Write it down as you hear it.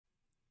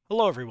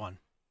Hello everyone.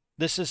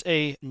 This is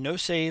a no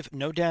save,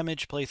 no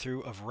damage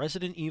playthrough of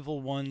Resident Evil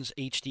 1's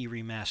HD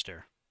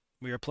Remaster.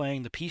 We are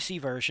playing the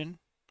PC version,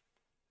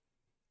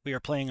 we are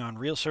playing on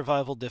real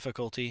survival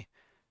difficulty,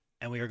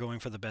 and we are going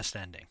for the best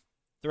ending.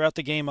 Throughout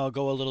the game I'll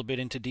go a little bit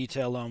into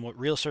detail on what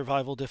real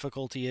survival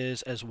difficulty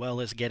is, as well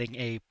as getting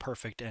a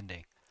perfect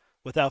ending.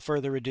 Without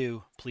further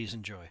ado, please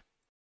enjoy.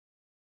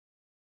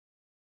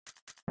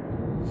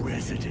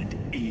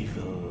 Resident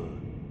Evil.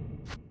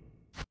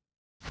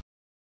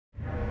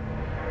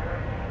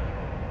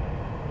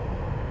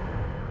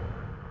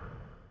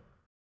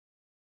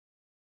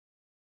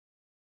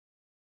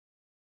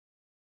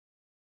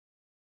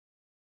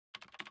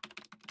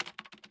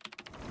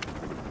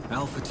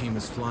 Alpha Team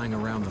is flying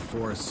around the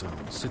forest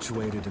zone,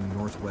 situated in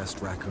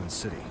northwest Raccoon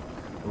City,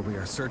 where we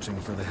are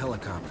searching for the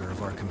helicopter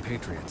of our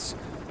compatriots,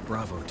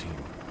 Bravo Team,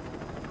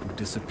 who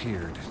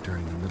disappeared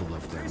during the middle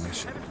of their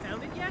mission. Haven't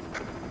found it yet?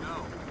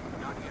 No,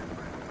 not yet,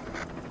 Brad.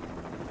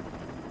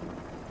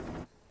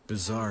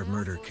 Bizarre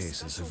murder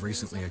cases have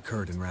recently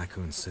occurred in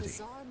Raccoon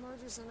City.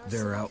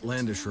 There are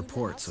outlandish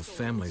reports of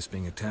families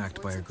being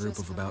attacked by a group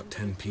of about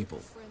 10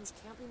 people.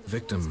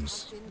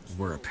 Victims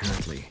were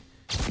apparently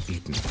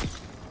eaten.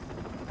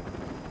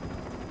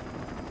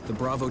 The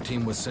Bravo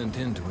Team was sent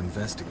in to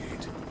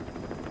investigate,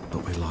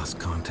 but we lost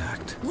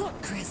contact. Look,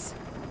 Chris!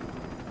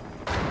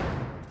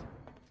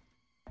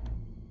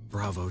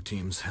 Bravo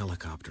Team's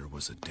helicopter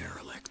was a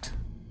derelict.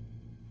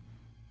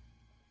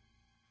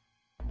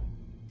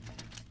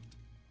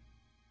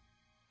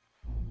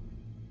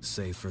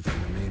 Save for the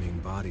remaining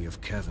body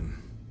of Kevin.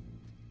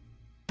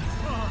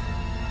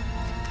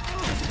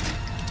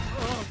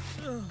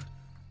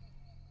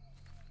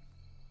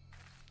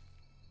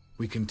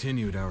 We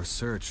continued our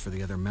search for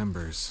the other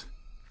members,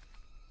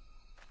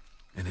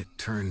 and it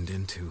turned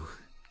into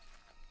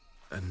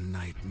a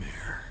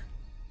nightmare.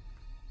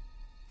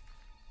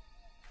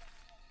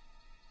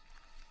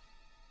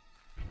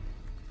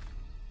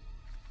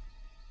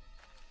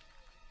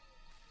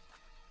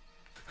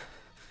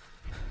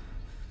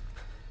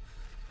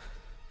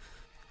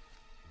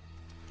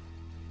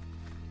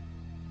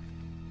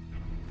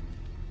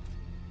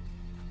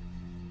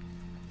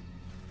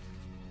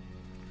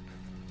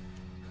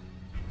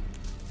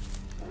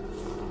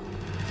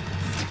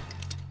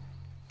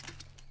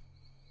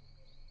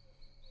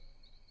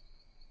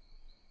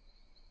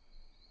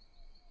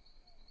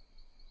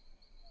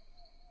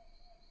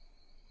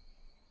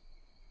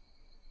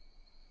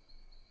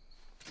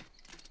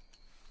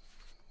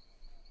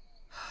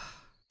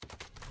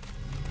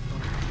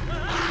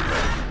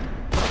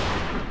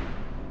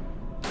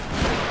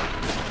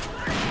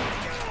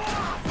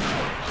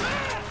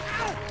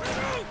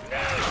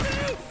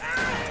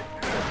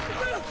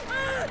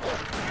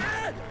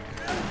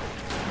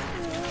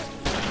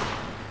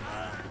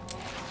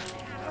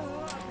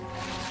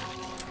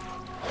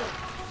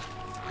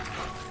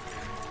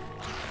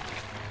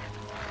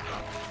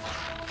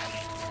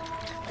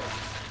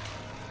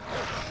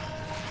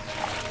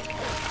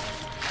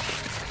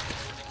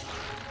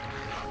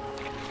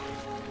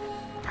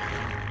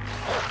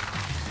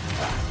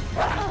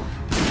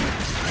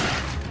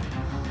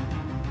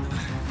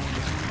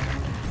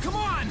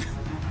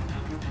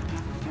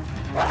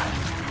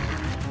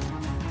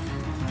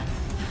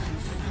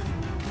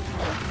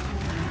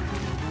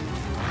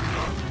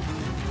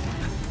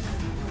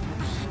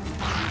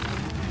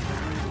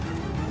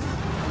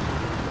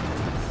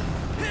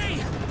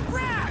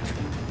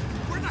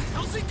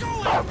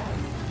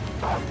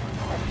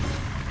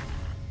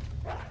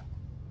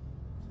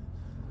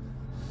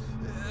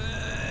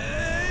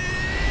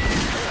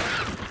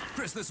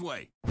 This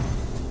way. Damn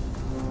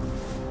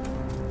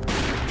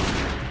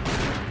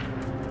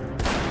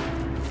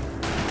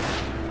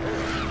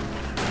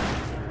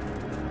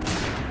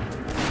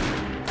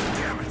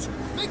it!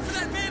 Make for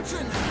that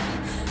mansion!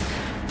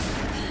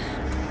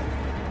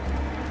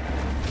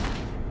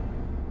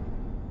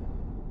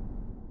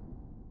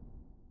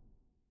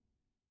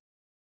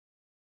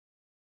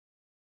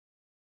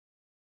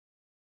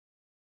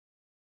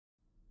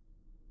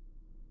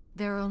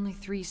 There are only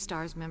 3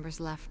 S.T.A.R.S members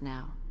left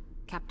now.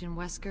 Captain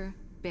Wesker,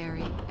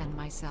 Barry, and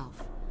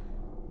myself.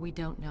 We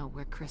don't know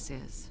where Chris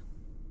is.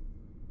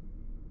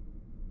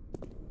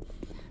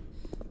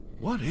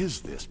 What is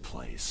this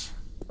place?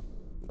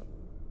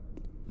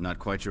 Not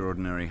quite your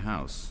ordinary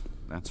house,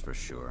 that's for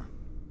sure.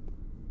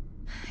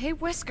 Hey,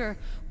 Wesker,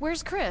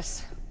 where's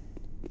Chris?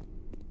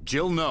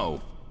 Jill, no!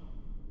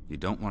 You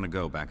don't want to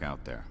go back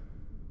out there.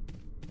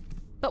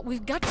 But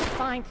we've got to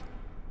find...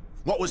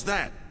 What was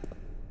that?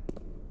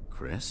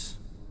 Chris?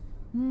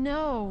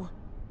 No.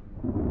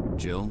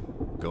 Jill,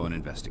 go and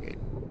investigate.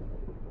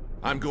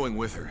 I'm going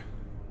with her.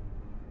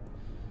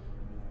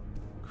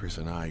 Chris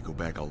and I go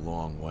back a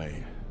long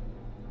way.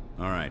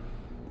 All right.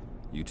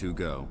 You two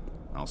go.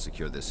 I'll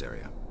secure this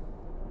area.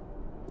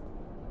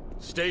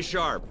 Stay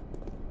sharp.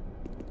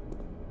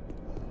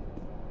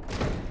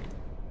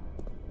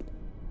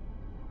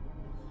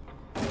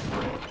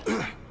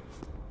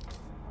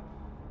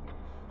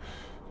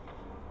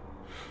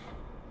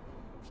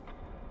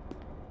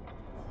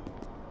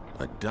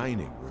 A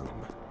dining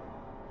room.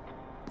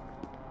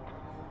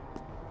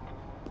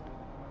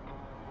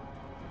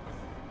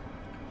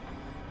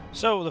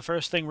 So the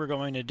first thing we're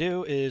going to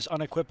do is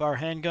unequip our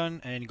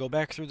handgun and go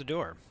back through the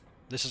door.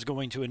 This is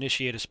going to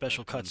initiate a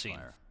special cutscene.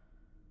 Gunfire.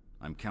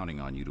 I'm counting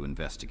on you to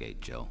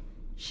investigate, Jill.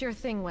 Sure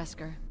thing,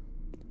 Wesker.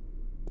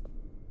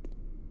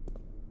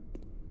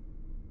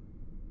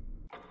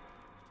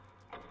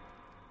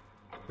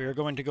 We are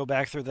going to go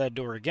back through that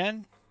door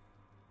again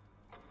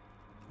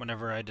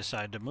whenever I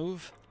decide to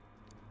move.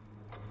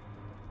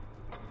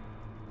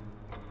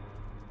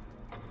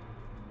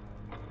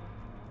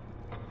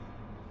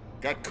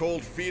 Got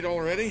cold feet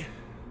already?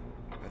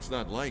 That's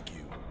not like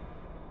you.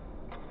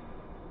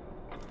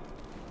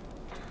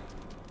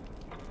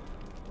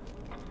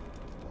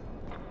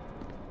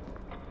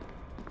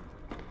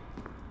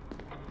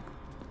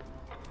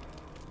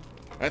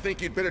 I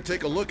think you'd better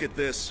take a look at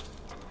this.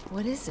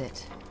 What is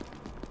it?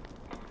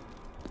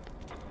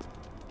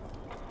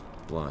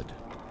 Blood.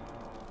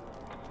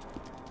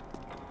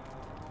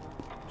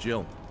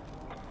 Jill,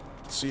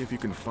 see if you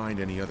can find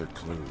any other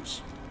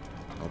clues.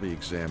 I'll be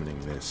examining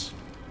this.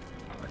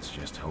 Let's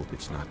just hope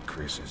it's not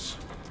Chris's.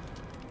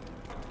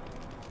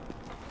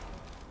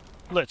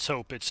 Let's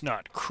hope it's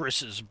not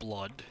Chris's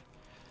blood.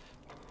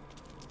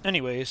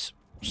 Anyways,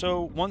 so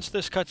once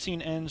this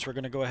cutscene ends, we're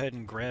going to go ahead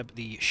and grab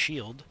the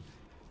shield.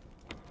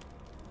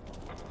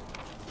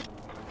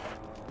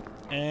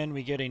 And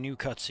we get a new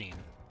cutscene.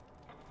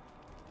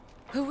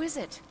 Who is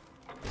it?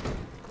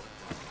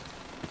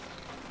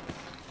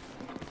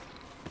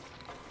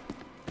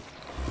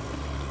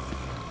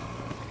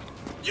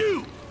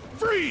 You!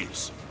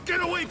 Freeze! Get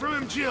away from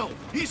him, Jill!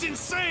 He's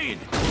insane!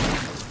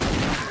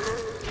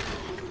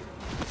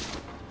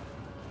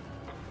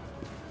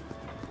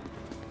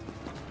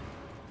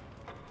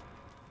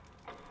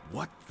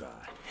 What the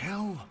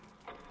hell?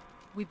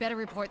 We better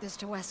report this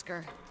to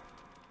Wesker.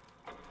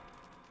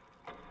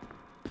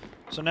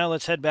 So now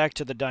let's head back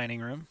to the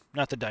dining room.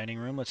 Not the dining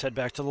room, let's head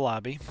back to the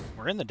lobby.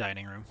 We're in the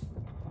dining room.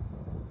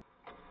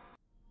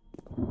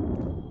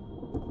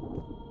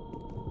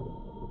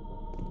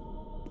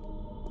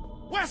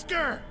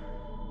 Wesker!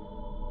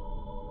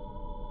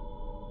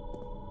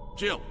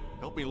 Jill,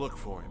 help me look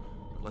for him.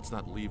 But let's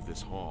not leave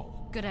this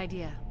hall. Good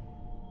idea.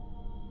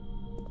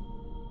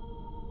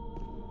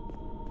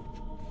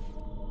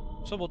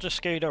 So we'll just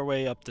skate our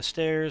way up the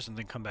stairs and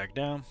then come back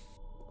down.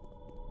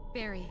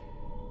 Barry.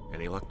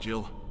 Any luck,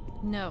 Jill?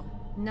 No,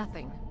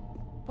 nothing.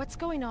 What's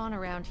going on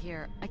around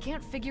here? I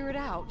can't figure it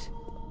out.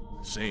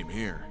 Same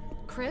here.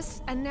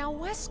 Chris, and now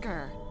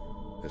Wesker.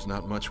 There's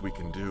not much we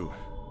can do.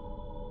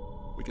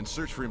 We can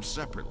search for him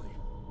separately.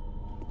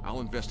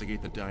 I'll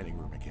investigate the dining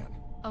room again.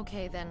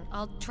 Okay then,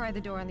 I'll try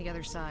the door on the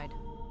other side.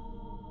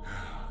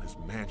 This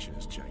mansion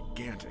is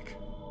gigantic.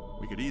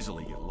 We could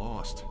easily get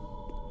lost.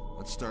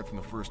 Let's start from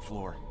the first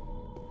floor.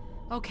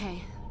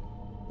 Okay.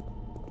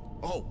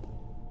 Oh!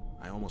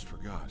 I almost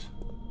forgot.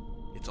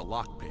 It's a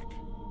lockpick.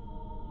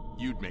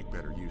 You'd make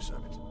better use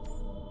of it.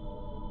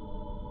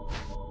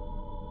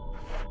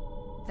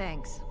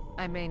 Thanks.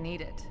 I may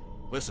need it.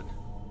 Listen,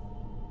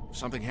 if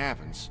something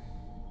happens,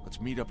 let's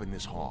meet up in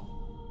this hall.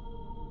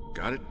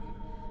 Got it?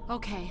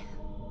 Okay.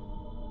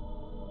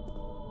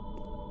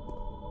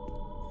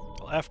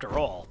 Well, after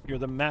all, you're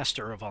the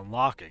master of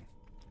unlocking.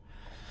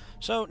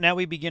 So now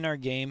we begin our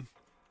game.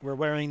 We're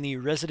wearing the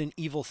Resident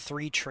Evil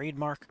 3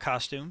 trademark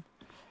costume.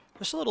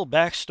 Just a little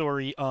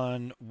backstory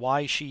on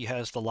why she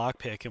has the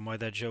lockpick and why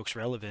that joke's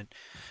relevant.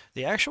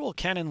 The actual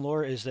canon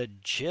lore is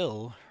that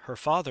Jill, her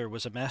father,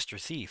 was a master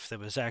thief that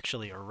was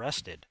actually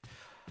arrested.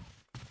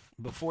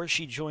 Before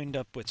she joined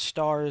up with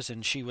S.T.A.R.S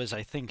and she was,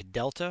 I think,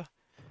 Delta,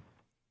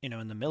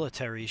 in the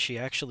military, she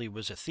actually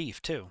was a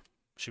thief too.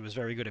 She was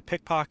very good at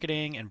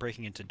pickpocketing and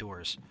breaking into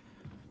doors.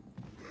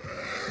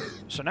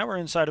 So now we're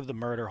inside of the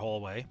murder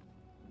hallway.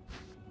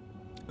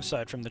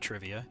 Aside from the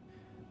trivia,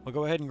 we'll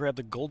go ahead and grab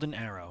the golden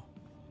arrow.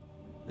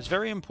 It's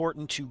very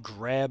important to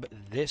grab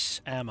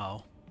this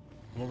ammo.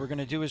 What we're going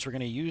to do is we're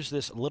going to use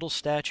this little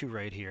statue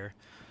right here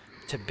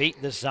to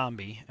bait this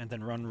zombie and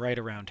then run right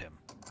around him.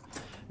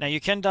 Now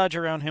you can dodge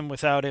around him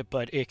without it,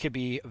 but it could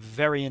be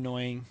very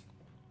annoying.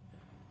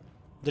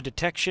 The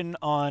detection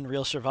on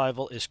Real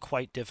Survival is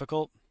quite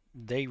difficult.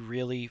 They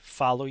really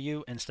follow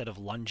you instead of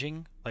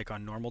lunging like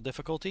on normal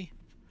difficulty.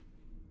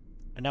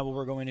 And now what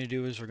we're going to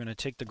do is we're going to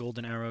take the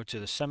golden arrow to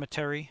the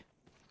cemetery.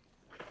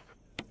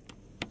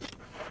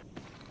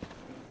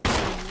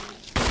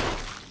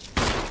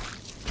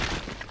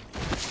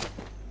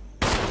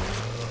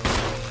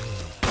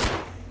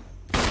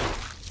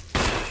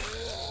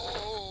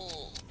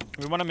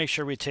 We want to make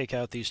sure we take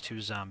out these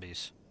two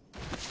zombies.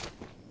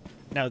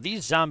 Now,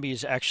 these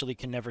zombies actually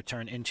can never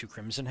turn into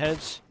Crimson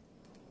Heads.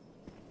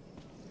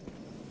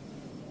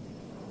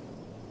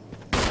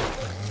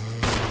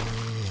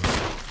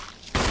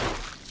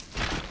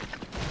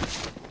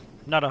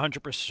 Not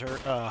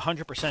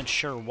 100%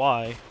 sure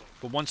why,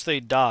 but once they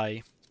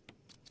die,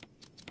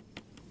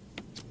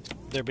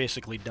 they're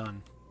basically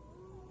done.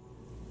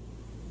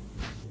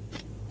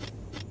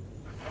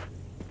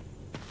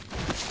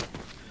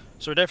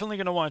 So we're definitely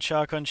going to want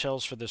shotgun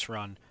shells for this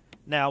run.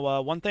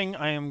 Now, one thing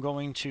I am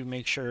going to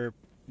make sure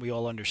we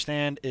all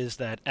understand, is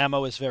that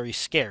ammo is very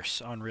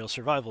scarce on Real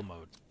Survival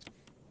mode.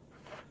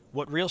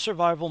 What Real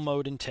Survival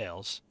mode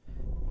entails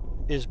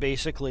is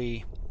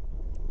basically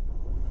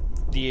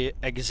the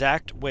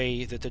exact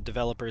way that the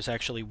developers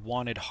actually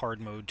wanted hard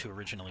mode to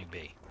originally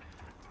be.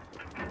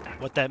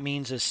 What that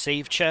means is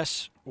save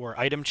chests or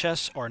item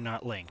chests are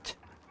not linked.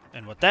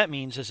 And what that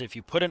means is if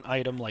you put an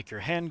item like your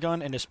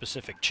handgun in a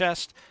specific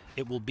chest,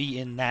 it will be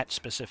in that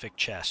specific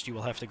chest. You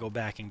will have to go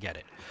back and get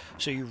it.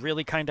 So you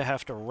really kind of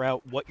have to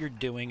route what you're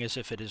doing as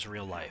if it is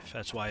real life.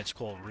 That's why it's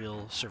called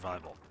Real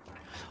Survival.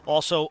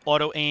 Also,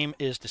 auto-aim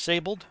is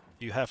disabled.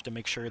 You have to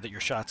make sure that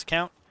your shots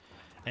count.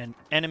 And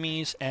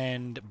enemies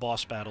and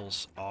boss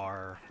battles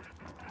are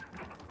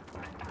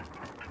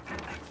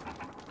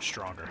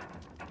stronger.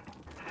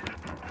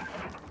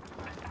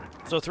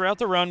 So throughout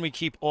the run, we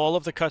keep all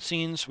of the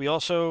cutscenes. We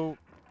also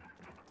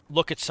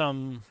look at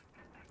some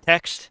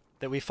text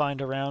that we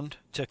find around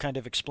to kind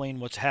of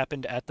explain what's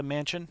happened at the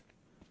mansion.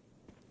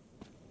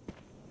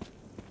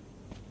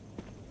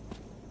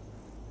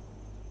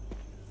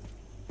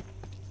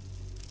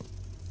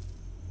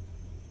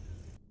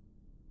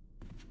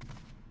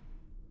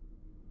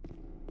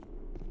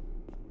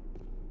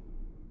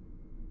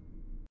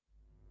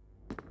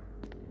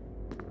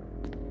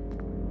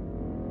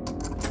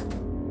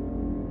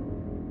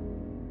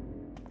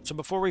 So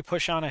before we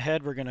push on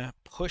ahead, we're going to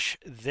push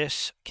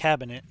this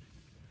cabinet,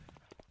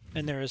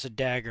 and there is a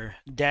dagger.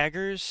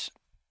 Daggers,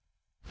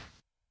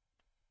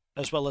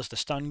 as well as the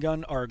stun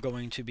gun, are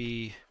going to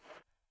be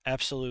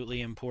absolutely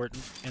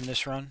important in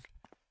this run,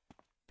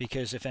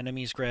 because if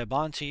enemies grab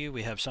onto you,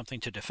 we have something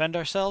to defend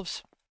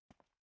ourselves.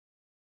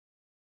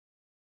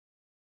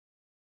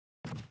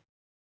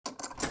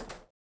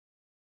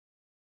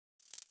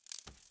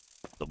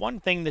 The one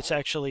thing that's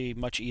actually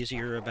much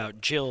easier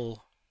about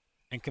Jill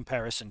in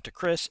comparison to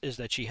Chris is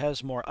that she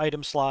has more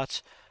item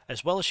slots,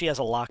 as well as she has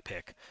a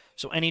lockpick.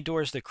 So any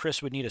doors that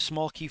Chris would need a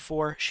small key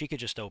for, she could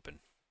just open.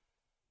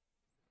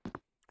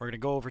 We're going to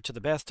go over to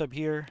the bathtub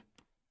here.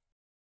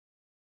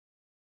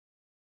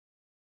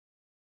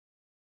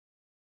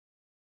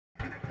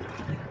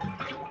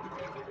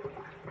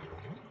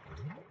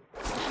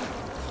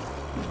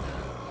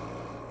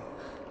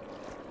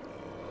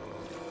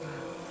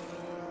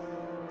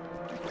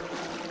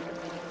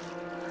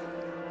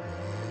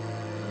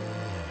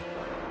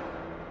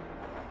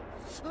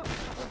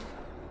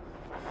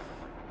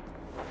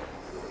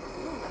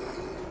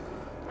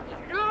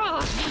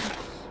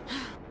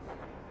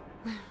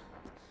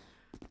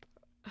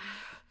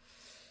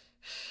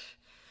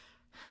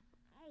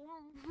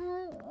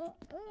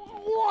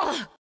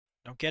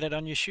 Don't get it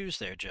on your shoes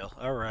there, Jill.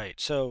 All right,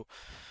 so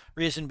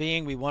reason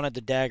being, we wanted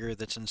the dagger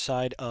that's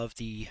inside of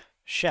the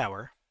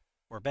shower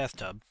or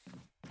bathtub.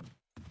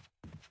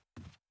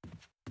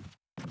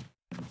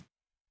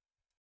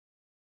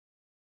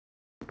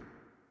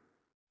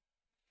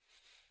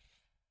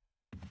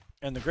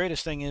 And the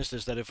greatest thing is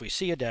that if we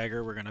see a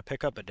dagger, we're going to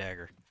pick up a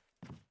dagger.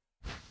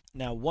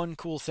 Now, one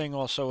cool thing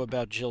also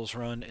about Jill's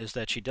run is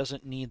that she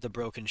doesn't need the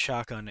broken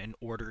shotgun in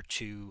order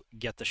to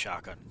get the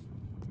shotgun.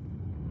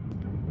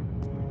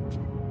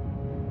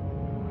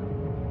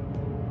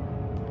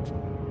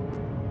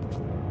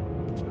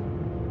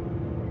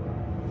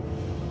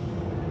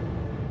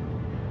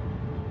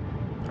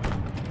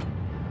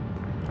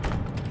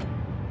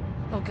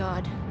 Oh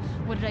God,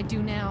 what did I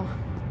do now?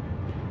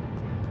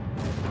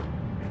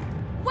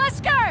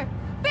 Wesker!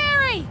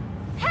 Barry!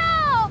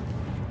 Help!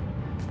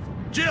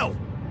 Jill!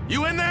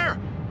 You in there?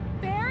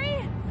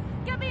 Barry?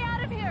 Get me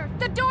out of here!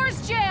 The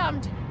door's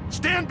jammed!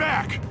 Stand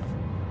back!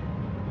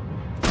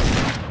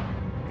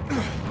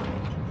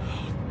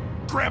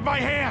 Grab my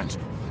hand!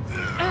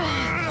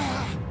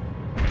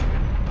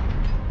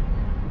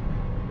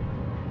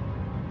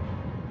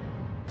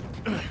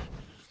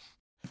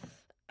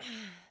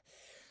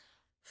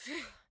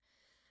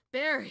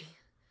 Barry.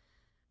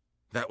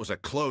 That was a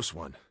close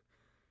one.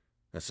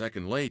 A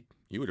second late,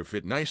 you would have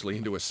fit nicely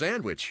into a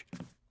sandwich.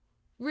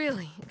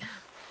 Really?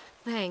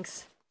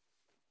 Thanks.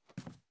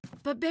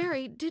 But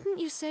Barry, didn't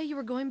you say you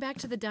were going back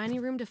to the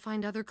dining room to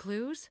find other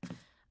clues?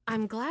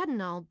 I'm glad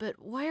and all, but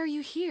why are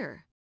you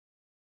here?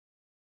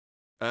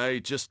 I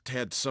just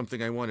had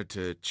something I wanted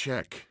to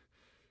check.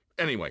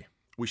 Anyway,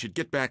 we should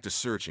get back to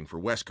searching for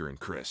Wesker and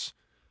Chris.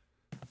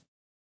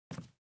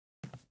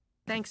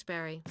 Thanks,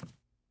 Barry.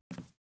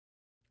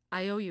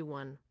 I owe you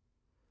one.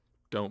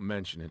 Don't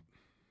mention it.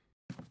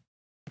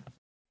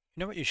 You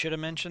know what you should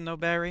have mentioned, though,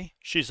 Barry?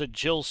 She's a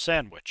Jill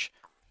sandwich.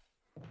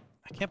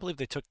 I can't believe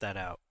they took that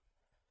out.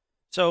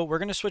 So we're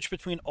going to switch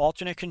between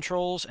alternate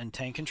controls and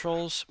tank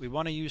controls. We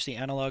want to use the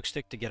analog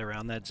stick to get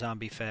around that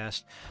zombie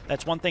fast.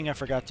 That's one thing I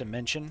forgot to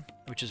mention,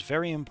 which is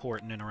very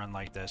important in a run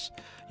like this.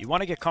 You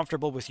want to get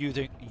comfortable with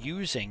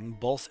using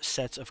both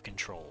sets of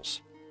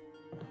controls.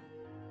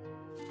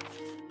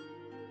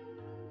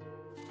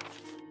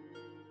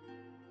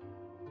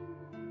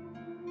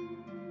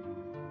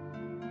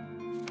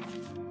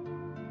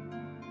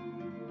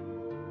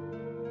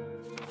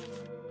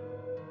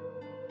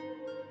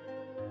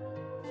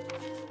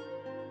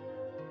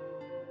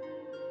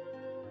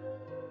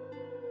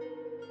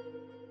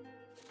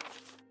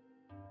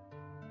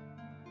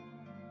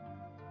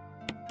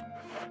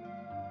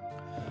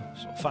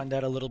 Find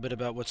out a little bit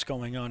about what's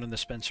going on in the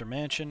Spencer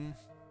Mansion.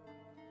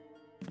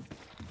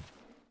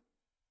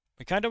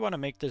 We kind of want to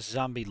make this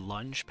zombie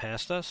lunge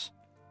past us.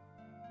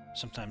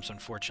 Sometimes,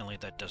 unfortunately,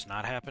 that does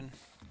not happen.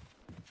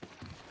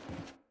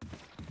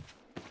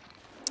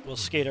 We'll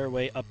skate our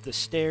way up the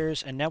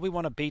stairs, and now we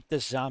want to bait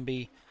this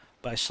zombie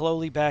by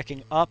slowly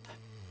backing up.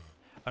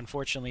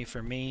 Unfortunately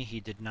for me, he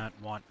did not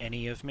want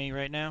any of me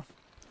right now.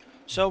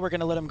 So we're going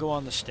to let him go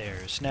on the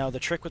stairs. Now, the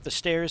trick with the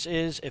stairs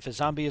is, if a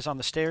zombie is on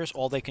the stairs,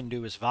 all they can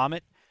do is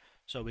vomit.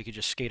 So we could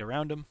just skate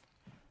around him.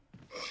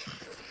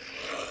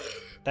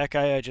 That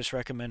guy, I just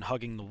recommend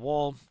hugging the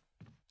wall.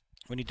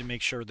 We need to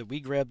make sure that we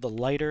grab the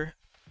lighter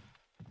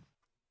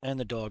and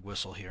the dog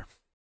whistle here.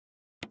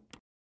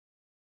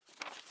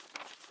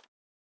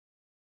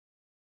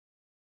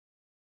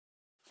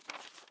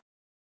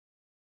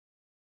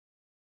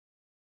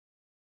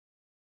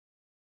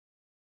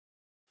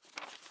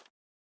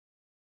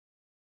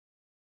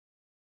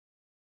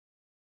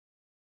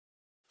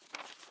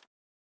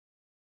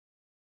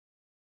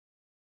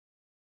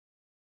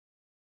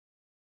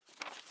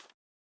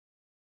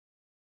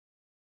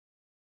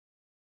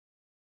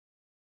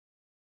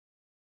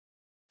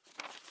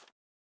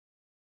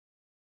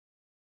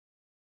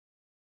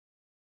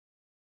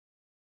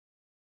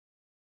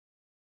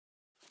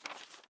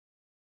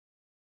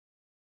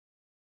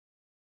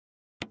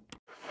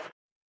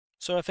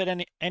 So if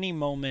at any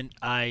moment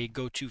I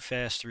go too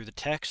fast through the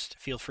text,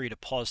 feel free to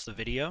pause the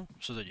video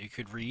so that you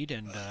could read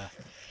and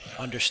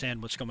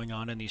understand what's going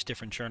on in these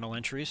different journal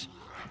entries.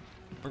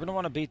 We're going to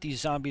want to bait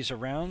these zombies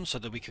around so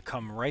that we could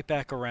come right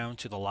back around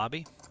to the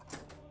lobby.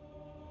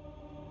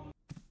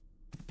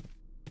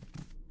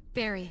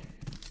 Barry.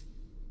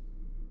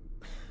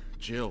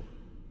 Jill,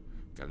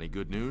 got any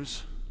good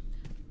news?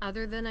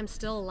 Other than I'm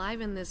still alive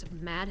in this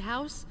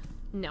madhouse?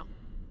 No.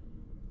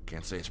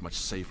 Can't say it's much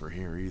safer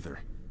here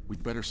either.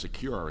 We'd better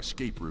secure our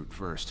escape route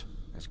first.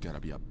 There's gotta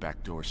be a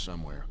back door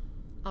somewhere.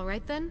 All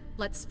right then,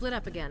 let's split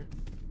up again.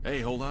 Hey,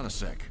 hold on a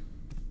sec.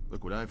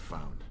 Look what I've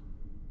found.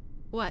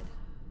 What?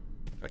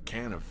 A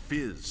can of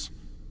fizz.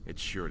 It's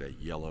sure to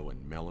yellow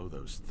and mellow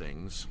those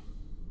things.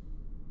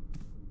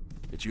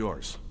 It's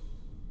yours.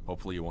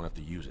 Hopefully you won't have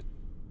to use it.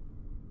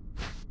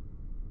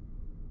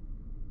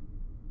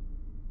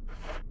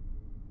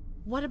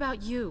 What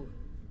about you?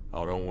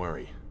 Oh, don't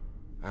worry.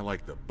 I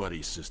like the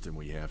buddy system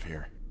we have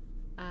here.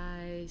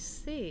 I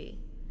see.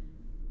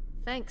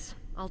 Thanks,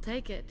 I'll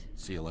take it.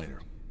 See you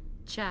later.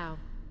 Ciao.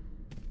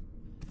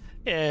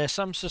 Yeah,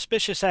 some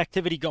suspicious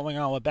activity going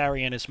on with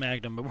Barry and his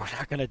Magnum, but we're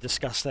not going to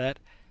discuss that.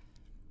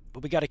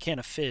 But we got a can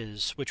of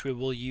fizz, which we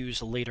will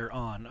use later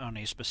on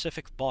a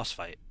specific boss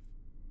fight.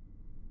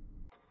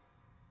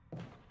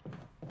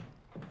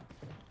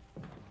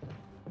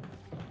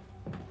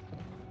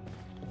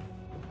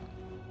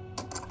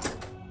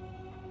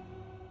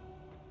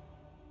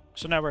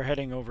 So now we're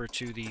heading over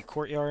to the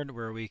courtyard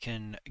where we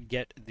can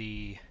get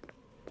the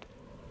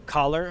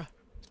collar.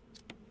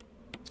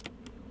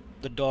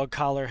 The dog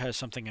collar has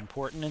something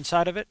important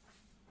inside of it.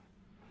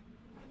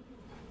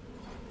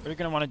 What you're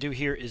going to want to do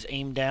here is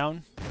aim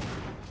down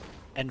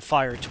and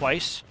fire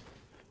twice.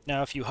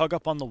 Now, if you hug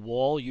up on the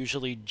wall,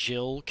 usually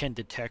Jill can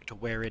detect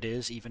where it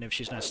is, even if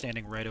she's not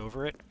standing right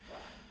over it.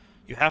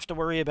 You have to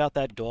worry about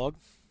that dog.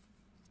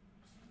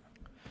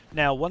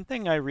 Now, one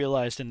thing I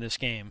realized in this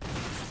game,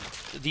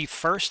 the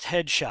first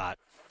headshot,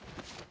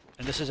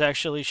 and this is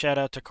actually shout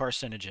out to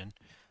Carcinogen.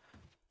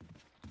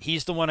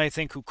 He's the one, I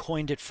think, who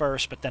coined it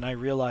first, but then I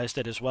realized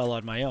it as well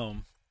on my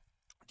own.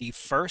 The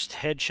first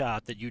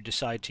headshot that you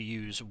decide to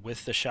use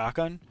with the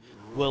shotgun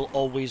will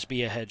always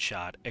be a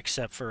headshot,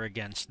 except for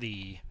against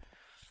the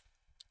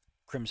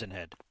Crimson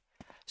Head.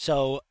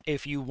 So,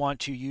 if you want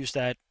to use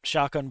that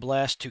shotgun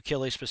blast to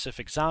kill a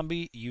specific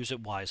zombie, use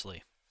it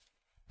wisely.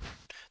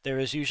 There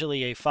is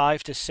usually a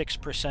 5 to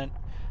 6%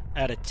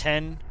 out of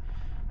 10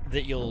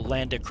 that you'll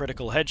land a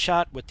critical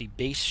headshot with the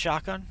base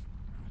shotgun,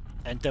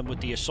 and then with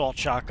the assault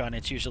shotgun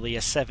it's usually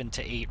a 7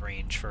 to 8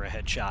 range for a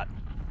headshot.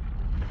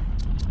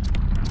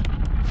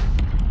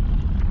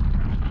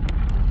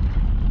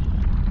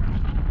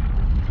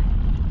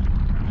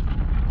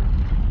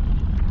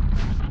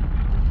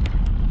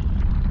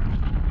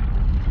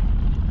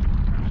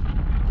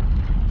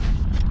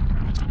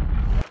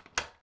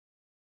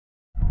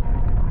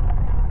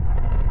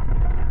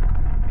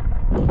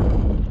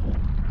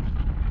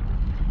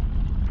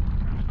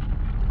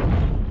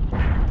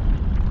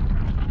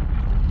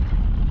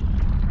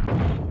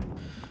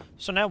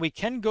 So now we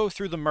can go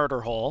through the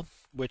murder hall,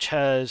 which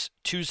has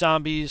 2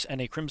 zombies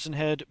and a Crimson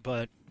Head,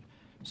 but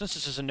since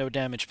this is a no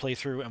damage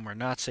playthrough and we're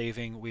not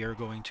saving, we are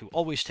going to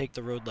always take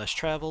the road less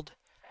traveled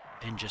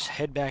and just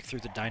head back through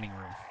the dining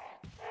room.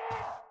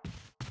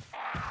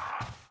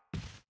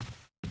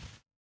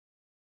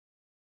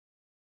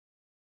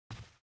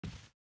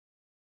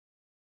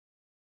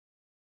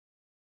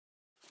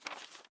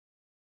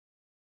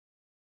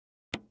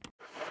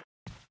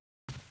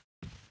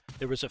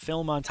 There was a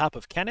film on top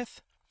of Kenneth.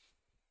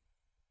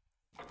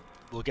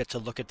 We'll get to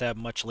look at that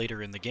much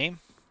later in the game.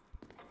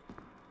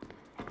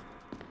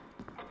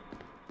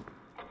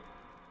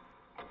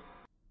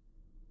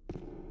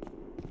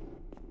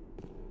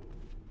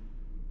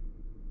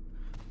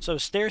 So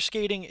stair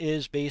skating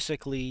is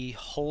basically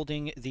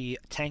holding the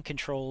tank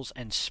controls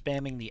and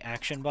spamming the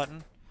action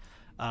button.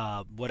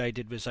 What I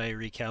did was I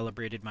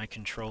recalibrated my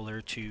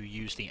controller to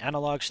use the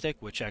analog stick,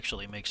 which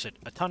actually makes it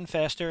a ton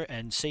faster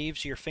and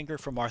saves your finger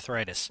from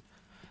arthritis.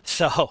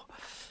 So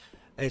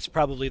it's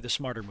probably the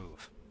smarter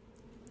move.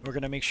 We're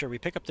going to make sure we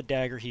pick up the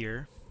dagger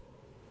here.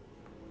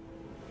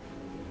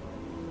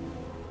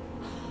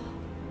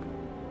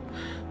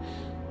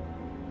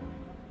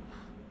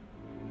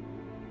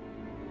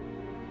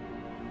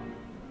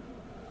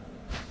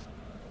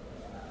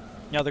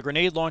 Now the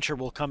grenade launcher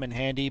will come in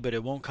handy, but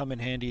it won't come in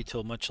handy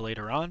till much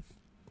later on.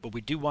 But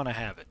we do want to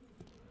have it.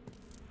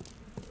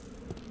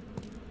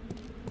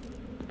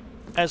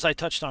 As I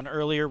touched on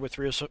earlier with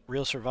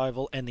Real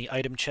Survival and the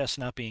item chest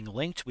not being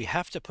linked, we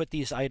have to put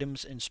these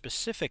items in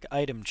specific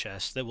item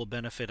chests that will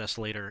benefit us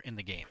later in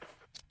the game.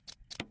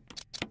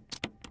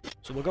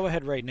 So we'll go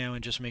ahead right now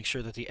and just make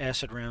sure that the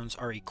acid rounds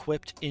are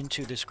equipped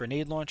into this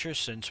grenade launcher,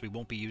 since we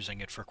won't be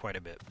using it for quite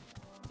a bit.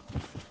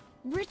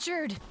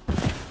 Richard!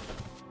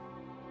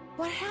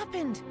 What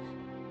happened?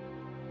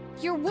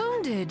 You're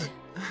wounded.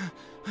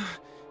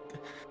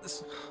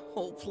 This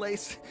whole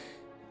place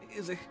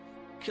is a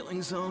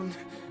killing zone.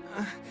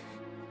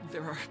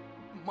 There are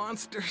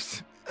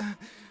monsters.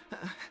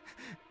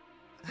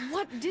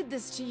 What did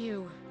this to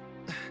you?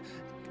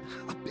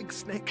 A big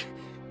snake.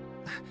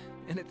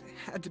 And it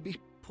had to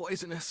be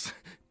poisonous.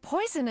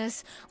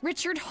 Poisonous?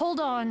 Richard, hold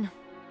on.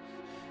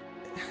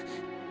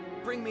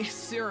 Bring me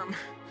serum.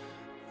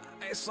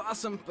 I saw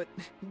some, but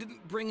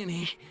didn't bring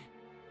any.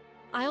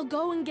 I'll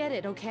go and get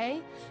it,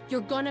 okay?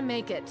 You're gonna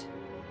make it.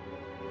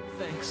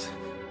 Thanks.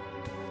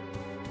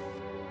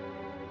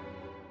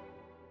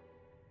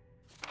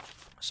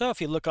 So if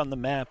you look on the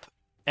map,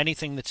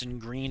 anything that's in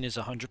green is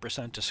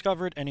 100%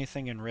 discovered.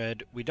 Anything in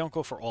red, we don't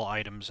go for all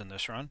items in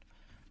this run.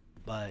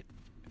 But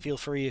feel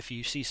free, if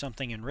you see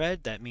something in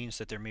red, that means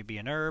that there may be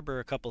an herb or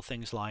a couple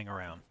things lying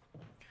around.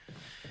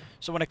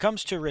 So when it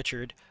comes to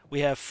Richard, we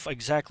have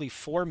exactly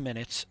 4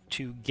 minutes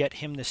to get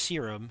him the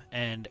serum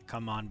and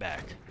come on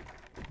back.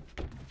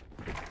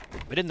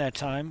 But in that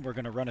time, we're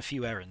going to run a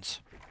few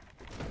errands.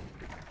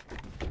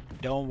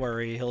 Don't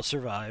worry, he'll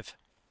survive.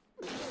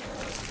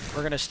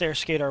 We're going to stair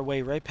skate our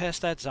way right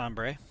past that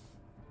zombie.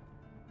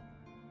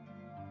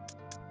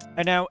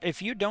 And now,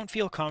 if you don't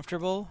feel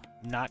comfortable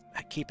not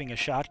keeping a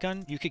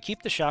shotgun, you could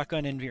keep the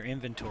shotgun in your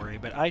inventory,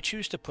 but I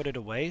choose to put it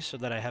away so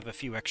that I have a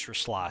few extra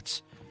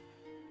slots.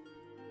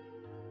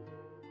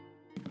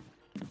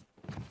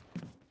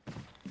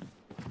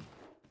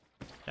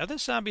 Now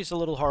this zombie's a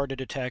little hard to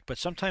detect, but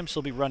sometimes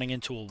he'll be running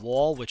into a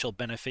wall, which will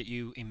benefit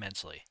you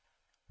immensely.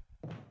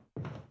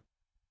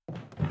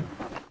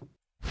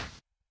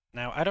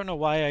 Now, I don't know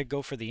why I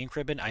go for the ink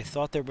ribbon. I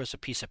thought there was a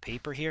piece of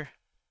paper here.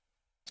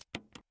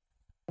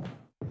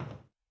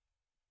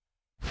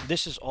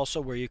 This is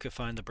also where you could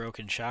find the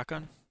broken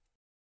shotgun.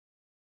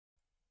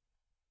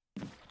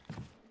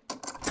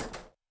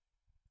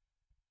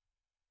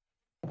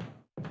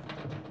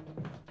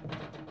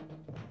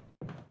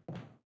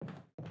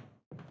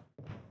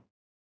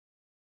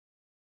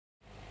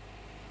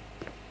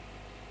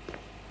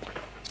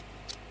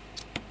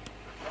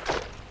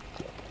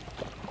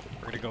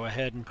 Go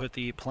ahead and put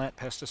the plant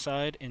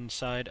pesticide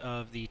inside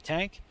of the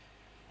tank,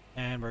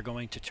 and we're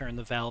going to turn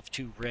the valve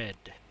to red.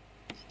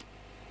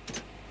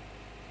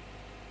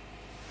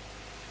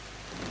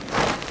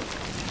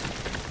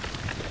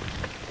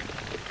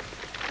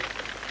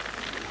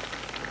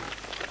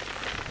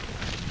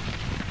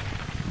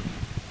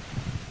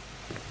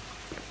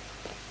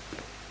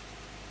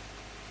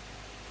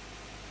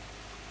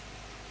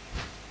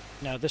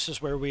 Now this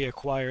is where we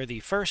acquire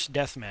the first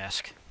death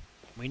mask.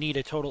 We need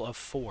a total of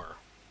 4.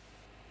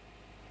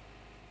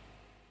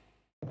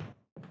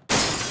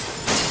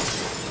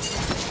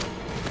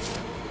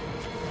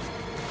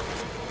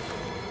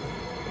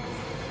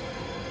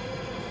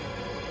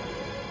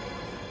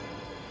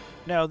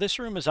 Now, this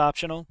room is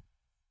optional.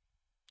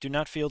 Do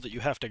not feel that you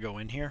have to go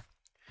in here.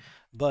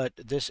 But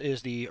this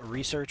is the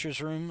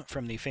researcher's room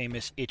from the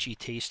famous Itchy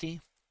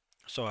Tasty.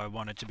 So I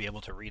wanted to be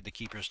able to read the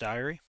Keeper's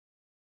Diary.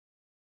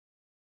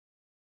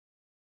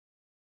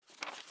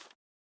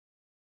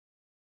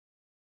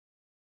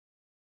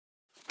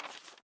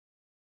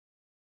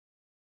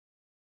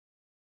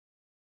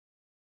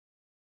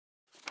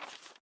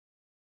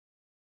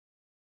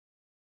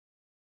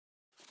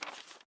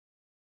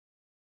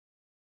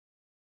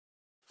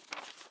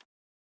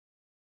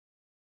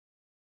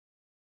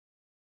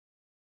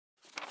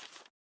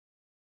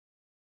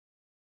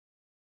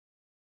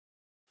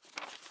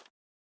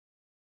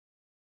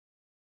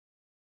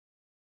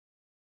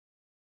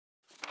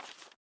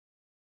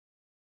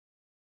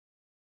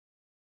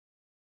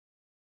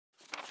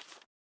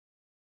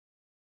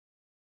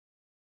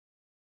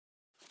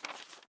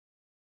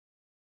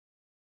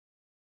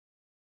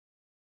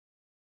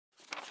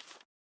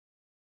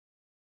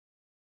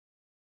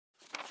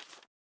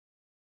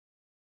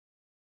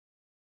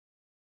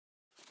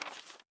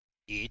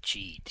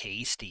 Itchy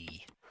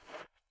Tasty.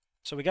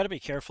 So we got to be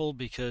careful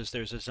because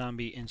there's a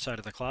zombie inside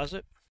of the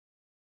closet.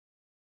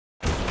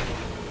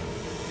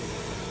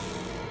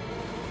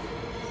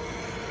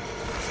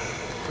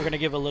 We're going to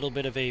give a little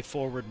bit of a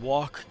forward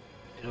walk.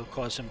 It'll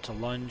cause him to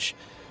lunge.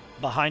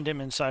 Behind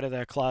him inside of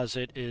that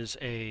closet is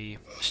a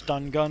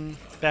stun gun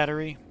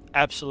battery.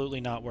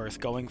 Absolutely not worth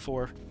going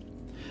for.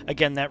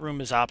 Again, that room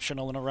is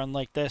optional in a run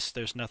like this.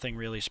 There's nothing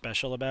really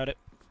special about it.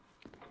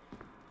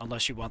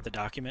 Unless you want the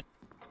document.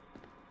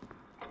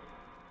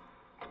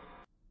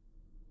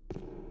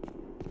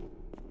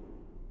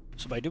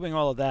 So by doing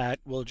all of that,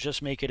 we'll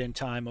just make it in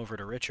time over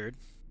to Richard.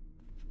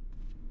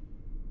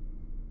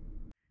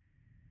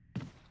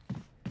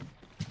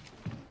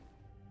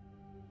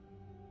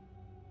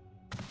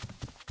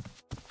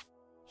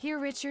 Here,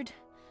 Richard.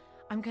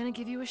 I'm gonna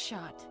give you a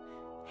shot.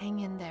 Hang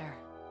in there.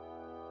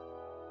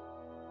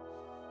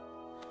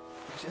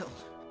 Jill,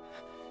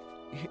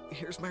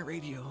 here's my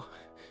radio.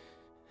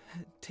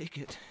 Take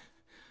it.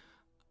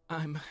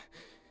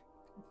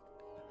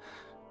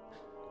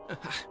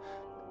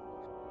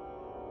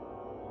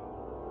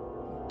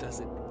 Does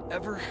it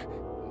ever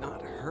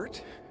not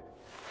hurt?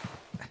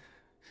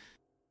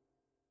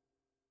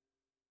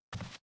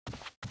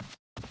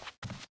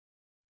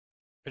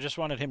 I just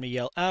wanted him to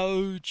yell,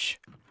 ouch!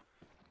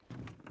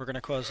 We're going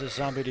to cause this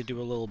zombie to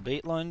do a little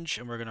bait lunge,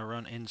 and we're going to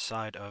run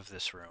inside of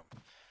this room.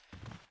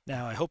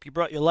 Now, I hope you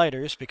brought your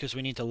lighters, because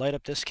we need to light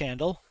up this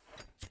candle.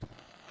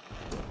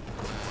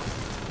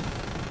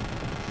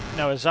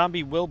 Now, a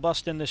zombie will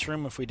bust in this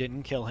room if we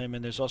didn't kill him,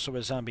 and there's also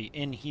a zombie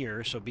in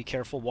here, so be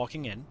careful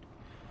walking in.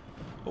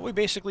 What we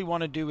basically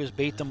want to do is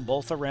bait them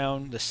both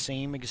around the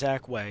same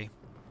exact way.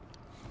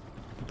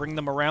 Bring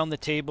them around the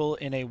table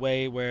in a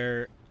way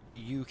where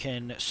you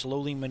can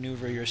slowly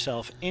maneuver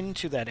yourself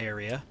into that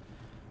area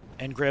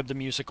and grab the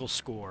musical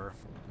score.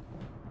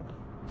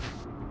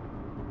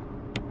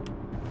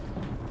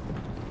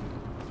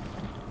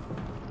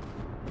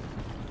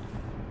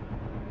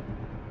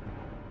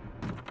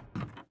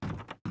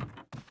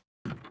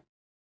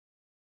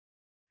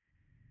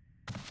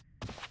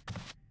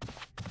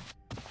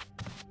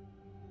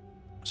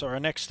 So our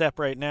next step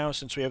right now,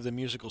 since we have the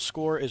musical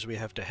score, is we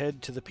have to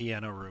head to the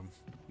piano room,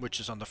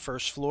 which is on the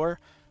first floor,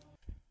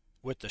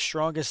 with the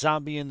strongest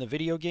zombie in the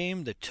video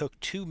game that took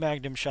 2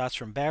 magnum shots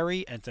from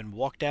Barry and then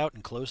walked out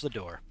and closed the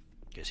door,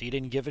 because he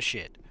didn't give a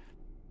shit.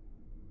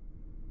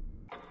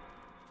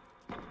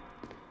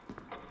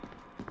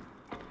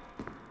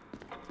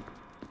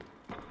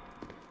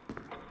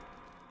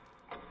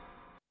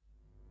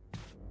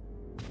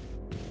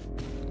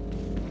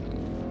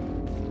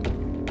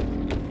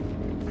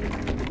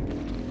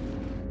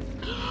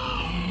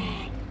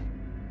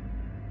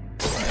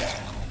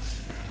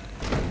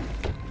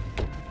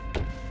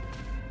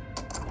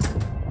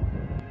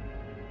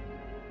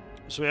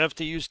 So we have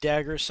to use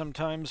daggers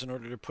sometimes in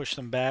order to push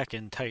them back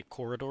in tight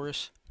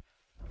corridors.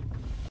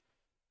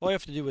 All you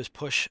have to do is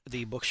push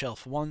the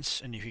bookshelf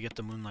once, and you can get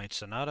the Moonlight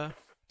Sonata.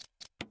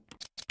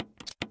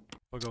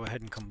 We'll go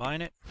ahead and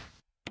combine it.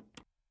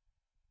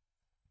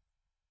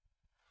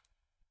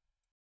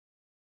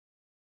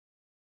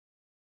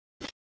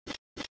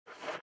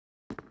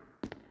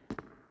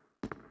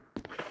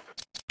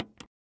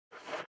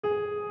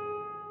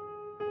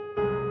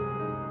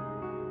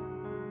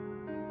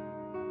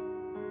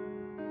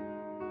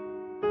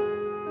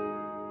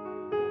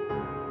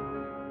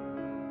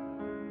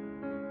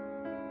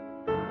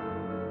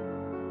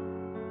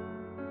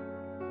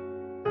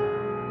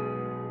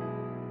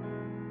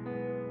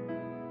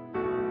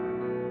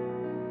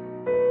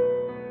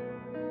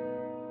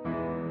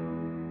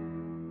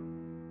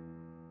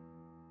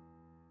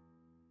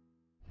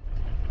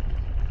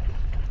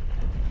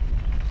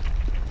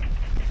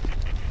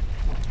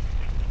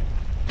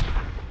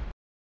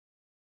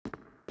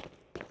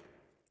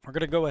 We're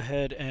going to go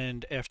ahead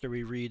and, after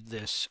we read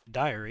this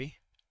diary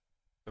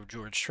of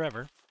George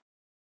Trevor,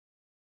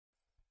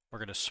 we're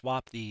going to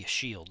swap the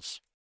shields.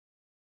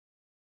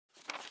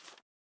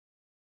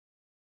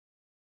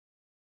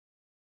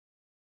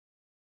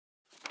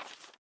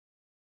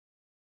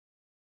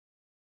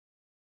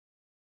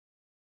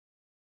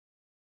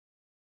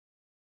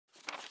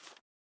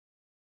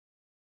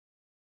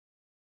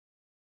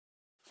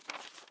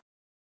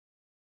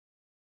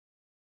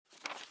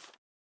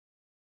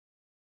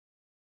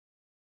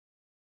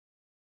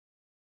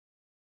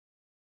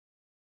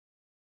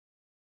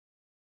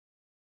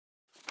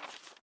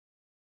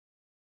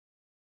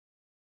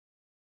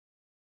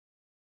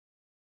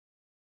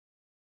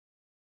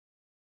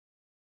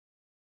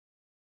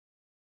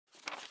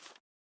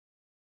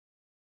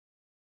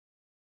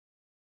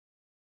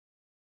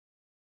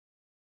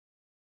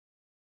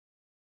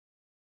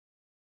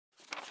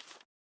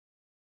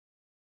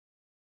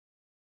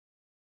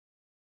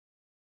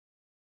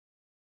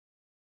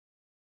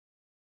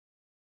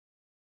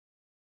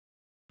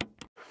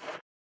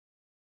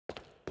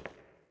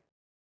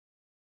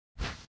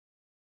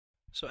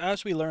 So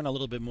as we learn a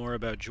little bit more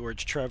about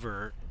George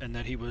Trevor and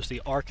that he was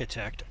the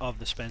architect of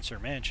the Spencer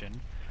Mansion,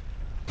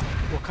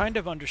 we'll kind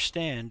of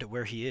understand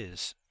where he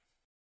is.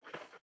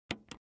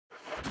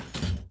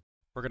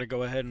 We're going to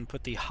go ahead and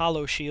put the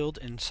hollow shield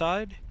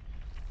inside.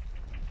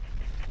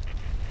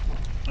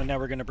 And now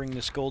we're going to bring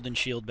this golden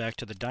shield back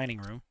to the dining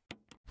room.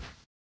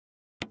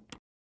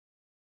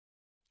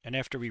 And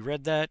after we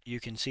read that, you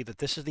can see that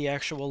this is the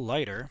actual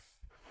lighter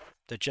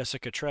that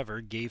Jessica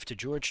Trevor gave to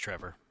George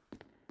Trevor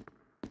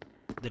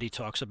that he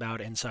talks about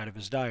inside of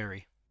his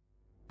diary.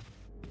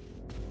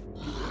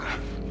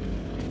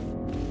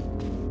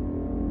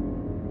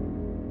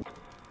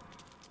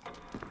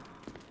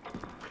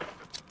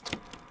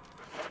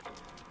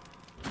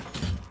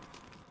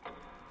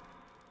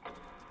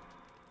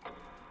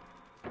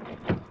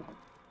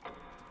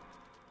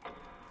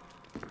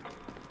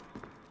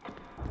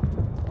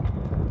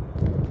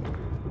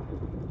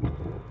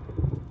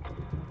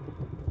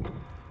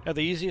 Now,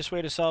 the easiest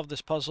way to solve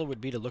this puzzle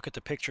would be to look at the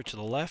picture to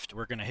the left.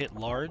 We're going to hit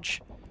large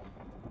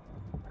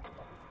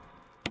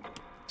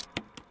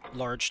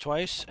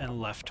twice, and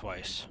left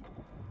twice.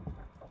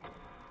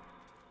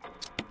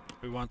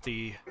 We want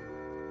the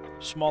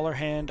smaller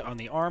hand on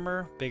the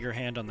armor, bigger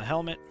hand on the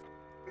helmet.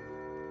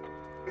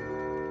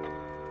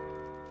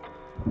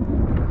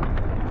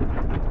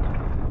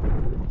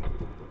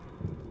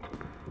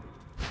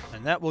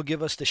 And that will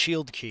give us the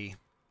shield key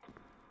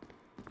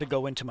to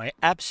go into my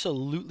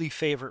absolutely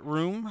favorite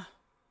room.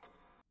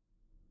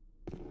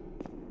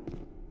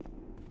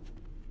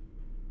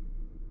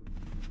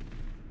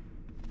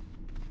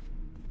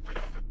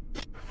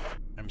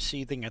 I'm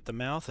seething at the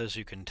mouth, as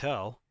you can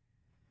tell.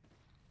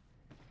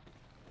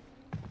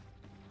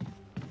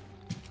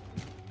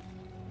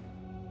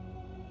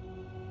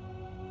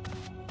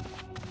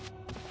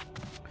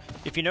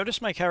 If you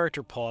notice my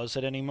character pause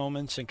at any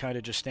moments and kind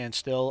of just stand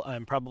still,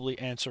 I'm probably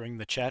answering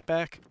the chat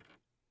back.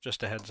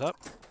 Just a heads up.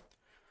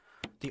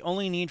 The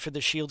only need for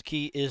the shield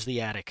key is the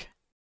attic.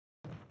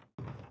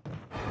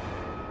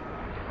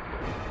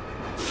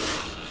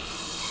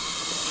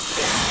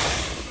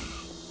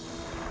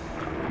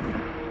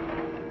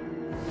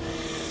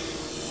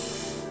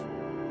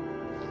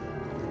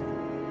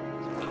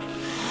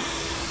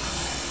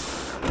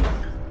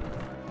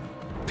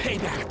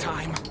 Payback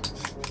time!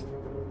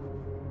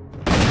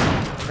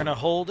 We're going to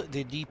hold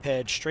the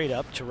D-pad straight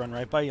up to run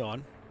right by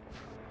Yawn.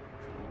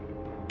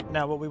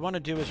 Now, what we want to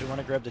do is we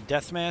want to grab the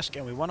death mask,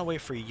 and we want to wait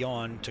for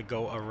Yawn to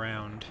go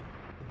around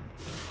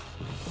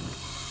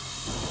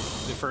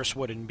the first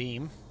wooden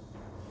beam.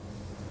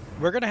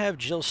 We're going to have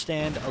Jill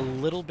stand a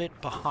little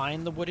bit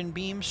behind the wooden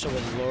beam, so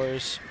it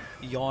lures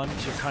Yawn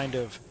to kind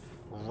of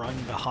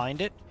run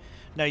behind it.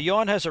 Now,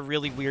 Yawn has a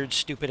really weird,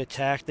 stupid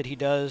attack that he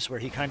does, where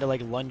he kind of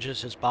like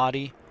lunges his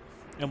body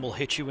and will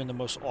hit you in the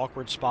most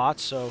awkward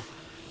spots, so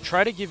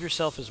try to give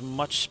yourself as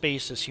much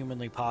space as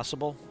humanly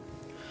possible.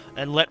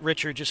 And let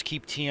Richard just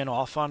keep teeing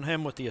off on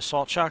him with the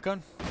assault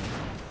shotgun.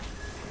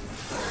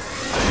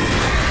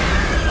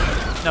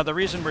 Now, the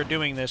reason we're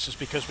doing this is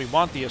because we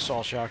want the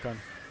assault shotgun.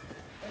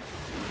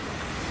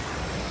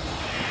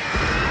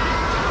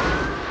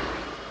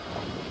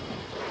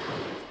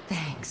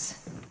 Thanks.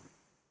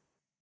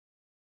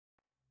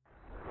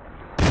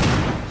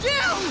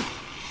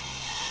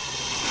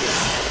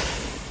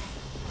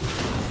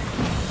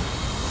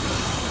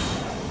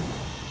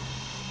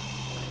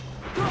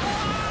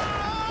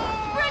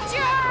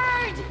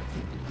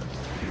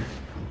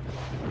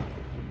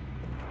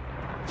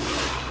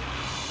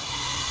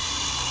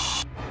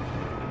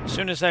 As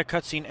soon as that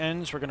cutscene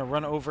ends, we're going to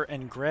run over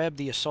and grab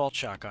the assault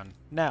shotgun.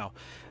 Now,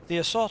 the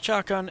assault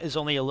shotgun is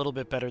only a little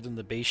bit better than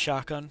the base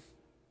shotgun,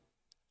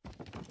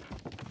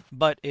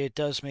 but it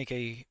does make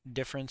a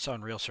difference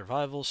on real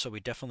survival, so we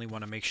definitely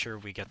want to make sure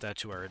we get that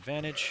to our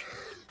advantage.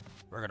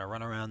 We're going to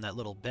run around that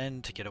little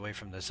bend to get away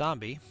from the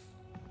zombie.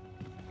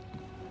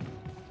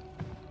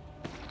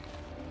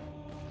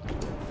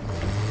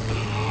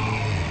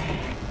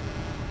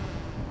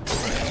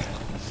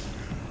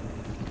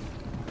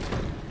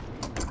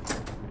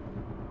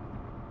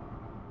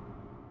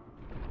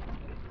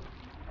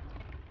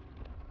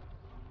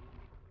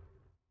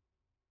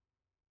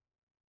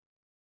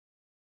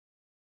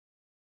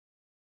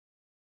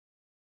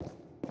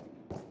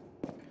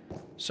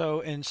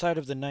 So inside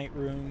of the night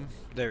room,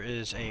 there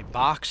is a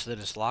box that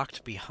is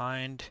locked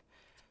behind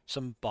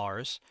some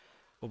bars.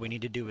 What we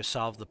need to do is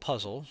solve the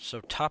puzzle.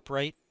 So top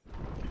right,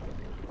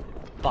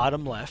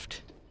 bottom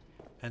left,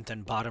 and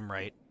then bottom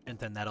right, and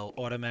then that'll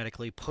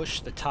automatically push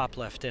the top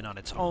left in on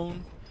its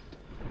own.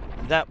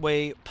 That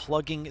way,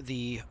 plugging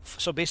the...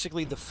 So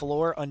basically, the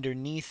floor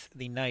underneath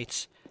the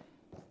knights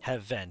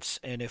have vents,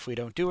 and if we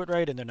don't do it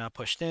right and they're not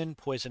pushed in,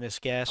 poisonous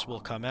gas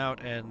will come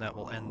out, and that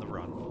will end the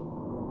run.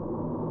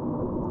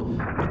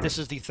 But this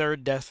is the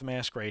third death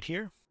mask right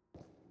here.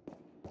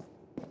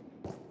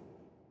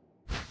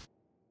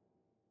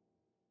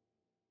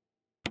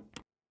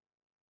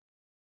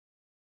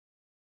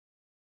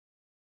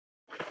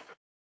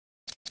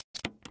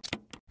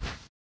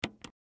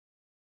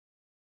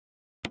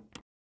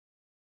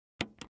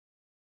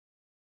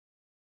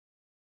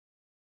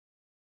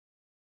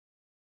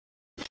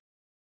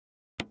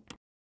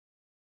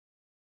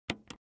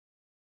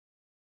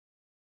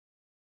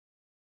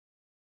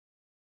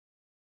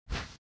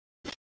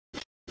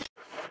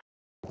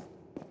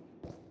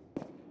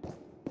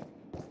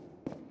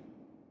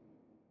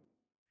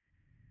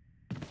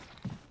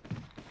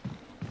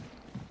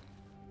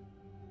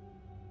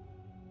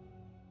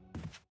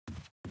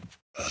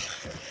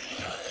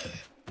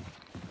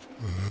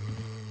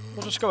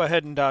 We'll just go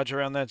ahead and dodge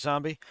around that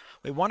zombie.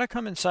 We want to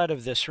come inside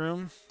of this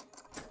room,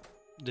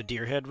 the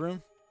deer head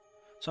room.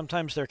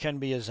 Sometimes there can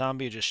be a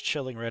zombie just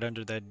chilling right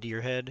under that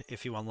deer head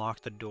if you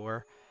unlock the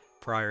door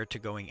prior to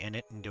going in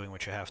it and doing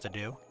what you have to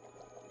do.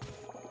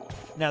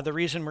 Now, the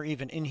reason we're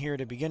even in here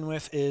to begin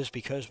with is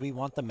because we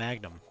want the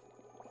Magnum.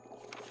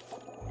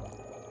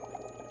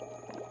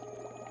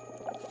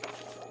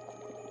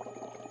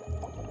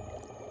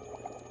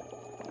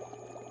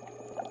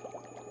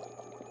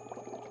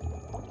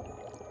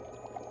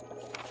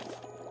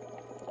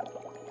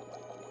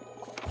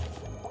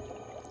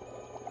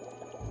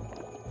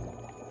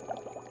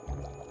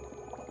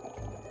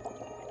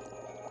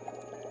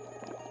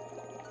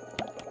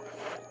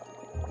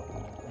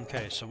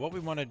 Okay, so what we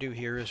want to do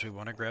here is we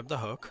want to grab the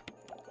hook.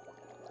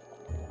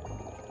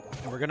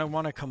 And we're going to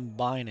want to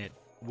combine it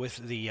with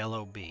the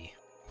yellow bee.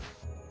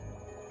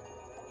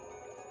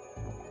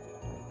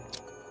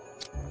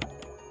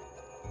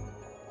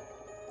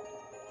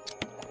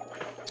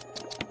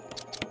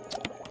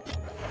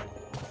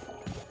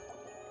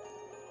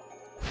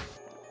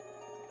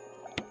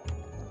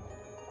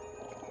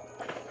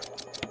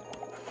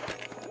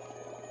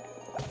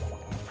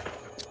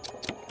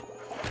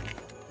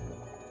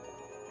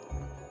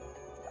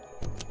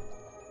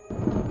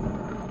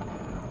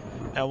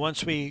 Now,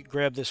 once we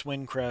grab this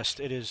wind crest,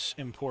 it is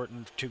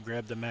important to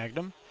grab the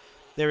Magnum.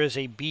 There is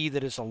a bee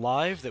that is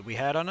alive that we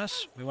had on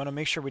us. We want to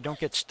make sure we don't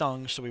get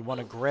stung, so we want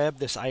to grab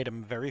this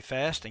item very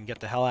fast and get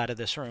the hell out of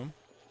this room.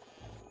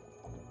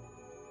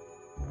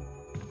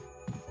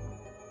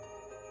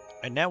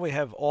 And now we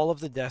have all of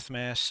the death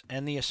mask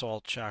and the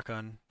assault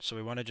shotgun, so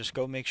we want to just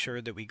go make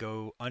sure that we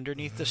go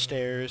underneath the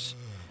stairs,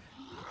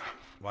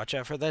 watch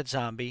out for that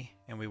zombie,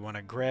 and we want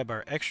to grab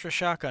our extra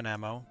shotgun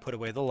ammo, put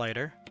away the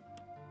lighter.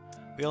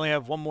 We only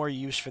have one more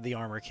use for the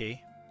armor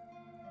key.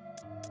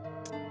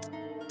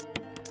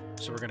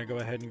 So we're going to go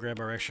ahead and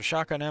grab our extra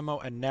shotgun ammo,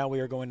 and now we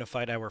are going to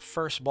fight our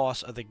first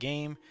boss of the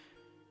game,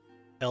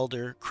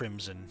 Elder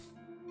Crimson.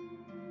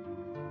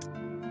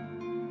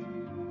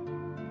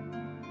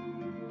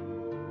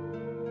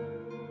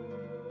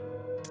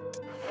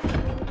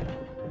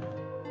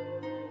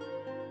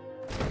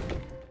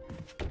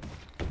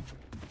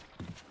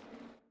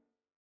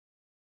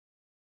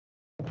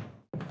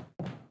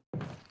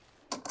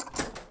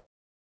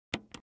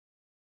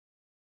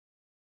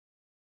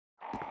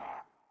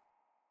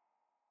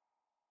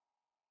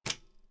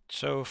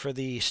 So for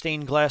the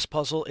stained glass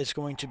puzzle, it's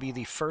going to be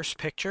the first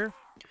picture.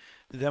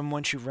 Then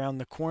once you round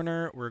the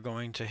corner, we're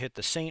going to hit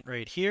the saint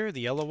right here,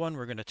 the yellow one,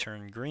 we're going to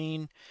turn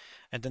green.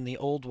 And then the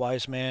old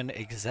wise man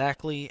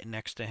exactly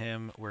next to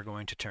him, we're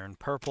going to turn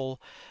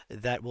purple.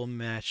 That will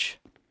match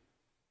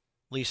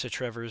Lisa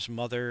Trevor's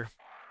mother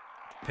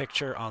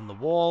picture on the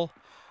wall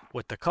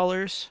with the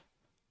colors.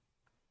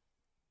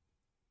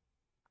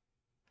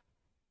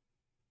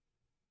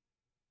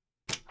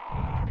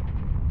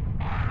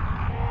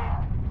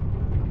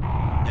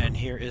 And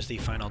here is the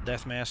final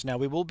death mask. Now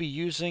we will be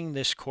using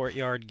this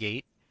courtyard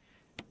gate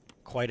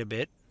quite a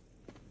bit.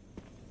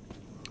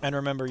 And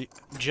remember,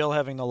 Jill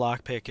having the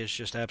lockpick is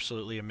just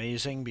absolutely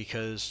amazing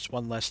because it's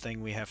one less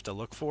thing we have to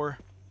look for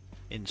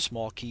in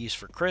small keys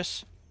for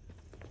Chris.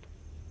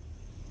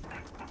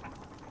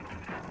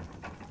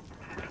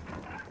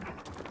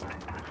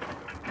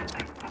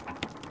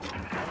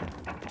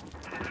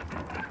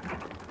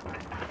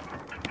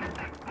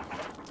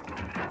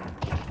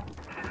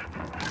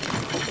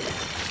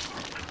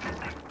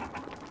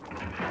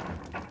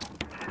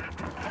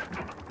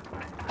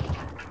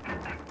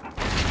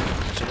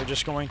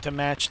 Just going to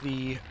match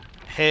the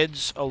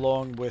heads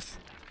along with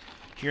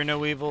hear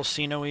no evil,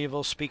 see no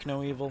evil, speak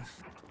no evil.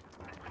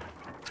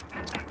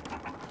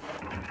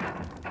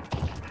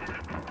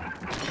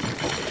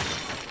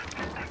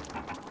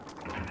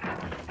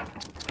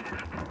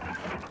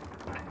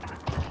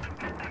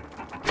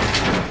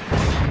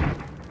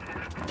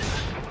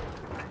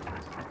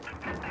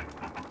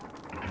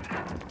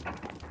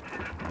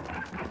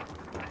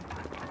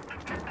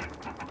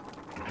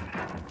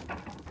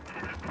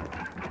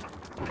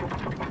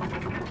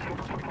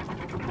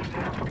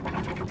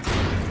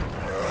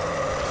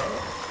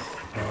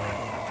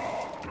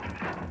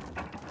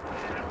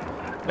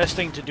 Best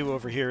thing to do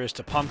over here is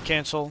to pump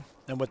cancel,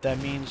 and what that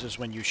means is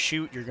when you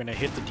shoot, you're going to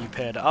hit the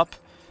D-pad up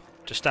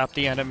to stop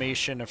the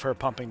animation of her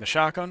pumping the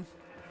shotgun.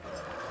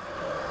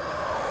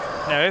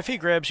 Now, if he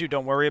grabs you,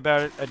 don't worry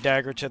about it. A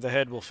dagger to the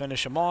head will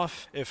finish him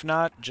off. If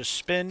not, just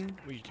spin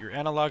with your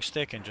analog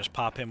stick and just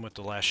pop him with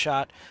the last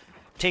shot.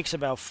 Takes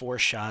about 4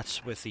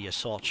 shots with the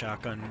assault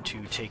shotgun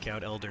to take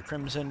out Elder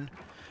Crimson.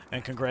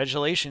 And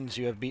congratulations,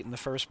 you have beaten the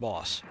first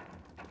boss.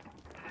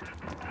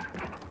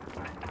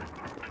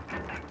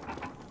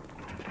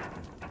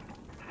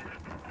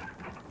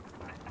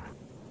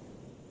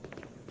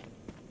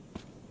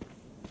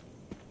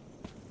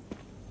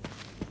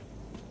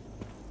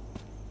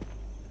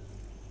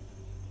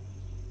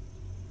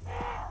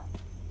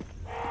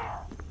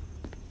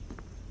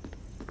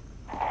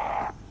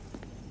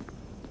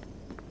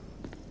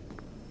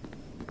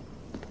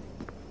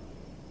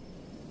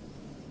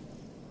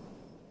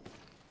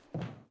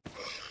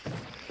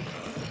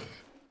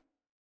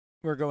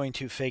 We're going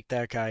to fake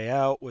that guy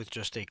out with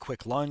just a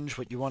quick lunge.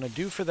 What you want to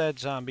do for that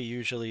zombie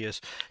usually is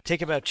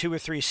take about 2 or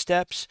 3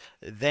 steps,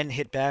 then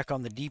hit back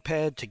on the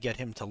D-pad to get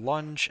him to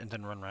lunge, and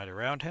then run right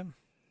around him.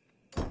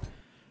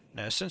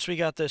 Now, since we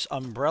got this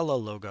umbrella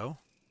logo,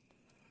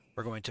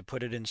 we're going to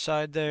put it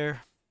inside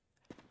there.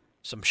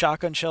 Some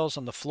shotgun shells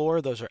on the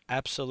floor. Those are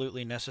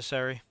absolutely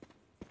necessary.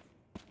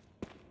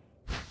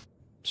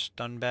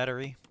 Stun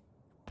battery.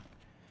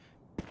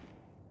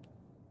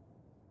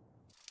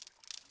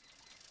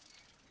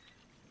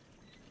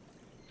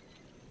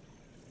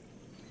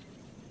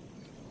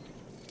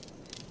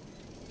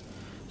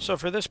 So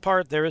for this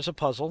part, there is a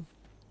puzzle,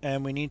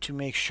 and we need to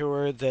make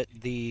sure that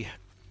the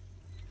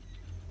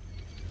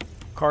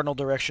cardinal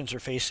directions are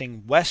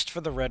facing west for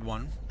the red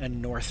one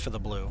and north for the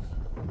blue.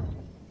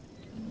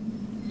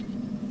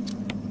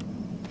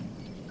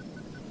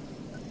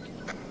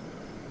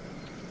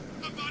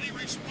 Somebody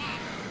respond!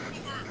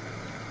 Over!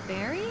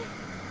 Barry?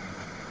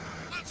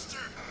 Monster!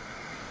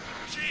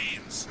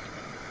 James!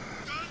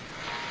 Gun?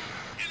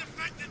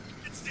 Ineffective!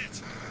 It's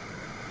it!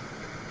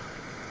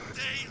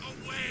 Stay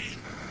away!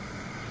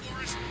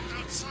 Forest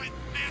outside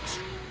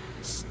mansion!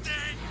 Stay!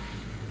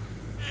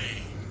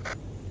 Hey!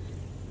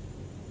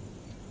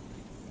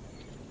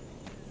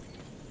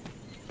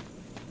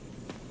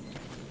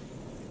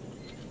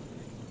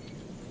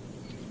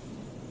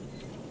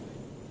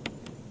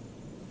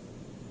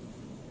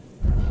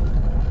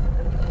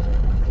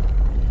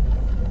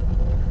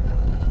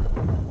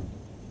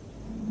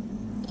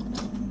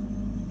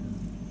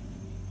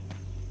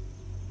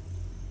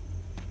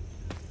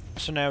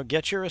 So now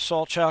get your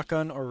assault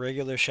shotgun or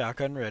regular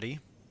shotgun ready.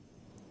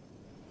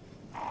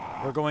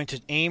 We're going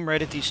to aim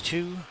right at these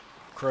 2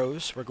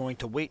 crows. We're going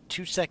to wait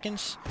 2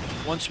 seconds.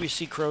 Once we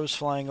see crows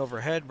flying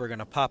overhead, we're going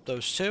to pop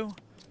those 2.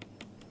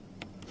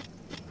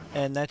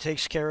 And that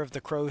takes care of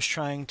the crows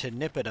trying to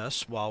nip at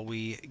us while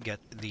we get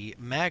the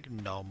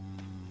magnum.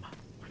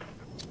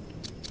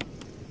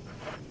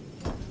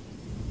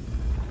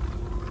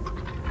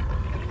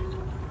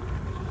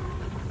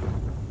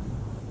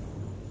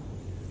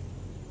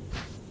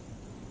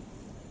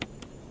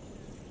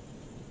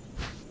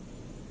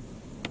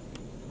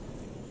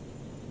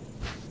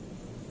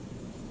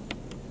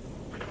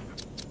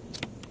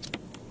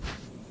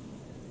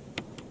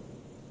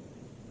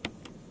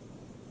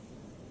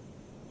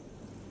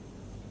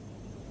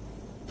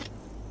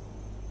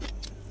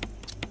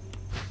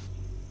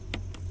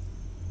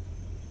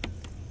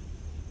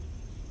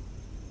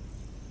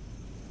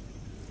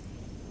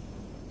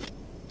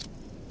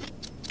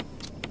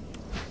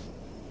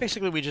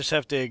 Basically, we just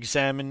have to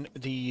examine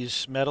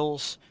these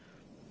metals.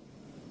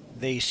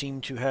 They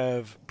seem to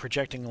have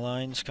projecting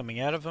lines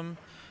coming out of them,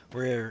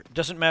 where it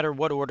doesn't matter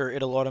what order,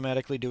 it'll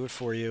automatically do it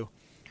for you.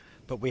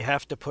 But we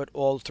have to put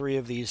all 3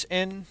 of these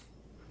in.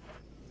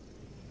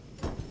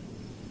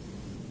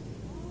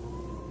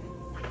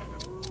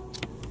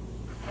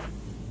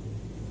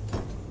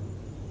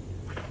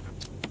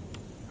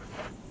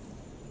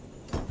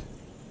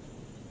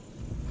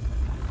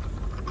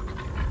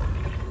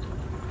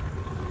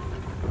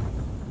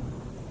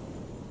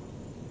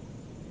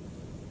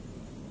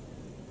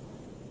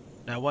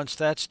 Now once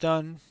that's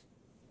done,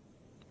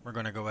 we're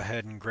going to go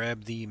ahead and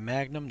grab the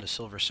Magnum, the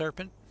Silver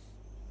Serpent.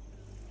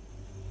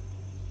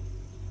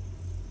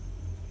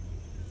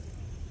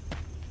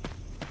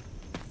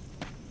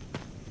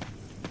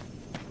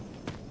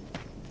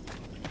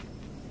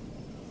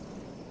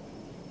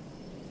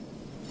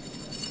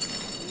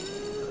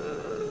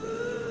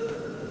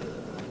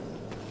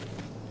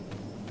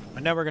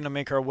 And now we're going to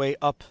make our way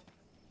up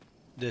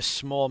this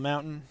small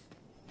mountain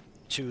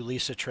to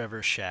Lisa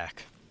Trevor's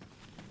shack.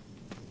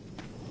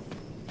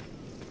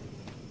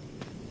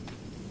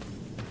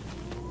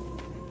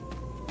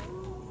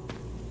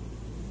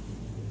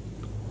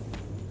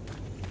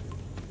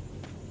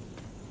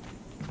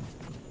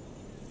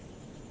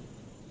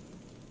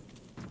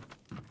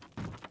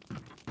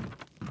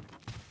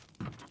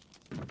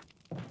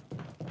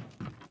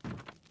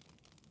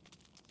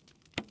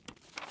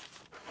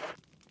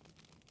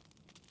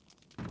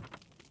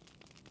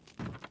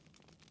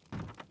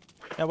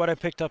 Now what I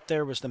picked up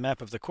there was the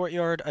map of the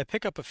courtyard. I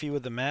pick up a few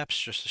of the maps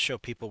just to show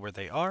people where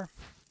they are.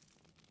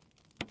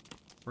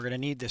 We're going to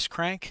need this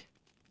crank.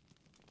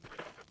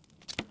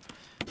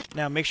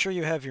 Now make sure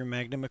you have your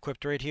Magnum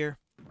equipped right here.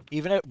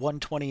 Even at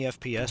 120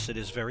 FPS, it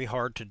is very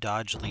hard to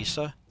dodge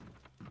Lisa.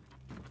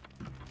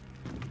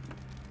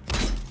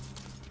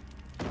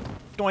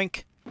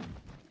 Doink!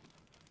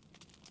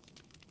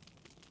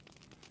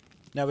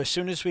 Now as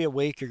soon as we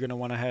awake, you're going to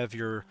want to have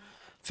your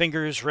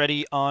fingers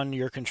ready on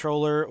your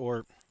controller,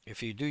 or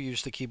if you do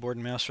use the keyboard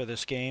and mouse for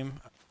this game,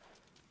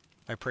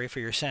 I pray for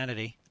your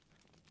sanity.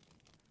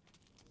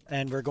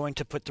 And we're going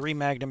to put 3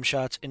 Magnum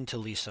shots into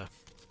Lisa.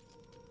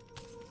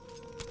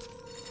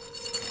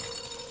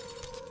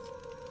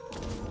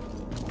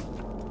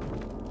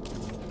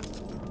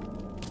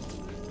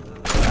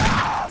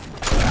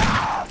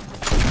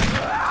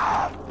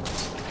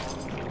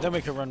 Then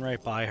we can run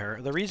right by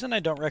her. The reason I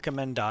don't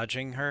recommend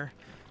dodging her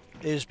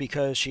is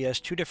because she has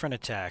two different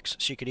attacks.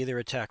 She could either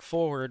attack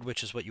forward,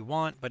 which is what you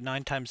want, but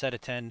 9 times out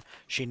of 10,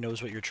 she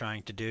knows what you're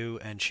trying to do,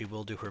 and she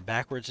will do her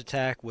backwards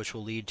attack, which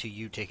will lead to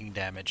you taking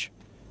damage.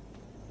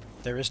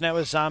 There is now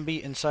a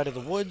zombie inside of the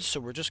woods, so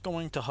we're just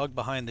going to hug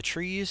behind the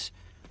trees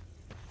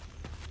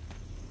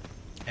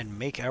and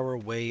make our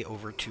way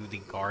over to the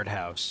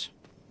guardhouse.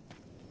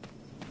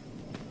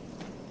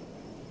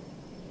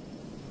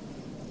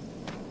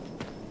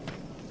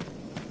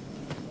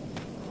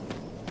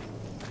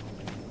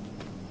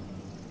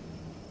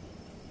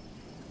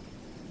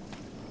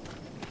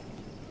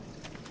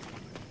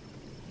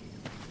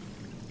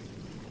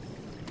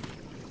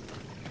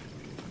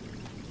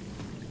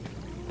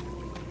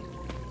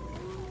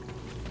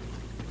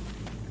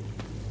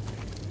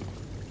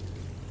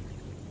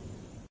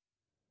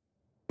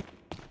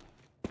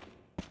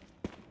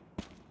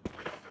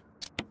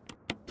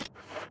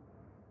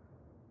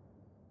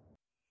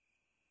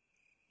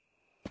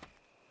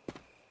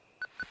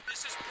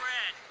 This is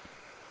Brad.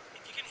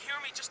 If you can hear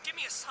me, just give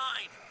me a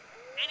sign.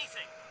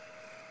 Anything.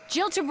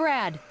 Jill to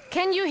Brad.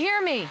 Can you hear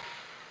me?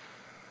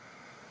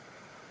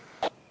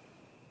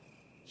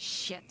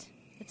 Shit.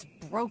 It's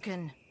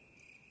broken.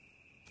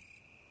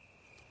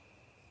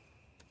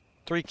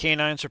 3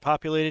 canines are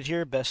populated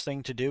here. Best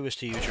thing to do is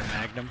to use your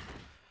magnum.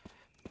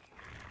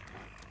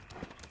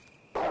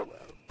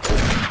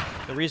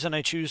 The reason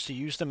I choose to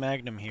use the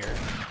magnum here,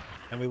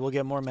 and we will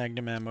get more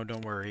magnum ammo,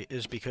 don't worry,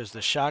 is because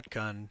the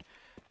shotgun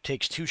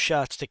takes 2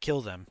 shots to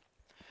kill them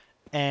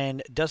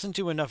and doesn't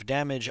do enough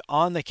damage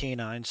on the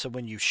canine, so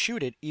when you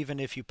shoot it, even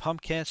if you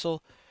pump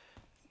cancel,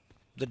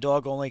 the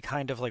dog only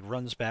kind of like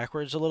runs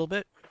backwards a little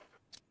bit,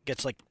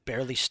 gets like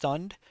barely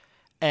stunned,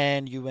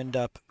 and you end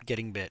up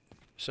getting bit.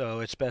 So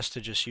it's best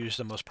to just use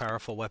the most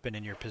powerful weapon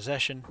in your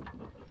possession.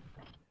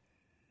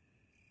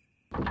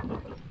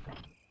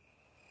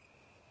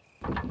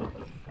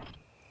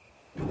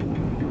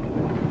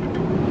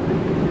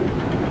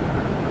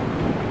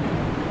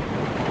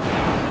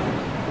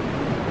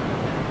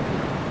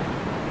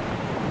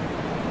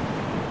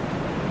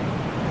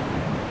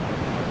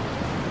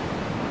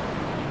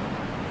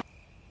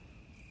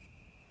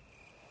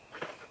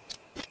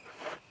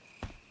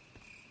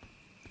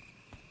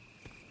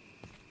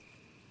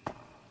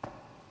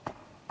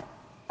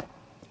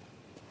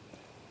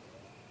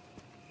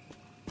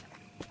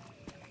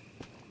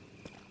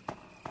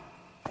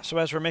 So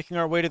as we're making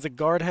our way to the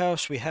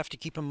guardhouse, we have to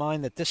keep in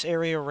mind that this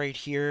area right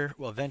here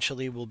will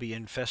eventually be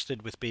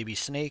infested with baby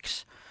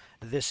snakes.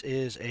 This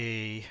is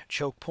a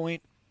choke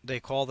point. They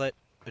call that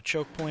a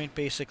choke point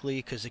basically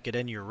because it could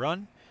end your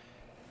run.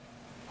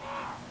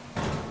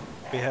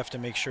 We have to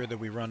make sure that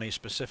we run a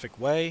specific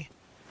way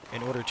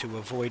in order to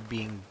avoid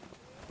being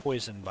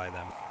poisoned by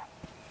them.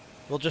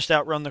 We'll just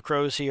outrun the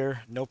crows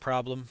here, no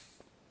problem.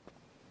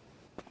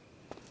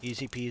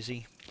 Easy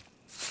peasy.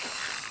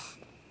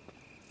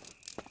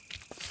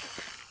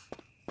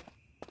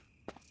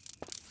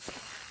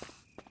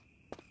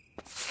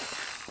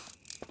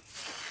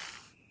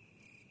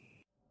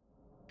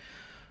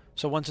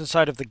 So once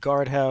inside of the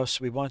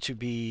guardhouse, we want to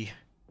be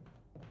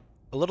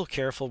a little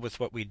careful with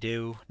what we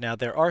do. Now,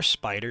 there are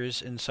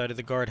spiders inside of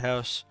the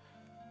guardhouse,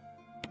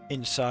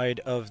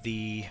 inside of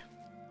the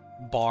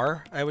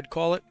bar, I would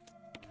call it.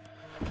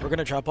 We're going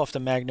to drop off the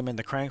Magnum and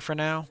the Crank for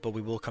now, but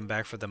we will come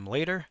back for them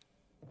later.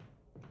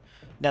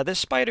 Now, this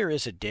spider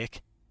is a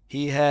dick.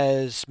 Me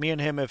and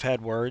him have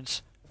had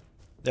words.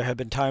 There have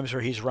been times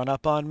where he's run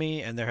up on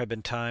me, and there have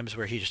been times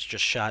where he's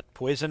just shot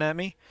poison at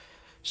me.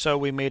 So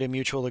we made a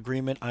mutual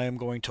agreement. I am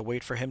going to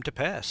wait for him to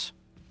pass.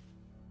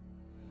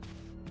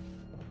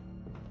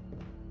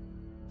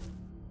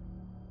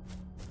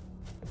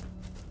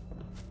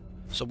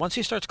 So once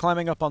he starts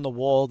climbing up on the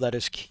wall, that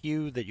is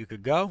cue that you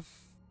could go.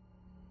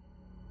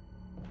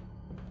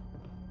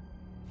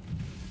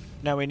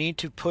 Now we need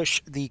to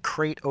push the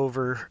crate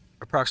over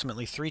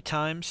approximately 3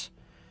 times.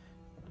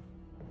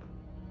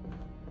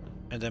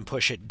 And then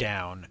push it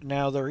down.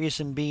 Now, the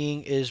reason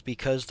being is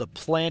because the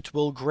plant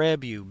will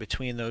grab you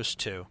between those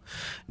two.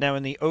 Now,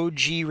 in the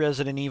OG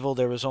Resident Evil,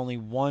 there was only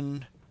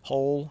one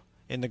hole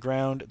in the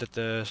ground that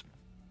the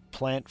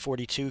plant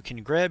 42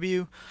 can grab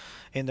you.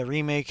 In the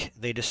remake,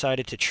 they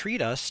decided to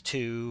treat us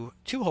to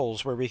 2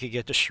 holes where we could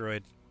get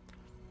destroyed.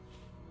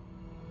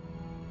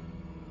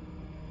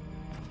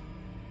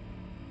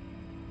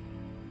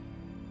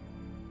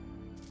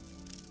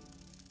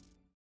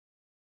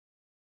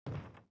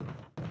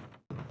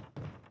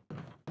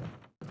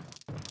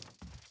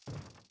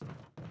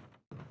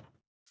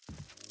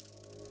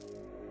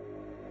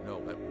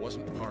 That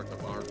wasn't part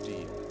of our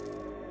deal.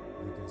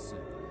 Like I said,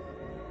 I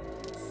have no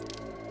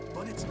orders.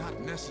 But it's not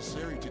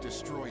necessary to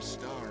destroy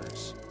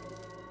S.T.A.R.S.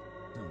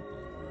 Don't be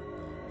a hard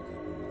dog to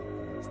keep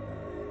under the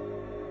porch,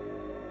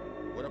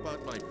 Barry. What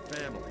about my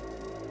family?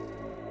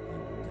 I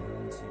will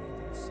guarantee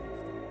their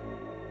safety.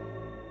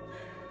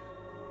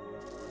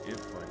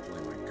 If I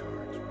play my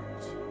cards right.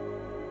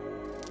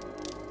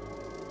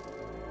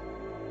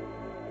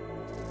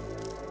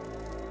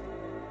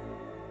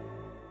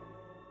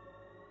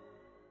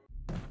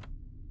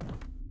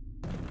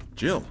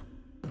 Jill,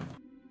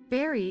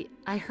 Barry,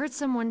 I heard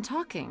someone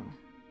talking.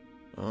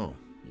 Oh,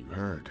 you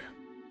heard.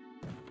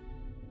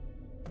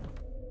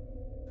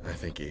 I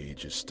think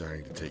age is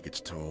starting to take its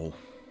toll.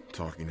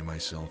 Talking to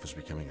myself is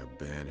becoming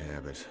a bad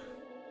habit.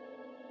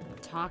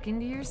 Talking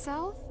to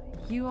yourself?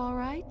 You all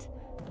right?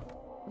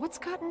 What's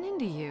gotten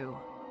into you?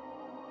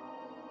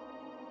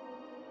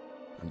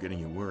 I'm getting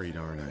you worried,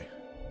 aren't I?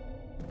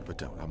 But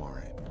don't, I'm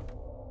alright.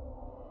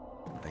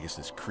 I guess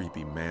this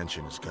creepy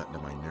mansion has gotten to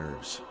my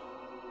nerves.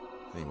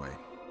 Anyway,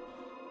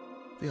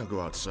 I think I'll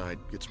go outside,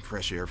 get some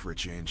fresh air for a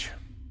change.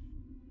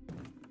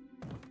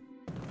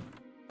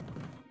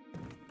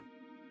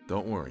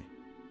 Don't worry,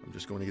 I'm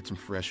just going to get some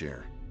fresh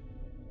air.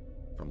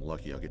 If I'm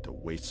lucky, I'll get to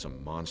waste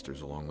some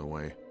monsters along the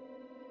way.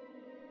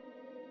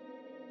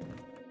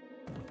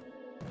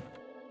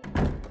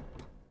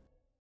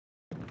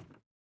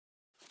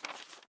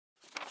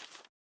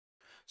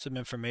 Some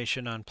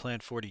information on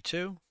Plant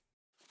 42.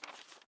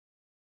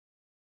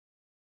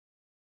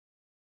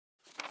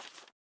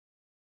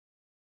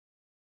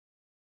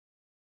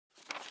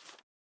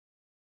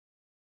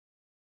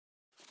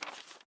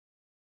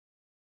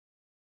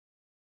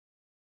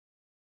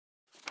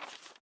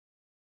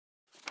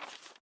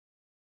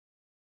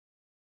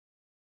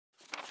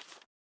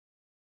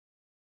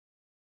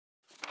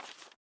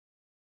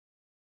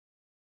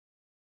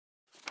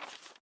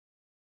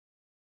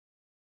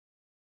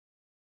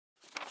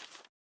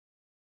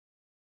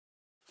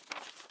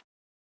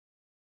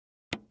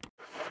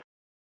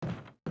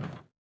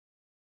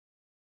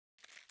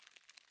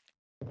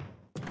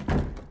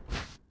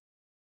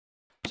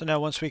 So now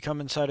once we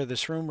come inside of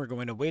this room, we're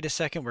going to wait a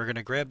second, we're going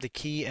to grab the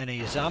key, and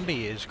a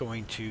zombie is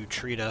going to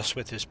treat us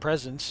with his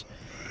presence.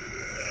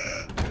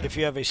 If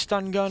you have a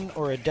stun gun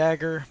or a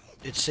dagger,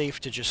 it's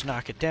safe to just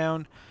knock it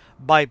down.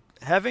 By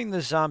having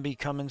the zombie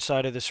come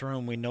inside of this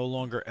room, we no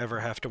longer ever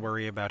have to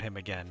worry about him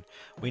again.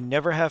 We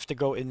never have to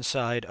go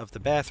inside of the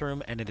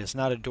bathroom, and it is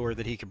not a door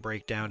that he can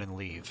break down and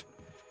leave.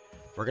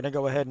 We're going to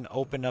go ahead and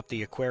open up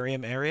the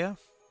aquarium area,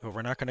 but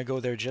we're not going to go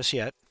there just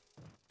yet,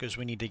 because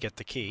we need to get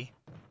the key.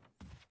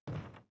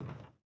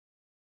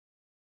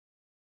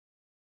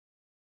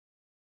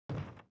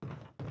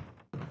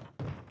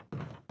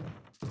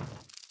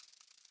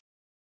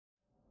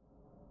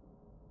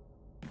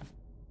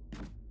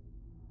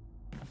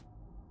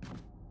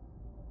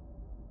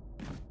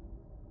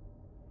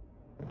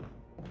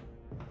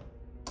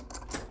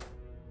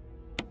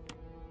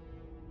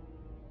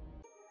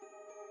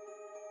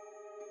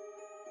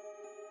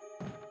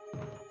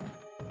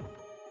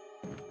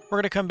 We're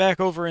going to come back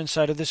over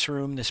inside of this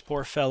room. This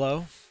poor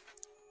fellow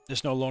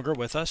is no longer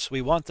with us. We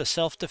want the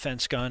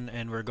self-defense gun,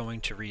 and we're going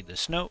to read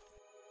this note.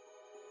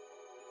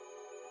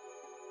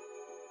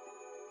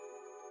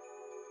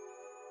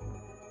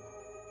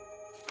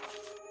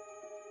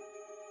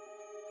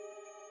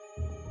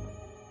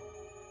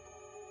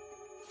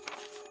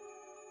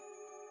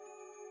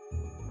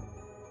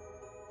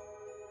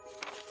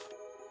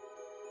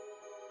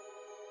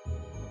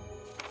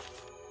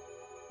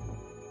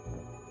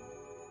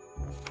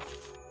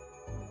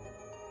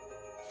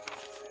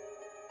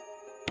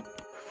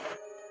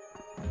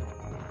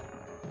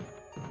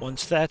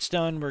 Once that's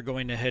done, we're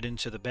going to head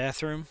into the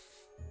bathroom.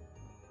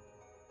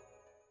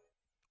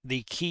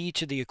 The key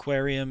to the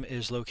aquarium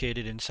is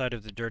located inside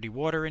of the dirty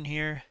water in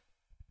here.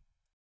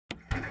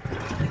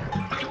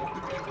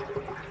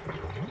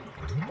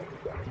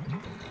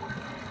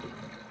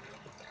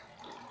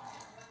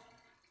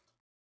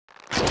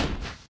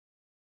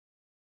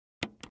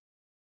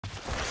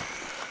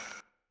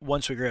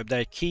 Once we grab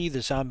that key,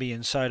 the zombie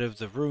inside of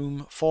the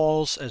room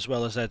falls, as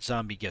well as that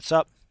zombie gets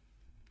up.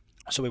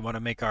 So we want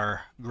to make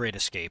our great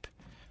escape.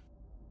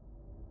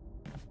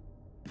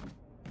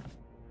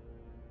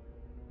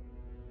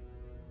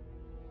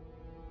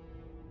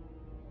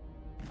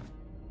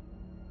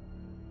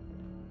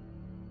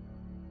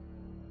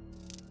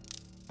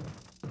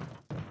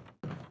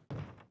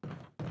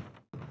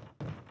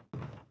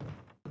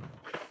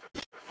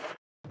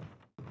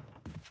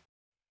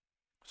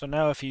 So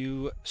now if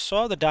you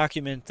saw the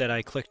document that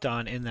I clicked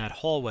on in that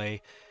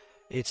hallway,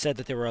 it said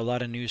that there were a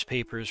lot of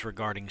newspapers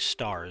regarding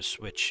S.T.A.R.S,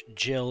 which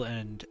Jill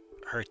and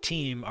her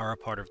team are a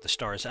part of the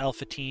S.T.A.R.S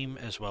Alpha team,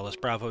 as well as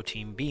Bravo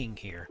team being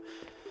here.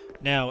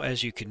 Now,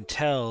 as you can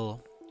tell,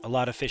 a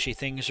lot of fishy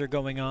things are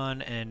going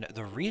on, and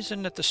the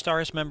reason that the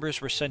S.T.A.R.S members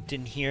were sent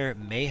in here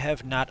may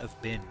have not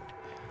have been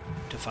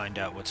to find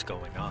out what's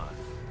going on.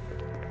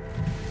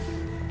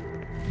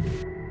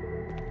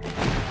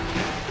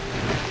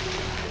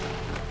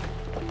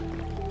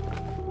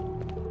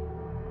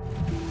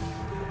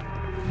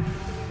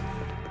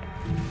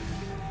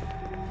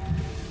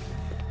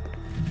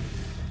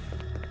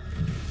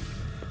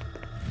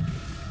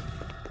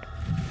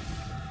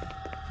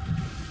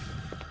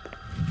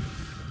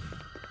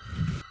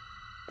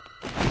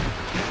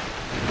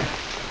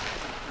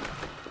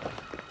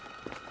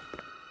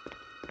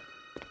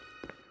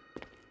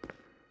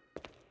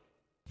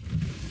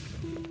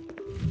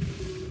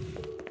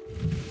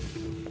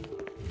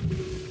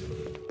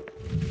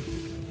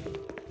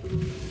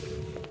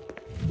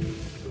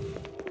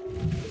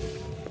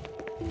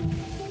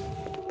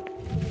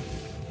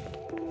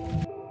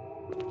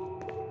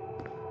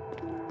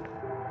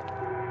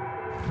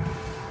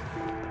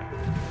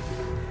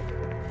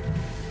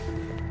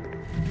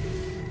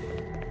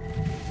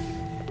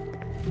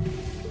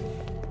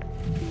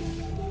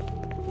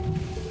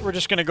 we're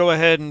just going to go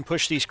ahead and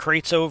push these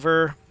crates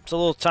over. It's a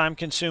little time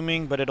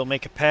consuming, but it'll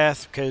make a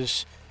path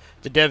because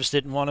the devs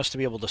didn't want us to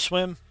be able to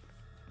swim.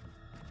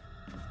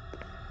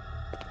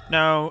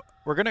 Now,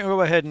 we're going to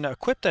go ahead and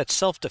equip that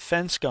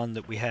self-defense gun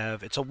that we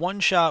have. It's a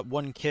one-shot,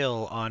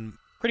 one-kill on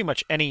pretty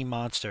much any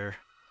monster.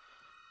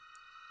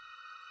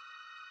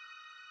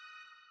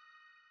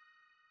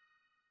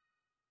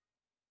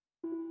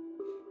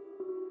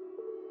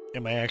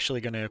 Am I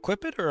actually going to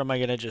equip it, or am I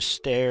going to just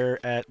stare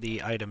at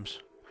the items?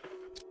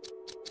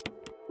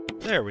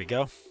 There we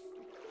go.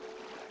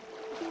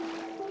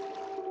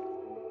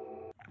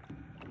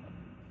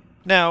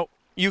 Now,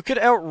 you could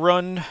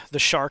outrun the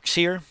sharks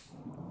here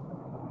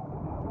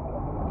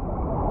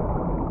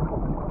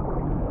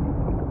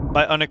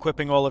by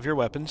unequipping all of your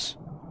weapons.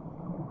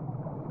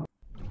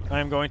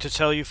 I'm going to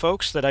tell you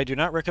folks that I do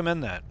not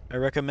recommend that. I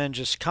recommend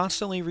just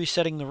constantly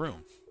resetting the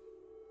room.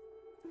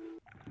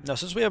 Now,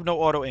 since we have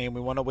no auto-aim,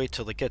 we want to wait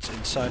till it gets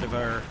inside of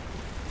our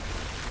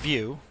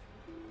view.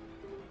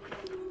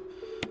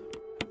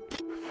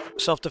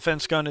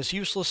 Self-defense gun is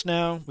useless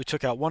now. We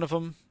took out one of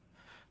them.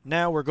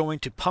 Now we're going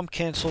to pump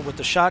cancel with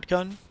the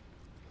shotgun.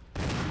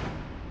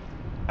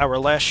 Our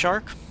last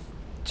shark.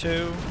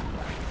 2.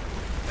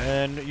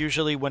 And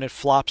usually when it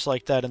flops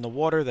like that in the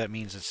water, that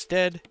means it's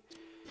dead.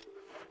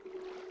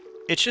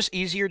 It's just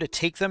easier to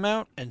take them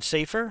out and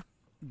safer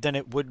than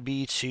it would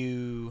be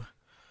to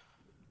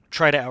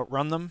try to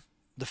outrun them.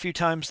 The few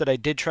times that I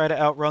did try to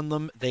outrun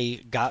them, they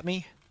got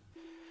me.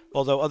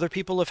 Although other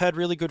people have had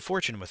really good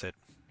fortune with it.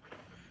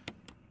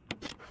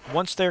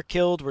 Once they're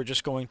killed, we're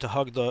just going to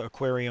hug the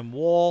aquarium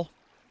wall.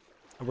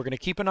 And we're going to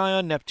keep an eye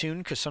on Neptune,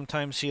 because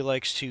sometimes he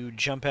likes to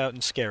jump out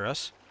and scare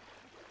us.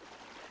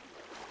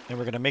 And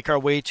we're going to make our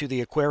way to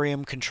the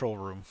aquarium control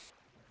room.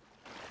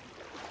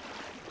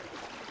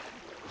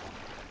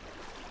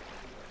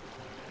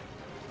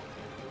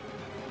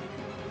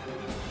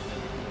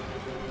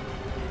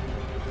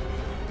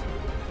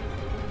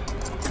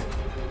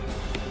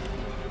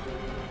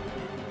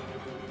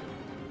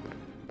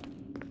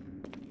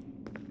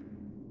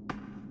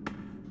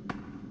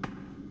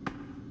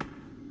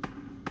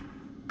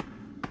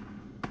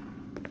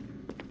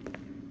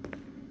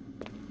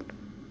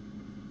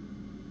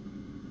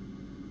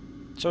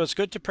 So it's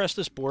good to press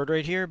this board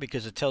right here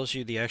because it tells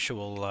you the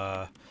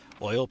actual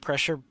oil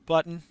pressure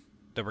button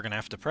that we're going to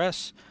have to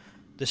press.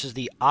 This is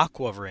the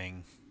aqua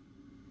ring.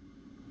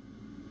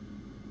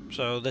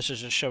 So this is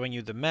just showing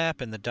you the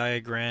map and the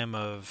diagram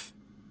of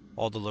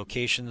all the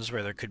locations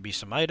where there could be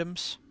some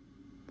items.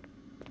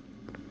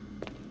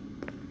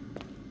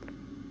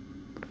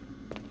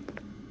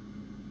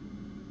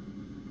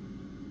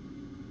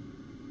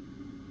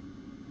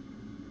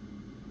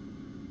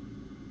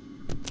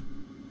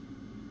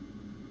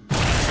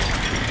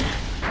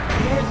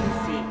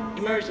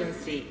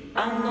 Emergency.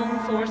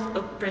 Unknown source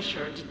of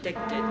pressure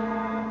detected.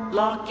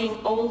 Locking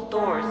all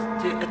doors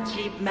to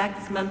achieve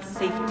maximum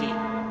safety.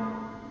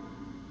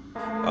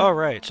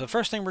 Alright, so the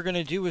first thing we're going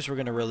to do is we're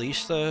going to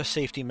release the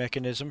safety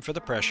mechanism for the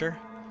pressure.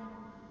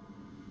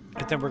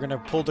 And then we're going to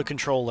pull the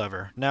control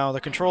lever. Now,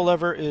 the control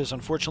lever is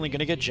unfortunately going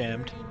to get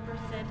jammed.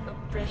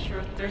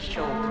 Pressure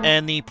threshold.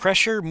 And the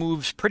pressure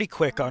moves pretty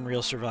quick on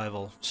Real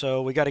Survival,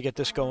 so we got to get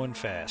this going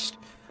fast.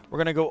 We're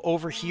going to go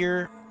over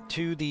here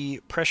to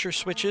the pressure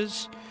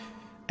switches.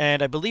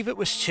 And I believe it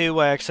was 2,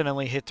 I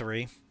accidentally hit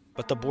 3,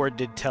 but the board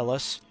did tell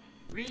us.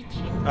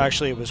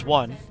 Actually, it was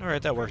 1.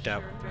 Alright, that worked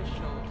out.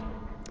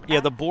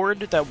 Yeah, the board,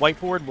 that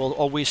whiteboard, will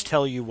always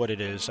tell you what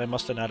it is. I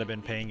must have not have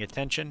been paying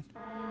attention.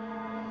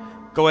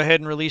 Go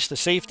ahead and release the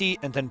safety,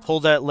 and then pull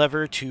that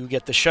lever to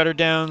get the shutter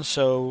down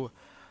so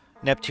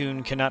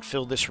Neptune cannot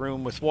fill this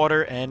room with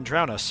water and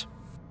drown us.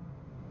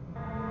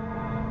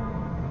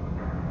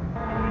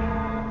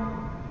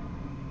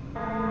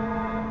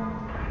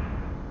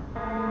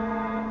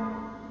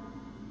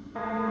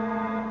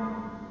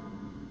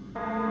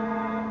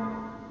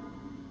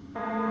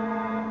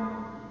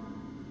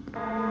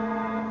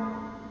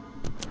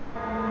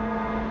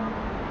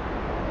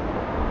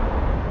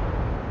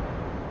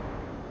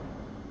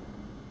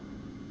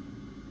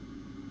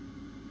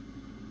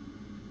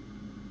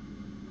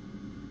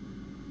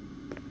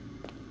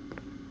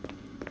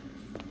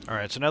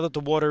 Alright, so now that the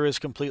water is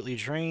completely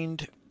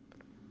drained,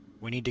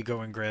 we need to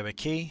go and grab a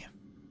key.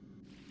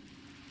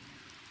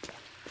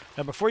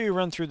 Now before you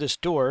run through this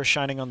door,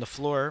 shining on the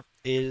floor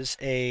is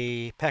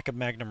a pack of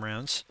Magnum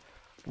rounds.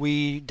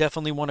 We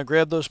definitely want to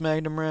grab those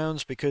Magnum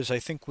rounds because I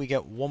think we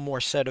get one more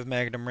set of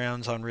Magnum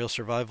rounds on Real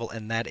Survival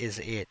and that is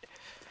it.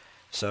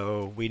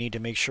 So we need to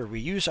make sure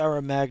we use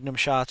our Magnum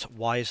shots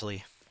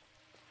wisely.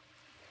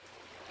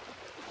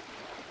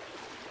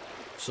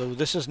 So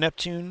this is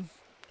Neptune.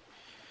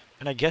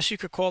 And I guess you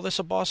could call this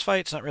a boss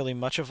fight. It's not really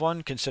much of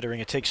one, considering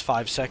it takes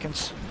 5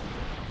 seconds.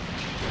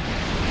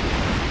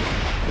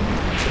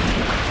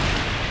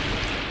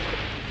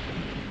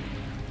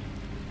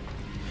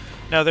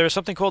 Now, there is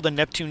something called a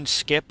Neptune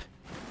skip,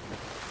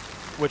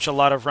 which a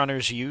lot of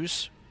runners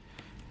use.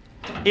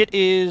 It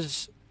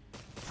is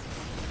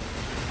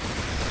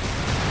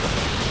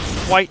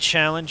quite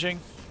challenging.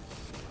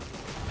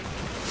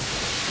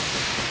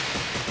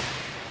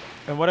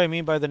 And what I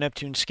mean by the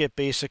Neptune skip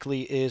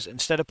basically is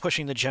instead of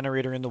pushing the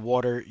generator in the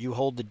water, you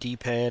hold the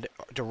D-pad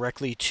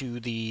directly to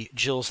the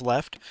Jill's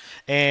left,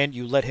 and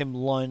you let him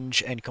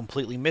lunge and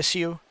completely miss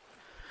you.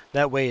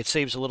 That way it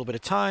saves a little bit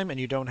of time, and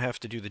you don't have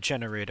to do the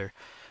generator.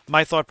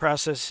 My thought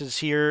process is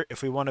here,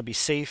 if we want to be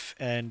safe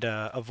and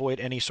avoid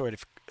any sort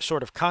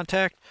of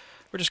contact,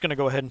 we're just going to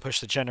go ahead and push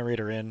the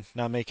generator in,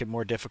 not make it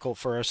more difficult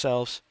for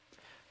ourselves.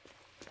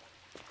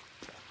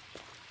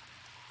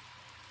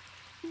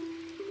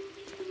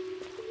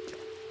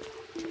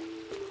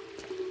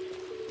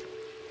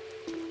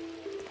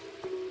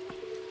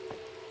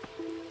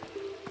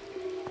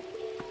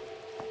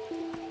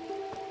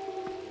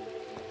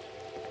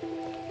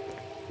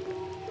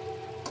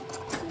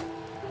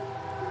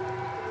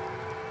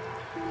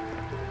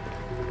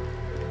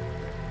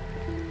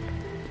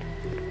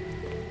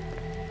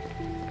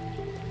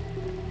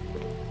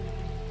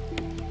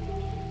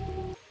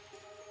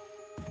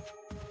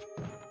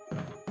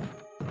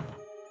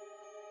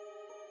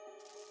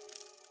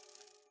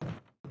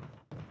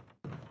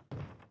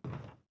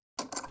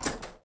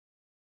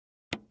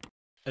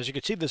 As you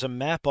can see, there's a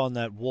map on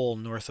that wall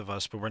north of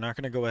us, but we're not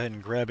going to go ahead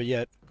and grab it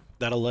yet.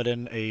 That'll let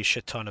in a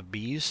shit ton of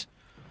bees.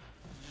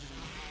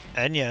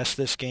 And yes,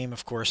 this game,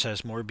 of course,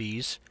 has more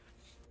bees.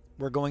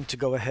 We're going to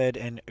go ahead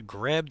and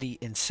grab the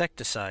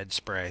insecticide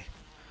spray.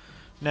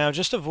 Now,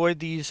 just avoid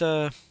these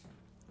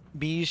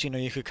bees. You know,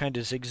 you could kind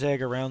of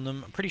zigzag around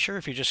them. I'm pretty sure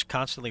if you're just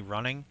constantly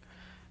running,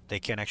 they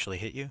can't actually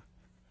hit you.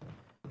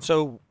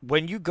 So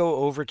when you go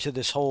over to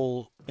this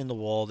hole in the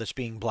wall that's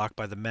being blocked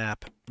by the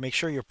map, make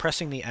sure you're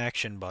pressing the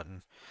action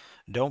button.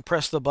 Don't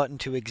press the button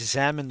to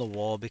examine the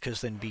wall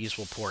because then bees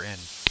will pour in.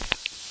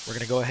 We're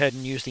going to go ahead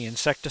and use the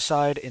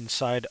insecticide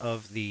inside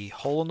of the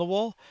hole in the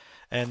wall,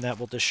 and that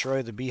will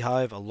destroy the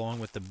beehive along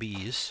with the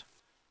bees.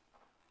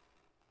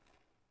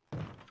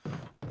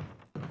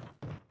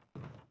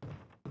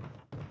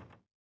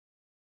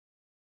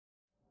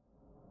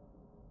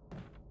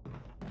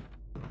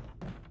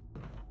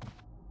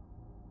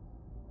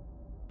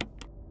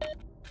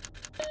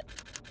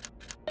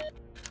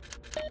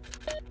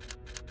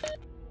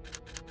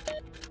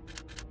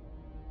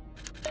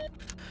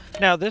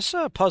 Now, this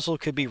puzzle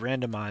could be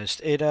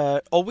randomized. It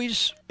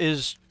always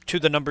is to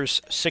the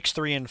numbers 6,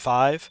 3, and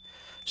 5.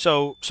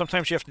 So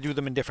sometimes you have to do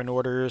them in different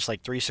orders,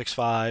 like 3, 6,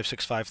 5,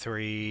 6, 5,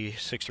 3,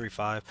 6, 3,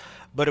 5.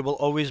 But it will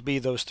always be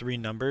those three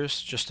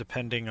numbers, just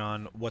depending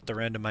on what the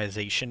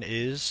randomization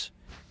is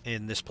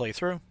in this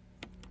playthrough.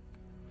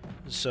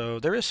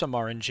 So there is some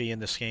RNG in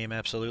this game,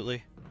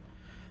 absolutely.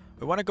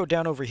 We want to go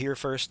down over here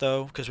first,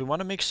 though, because we want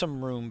to make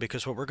some room,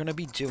 because what we're going to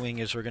be doing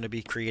is we're going to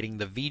be creating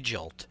the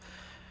V-Jolt.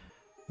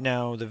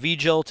 Now, the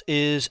V-Jolt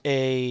is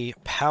a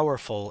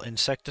powerful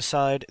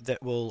insecticide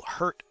that will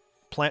hurt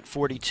Plant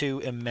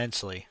 42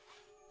 immensely.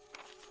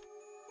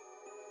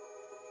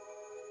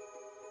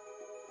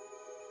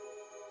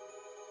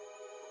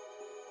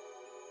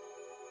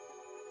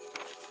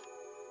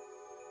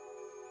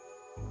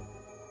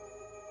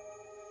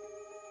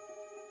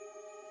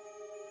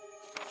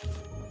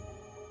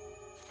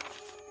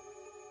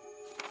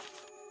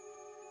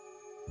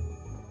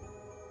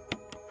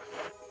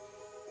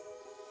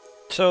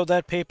 So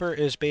that paper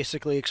is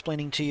basically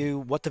explaining to you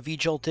what the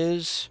V-Jolt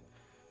is,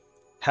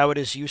 how it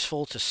is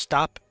useful to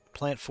stop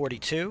Plant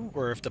 42,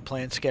 or if the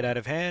plants get out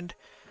of hand.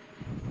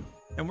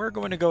 And we're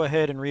going to go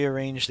ahead and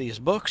rearrange these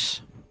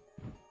books.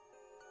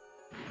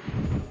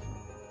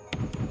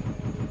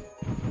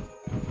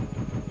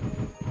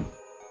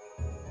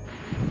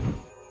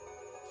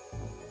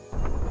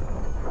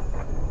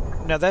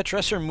 Now that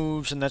dresser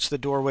moves, and that's the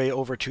doorway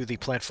over to the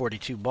Plant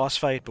 42 boss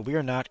fight, but we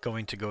are not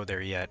going to go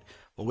there yet.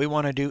 What we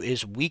want to do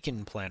is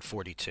weaken Plant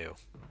 42.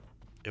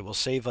 It will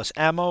save us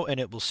ammo,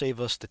 and it will save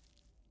us the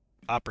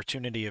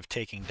opportunity of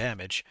taking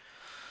damage.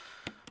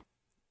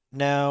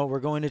 Now we're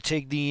going to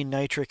take the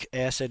nitric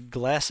acid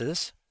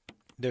glasses.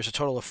 There's a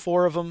total of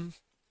 4 of them.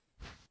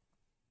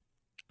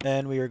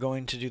 And we are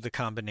going to do the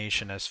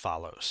combination as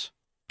follows.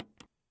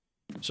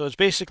 So it's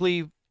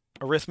basically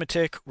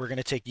arithmetic. We're going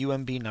to take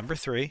UMB number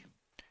 3.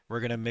 We're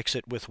going to mix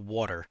it with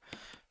water.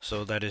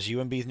 So that is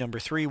UMB number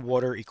 3,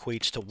 water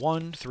equates to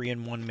 1, 3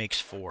 and 1 makes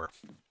 4.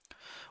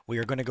 We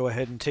are going to go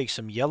ahead and take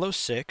some yellow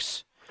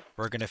 6.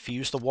 We're going to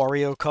fuse the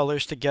Wario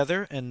colors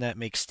together, and that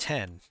makes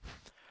 10.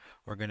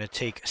 We're going to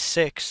take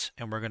 6,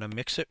 and we're going to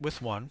mix it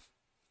with 1.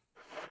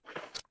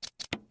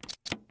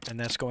 And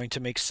that's going to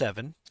make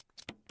 7.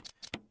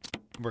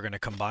 We're going to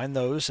combine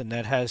those, and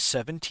that has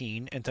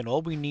 17. And then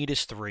all we need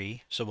is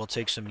 3. So we'll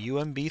take some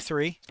UMB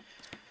 3.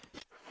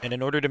 And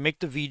in order to make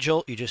the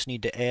V-Jolt, you just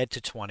need to add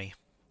to 20.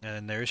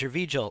 And there's your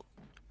V-Jolt.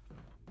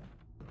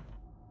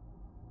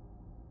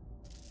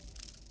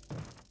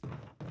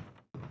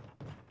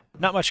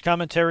 Not much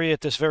commentary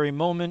at this very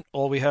moment.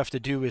 All we have to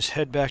do is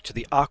head back to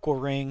the Aqua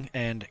Ring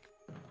and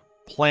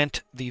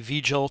plant the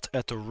V-Jolt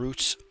at the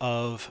roots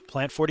of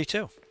Plant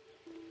 42.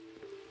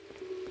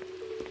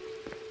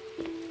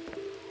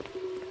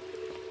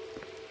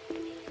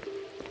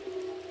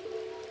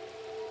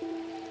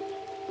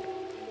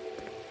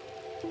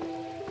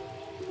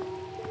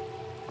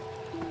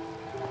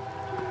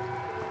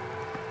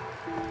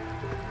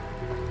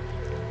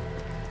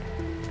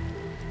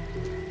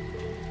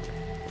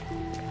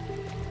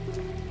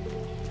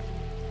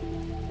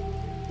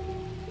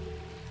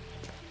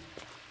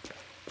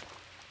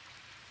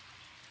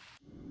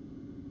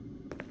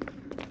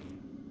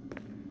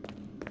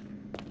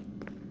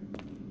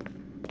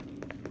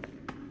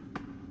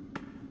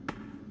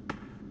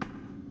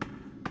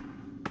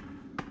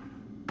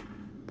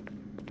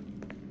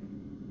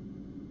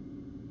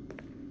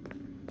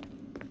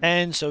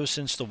 And so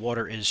since the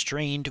water is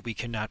drained, we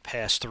cannot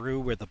pass through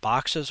where the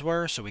boxes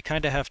were, so we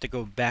kind of have to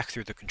go back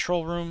through the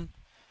control room.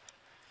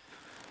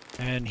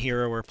 And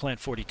here are where Plant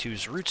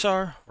 42's roots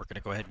are. We're going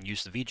to go ahead and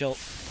use the V-Jolt.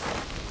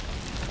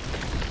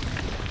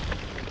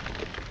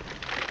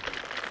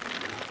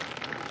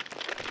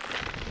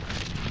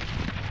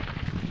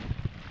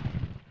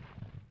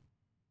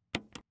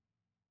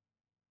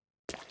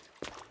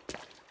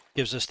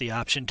 Gives us the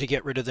option to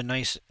get rid of the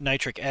nice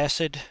nitric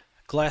acid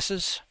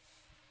glasses.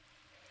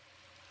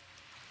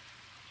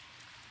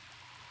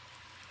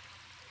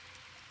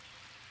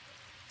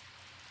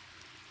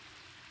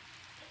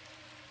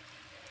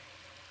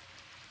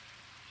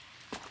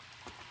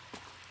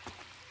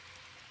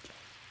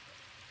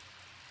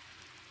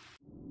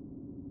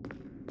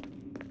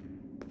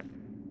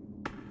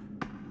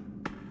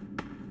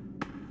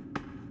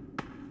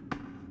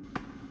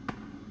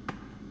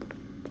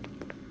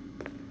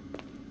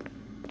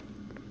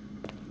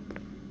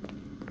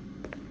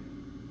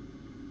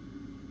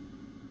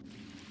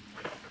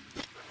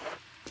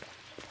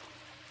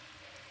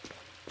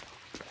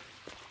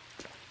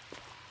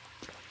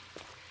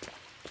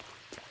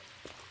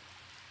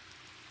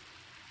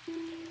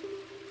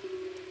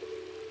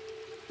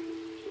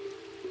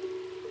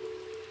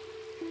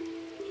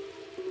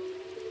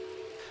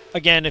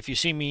 Again, if you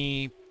see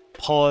me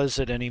pause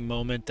at any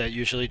moment, that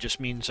usually just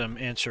means I'm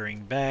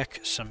answering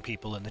back some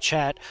people in the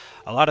chat.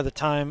 A lot of the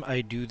time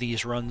I do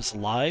these runs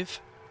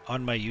live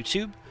on my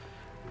YouTube.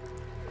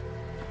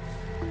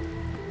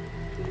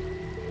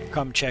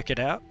 Come check it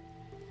out.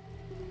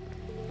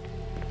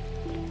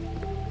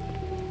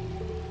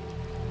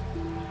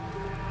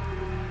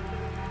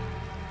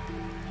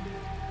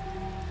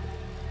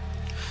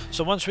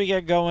 So once we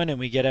get going and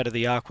we get out of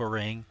the Aqua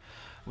Ring,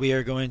 we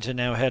are going to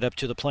now head up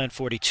to the Plant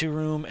 42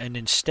 room, and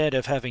instead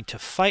of having to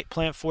fight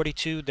Plant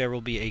 42, there will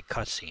be a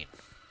cutscene.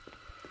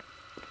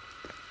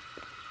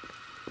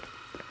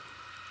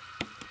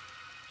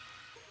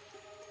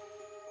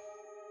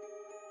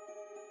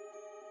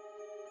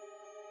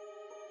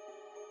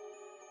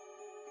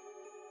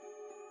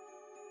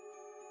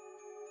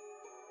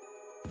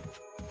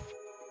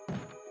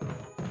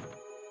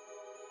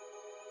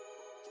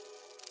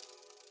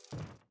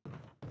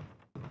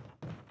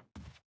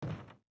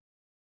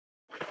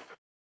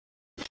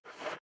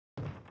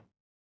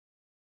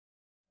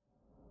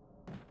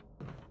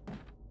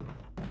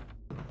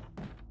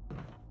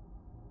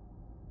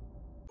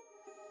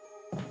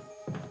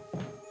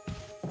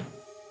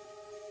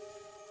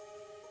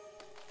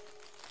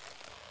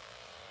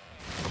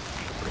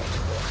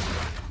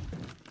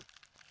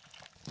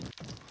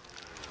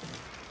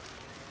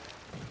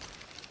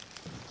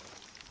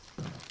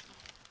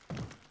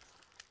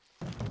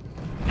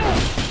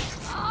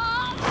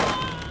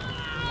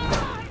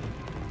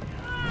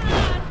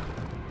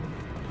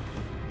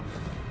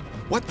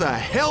 What the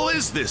hell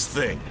is this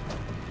thing?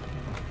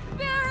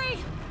 Barry!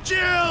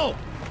 Jill!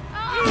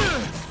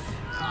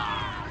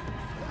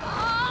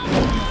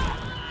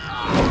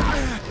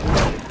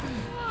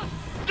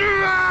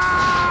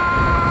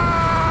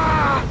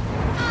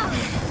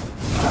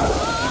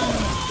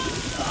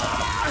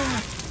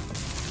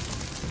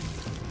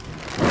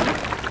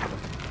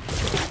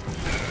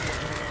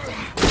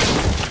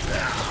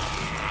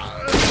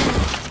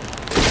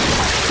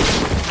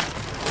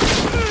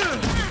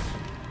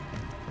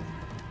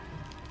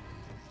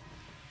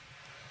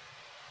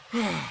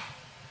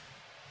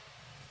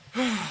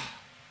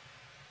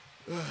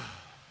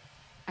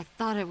 I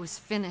thought it was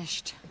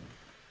finished.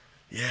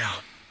 Yeah.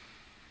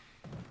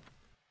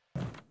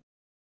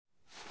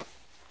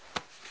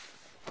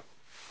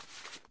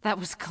 That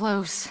was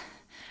close.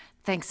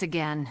 Thanks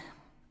again.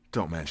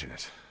 Don't mention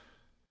it.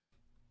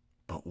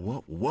 But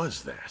what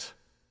was that?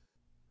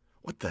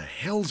 What the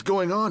hell's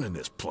going on in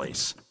this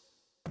place?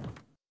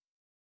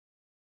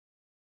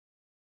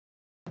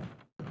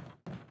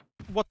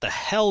 What the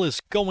hell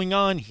is going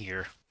on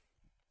here?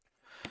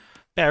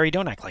 Barry,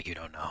 don't act like you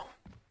don't know.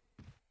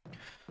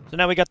 So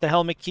now we got the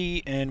helmet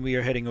key, and we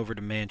are heading over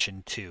to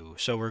Mansion 2.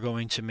 So we're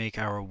going to make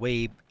our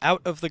way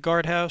out of the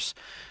guardhouse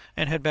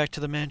and head back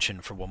to the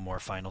mansion for one more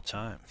final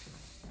time.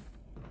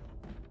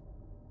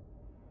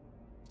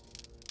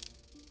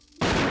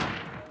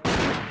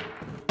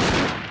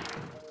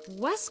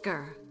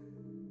 Wesker!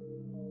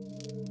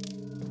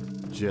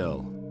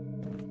 Jill,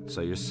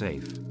 so you're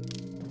safe.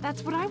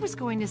 That's what I was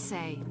going to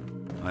say.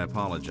 I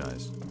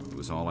apologize. It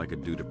was all I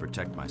could do to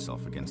protect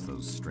myself against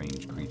those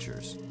strange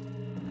creatures.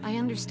 I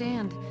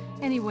understand.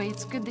 Anyway,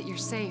 it's good that you're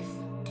safe.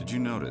 Did you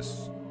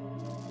notice?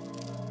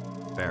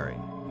 Barry,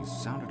 you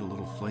sounded a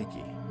little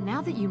flaky.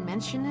 Now that you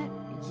mention it,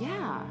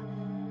 yeah.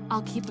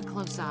 I'll keep a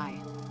close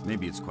eye.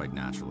 Maybe it's quite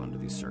natural under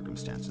these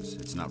circumstances.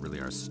 It's not really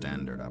our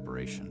standard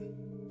operation.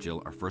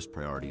 Jill, our first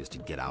priority is to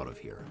get out of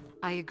here.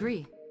 I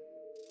agree.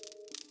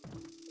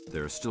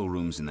 There are still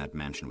rooms in that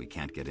mansion we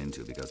can't get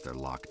into because they're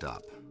locked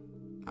up.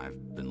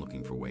 I've been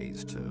looking for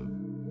ways to...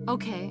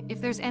 Okay,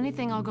 if there's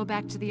anything, I'll go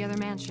back to the other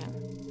mansion.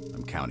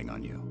 I'm counting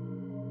on you.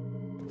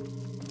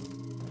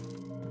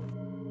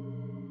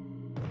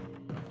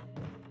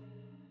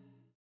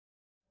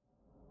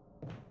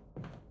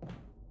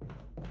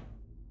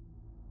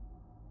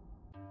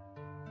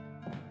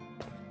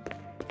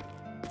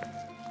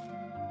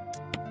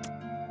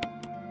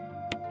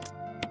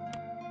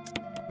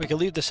 We can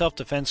leave the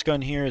self-defense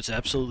gun here. It's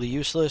absolutely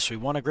useless. We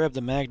want to grab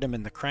the Magnum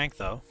and the crank,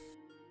 though.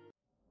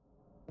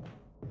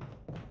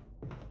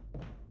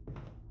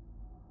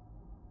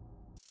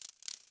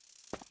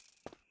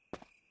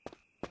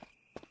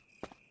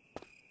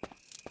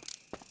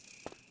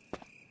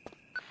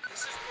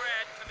 This is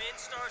Brad. Come in,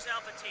 S.T.A.R.S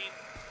Alpha Team.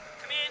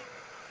 Come in.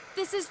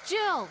 This is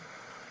Jill.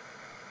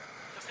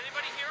 Does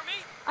anybody hear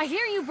me? I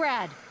hear you,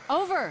 Brad.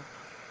 Over.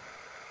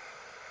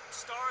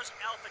 S.T.A.R.S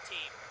Alpha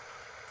Team.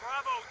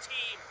 Bravo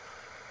Team.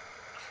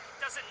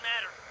 It doesn't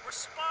matter.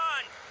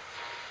 Respond.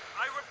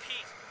 I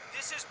repeat,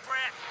 this is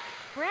Brad.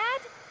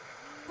 Brad?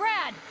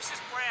 Brad! This is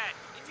Brad.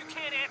 If you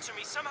can't answer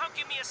me, somehow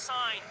give me a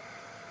sign.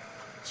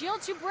 Jill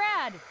to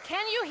Brad.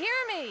 Can you hear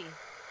me?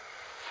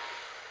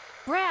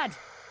 Brad!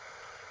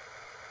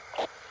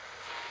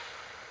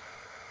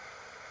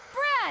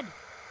 Brad!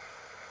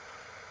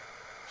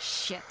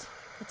 Shit.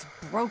 It's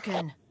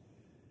broken.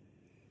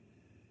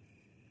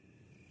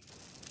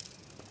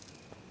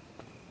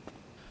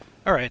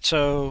 Alright,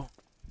 so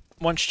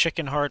once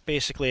Chicken Heart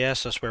basically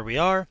asks us where we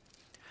are,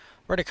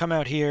 we're to come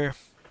out here,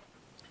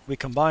 we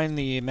combine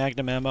the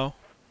Magnum ammo,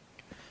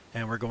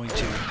 and we're going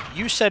to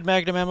use said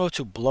Magnum ammo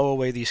to blow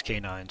away these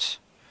canines.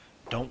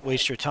 Don't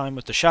waste your time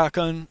with the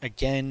shotgun.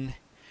 Again,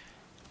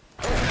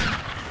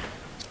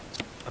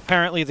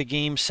 apparently the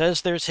game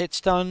says there's hit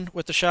stun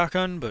with the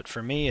shotgun, but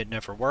for me it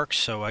never works,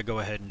 so I go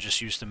ahead and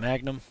just use the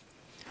Magnum.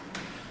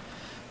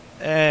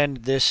 And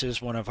this is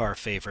one of our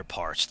favorite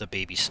parts, the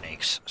baby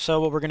snakes.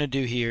 So what we're going to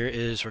do here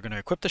is we're going to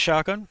equip the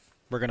shotgun.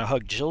 We're going to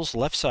hug Jill's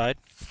left side.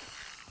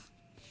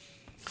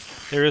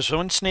 There is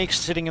one snake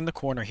sitting in the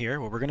corner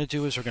here. What we're going to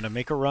do is we're going to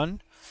make a run,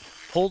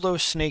 pull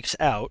those snakes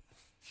out.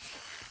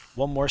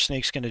 One more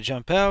snake's going to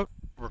jump out.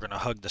 We're going to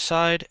hug the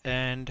side,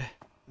 and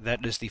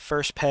that is the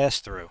first pass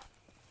through.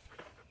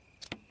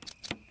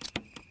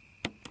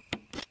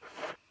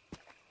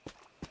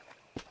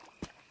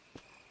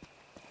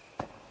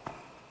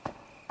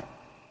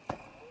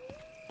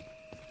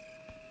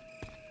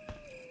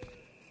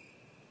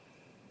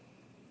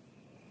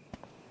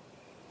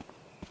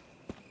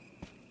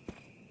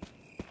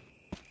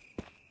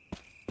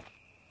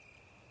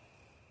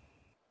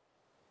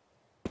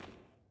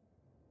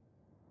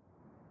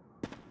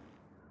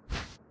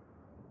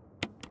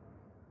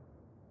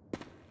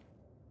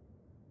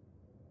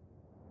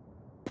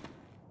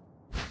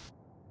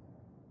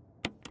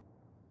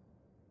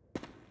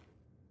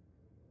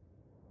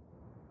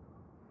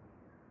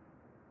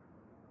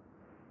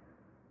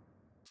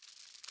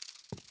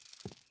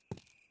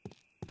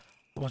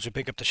 Once we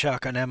pick up the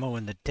shotgun ammo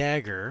and the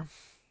dagger,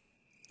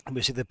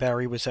 we see that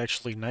Barry was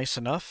actually nice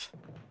enough.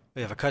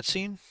 We have a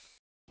cutscene.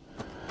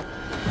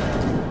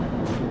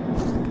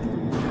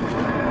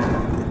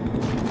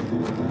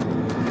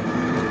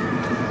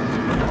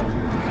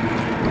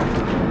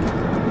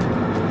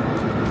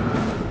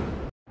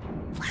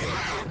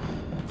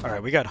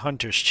 Alright, we got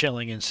hunters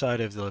chilling inside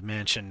of the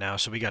mansion now,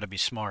 so we gotta be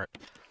smart.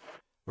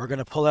 We're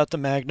gonna pull out the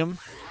Magnum,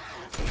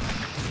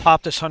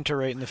 pop this hunter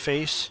right in the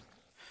face.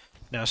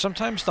 Now,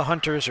 sometimes the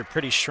hunters are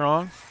pretty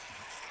strong.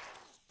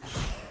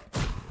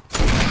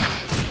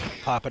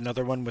 Pop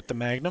another one with the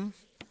Magnum.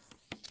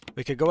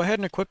 We could go ahead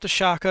and equip the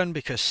shotgun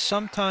because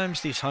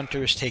sometimes these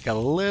hunters take a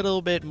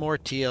little bit more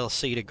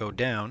TLC to go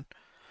down.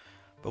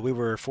 But we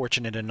were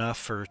fortunate enough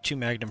for 2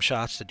 Magnum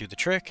shots to do the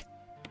trick.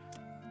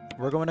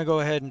 We're going to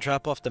go ahead and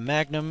drop off the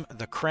Magnum,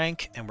 the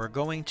crank, and we're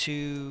going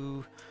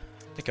to...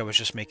 I think I was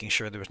just making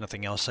sure there was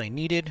nothing else I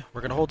needed.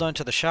 We're going to hold on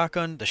to the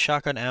shotgun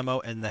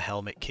ammo, and the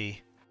helmet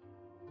key.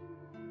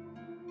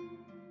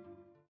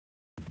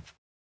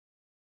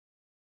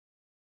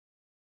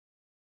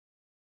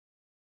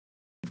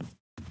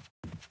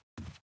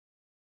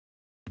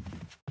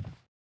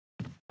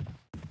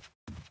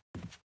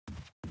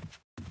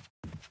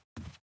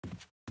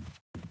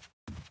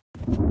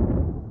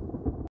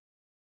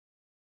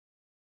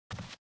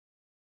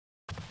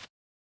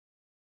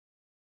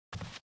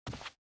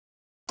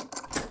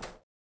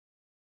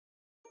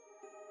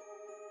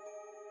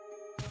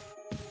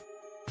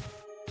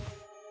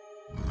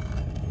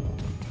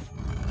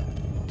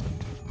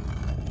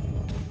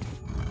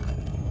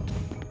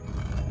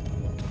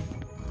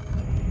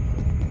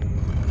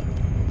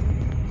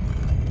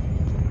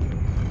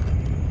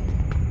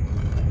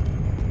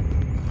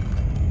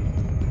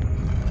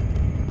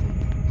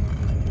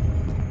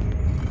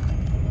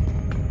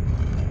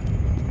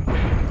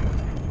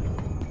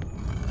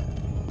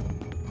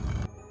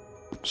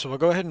 So we'll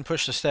go ahead and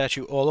push the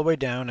statue all the way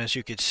down. As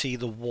you can see,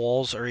 the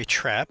walls are a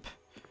trap.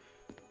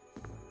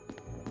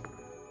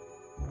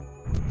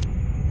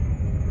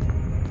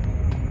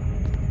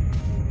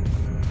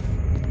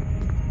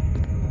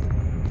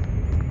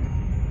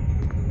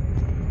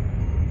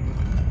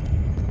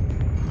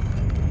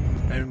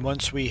 And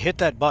once we hit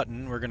that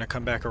button, we're going to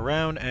come back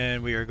around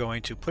and we are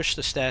going to push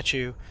the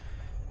statue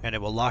and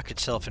it will lock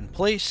itself in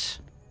place.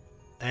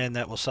 And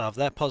that will solve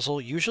that puzzle.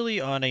 Usually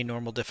on a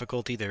normal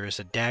difficulty there is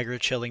a dagger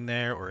chilling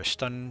there or a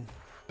stun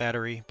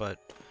battery, but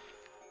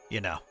you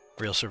know,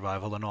 real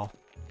survival and all.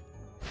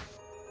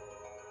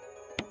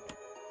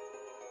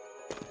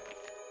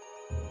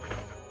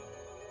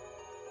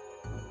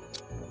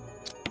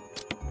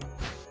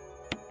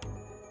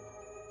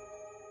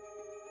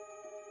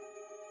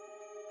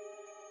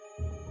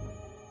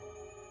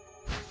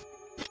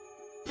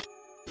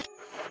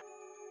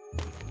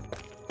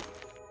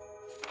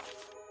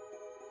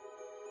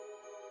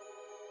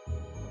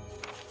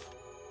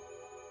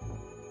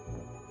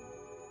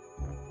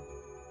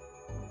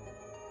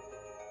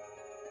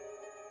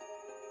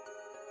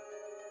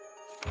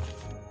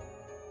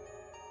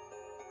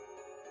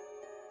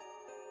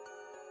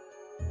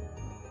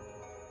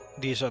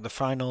 These are the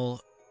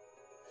final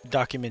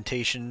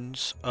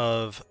documentations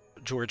of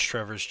George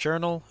Trevor's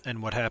journal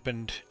and what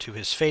happened to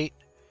his fate.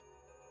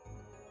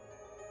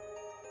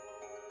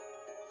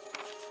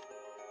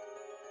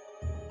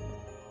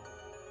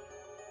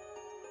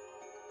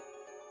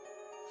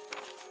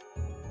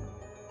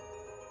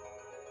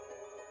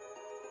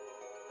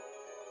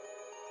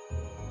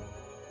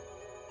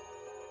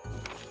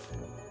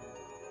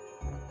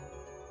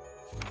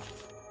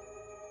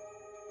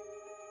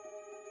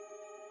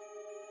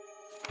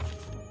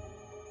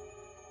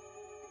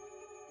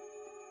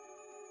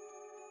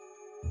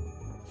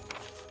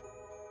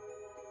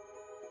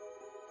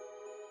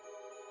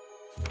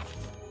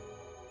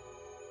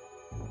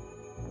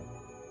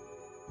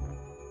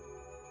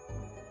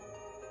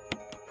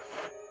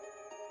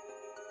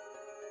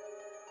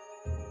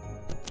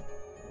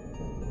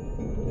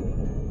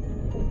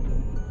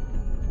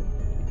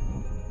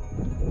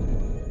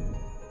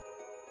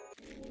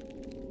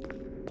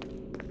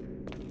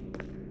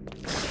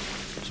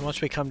 So once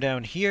we come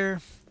down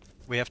here,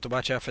 we have to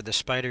watch out for the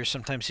spiders.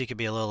 Sometimes he can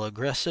be a little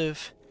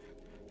aggressive,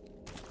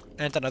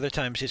 and then other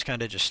times he's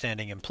kind of just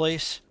standing in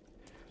place.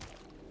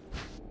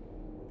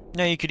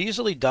 Now you could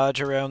easily dodge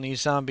around these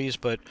zombies,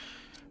 but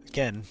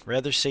again,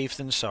 rather safe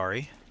than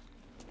sorry.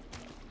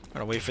 I'm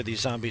gonna wait for these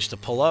zombies to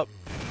pull up,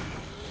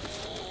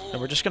 and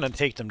we're just gonna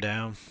take them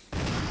down.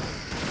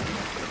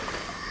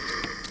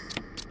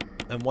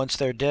 And once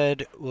they're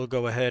dead, we'll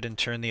go ahead and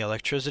turn the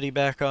electricity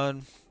back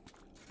on.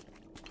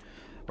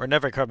 We're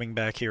never coming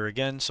back here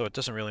again, so it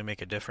doesn't really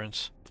make a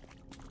difference.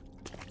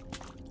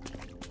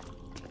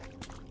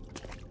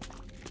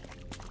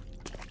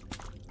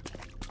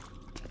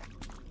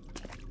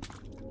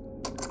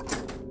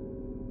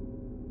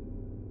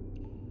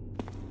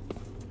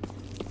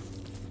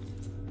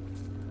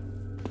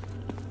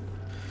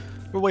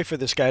 We'll wait for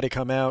this guy to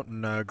come out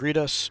and greet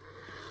us.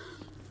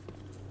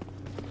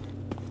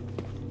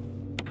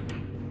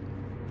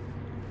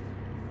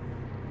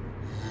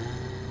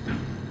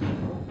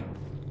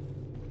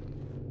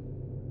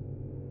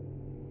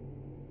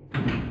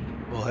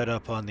 We'll head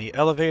up on the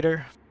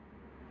elevator.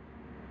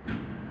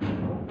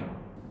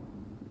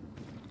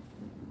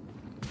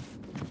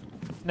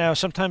 Now,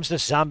 sometimes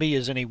this zombie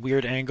is in a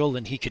weird angle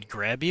and he could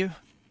grab you.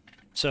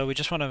 So we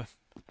just want to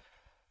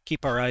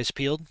keep our eyes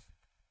peeled.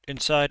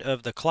 Inside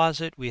of the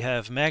closet, we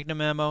have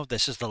magnum ammo.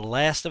 This is the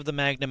last of the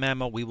magnum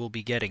ammo we will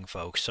be getting,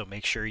 folks, so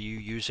make sure you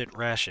use it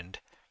rationed.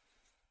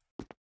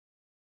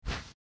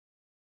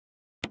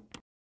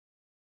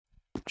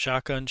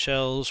 Shotgun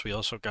shells. We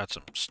also got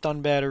some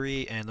stun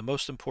battery, and the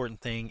most important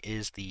thing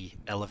is the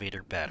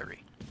elevator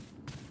battery.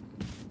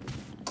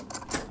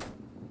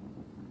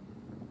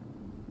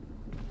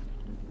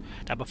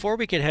 Now, before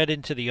we can head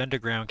into the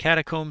underground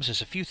catacombs,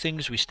 there's a few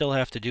things we still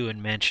have to do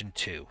in Mansion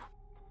 2.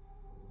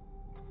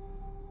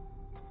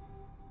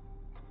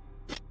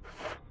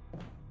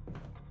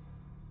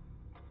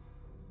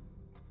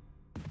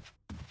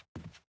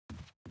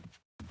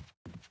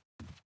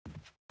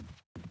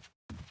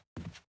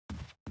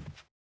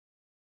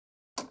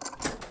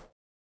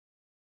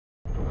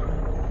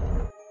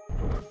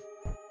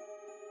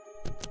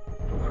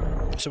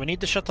 So we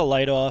need to shut the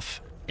light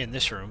off in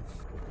this room.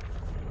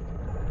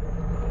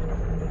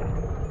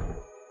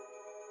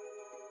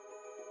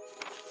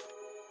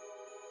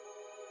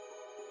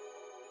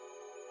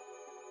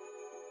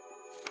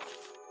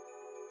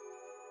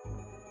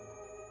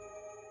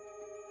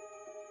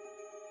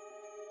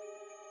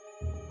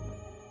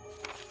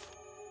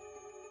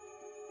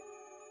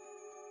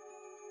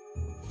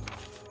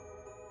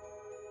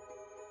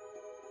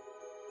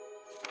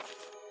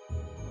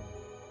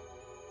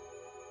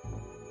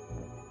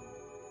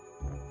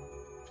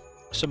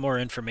 Some more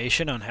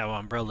information on how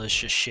Umbrella's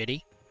just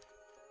shitty.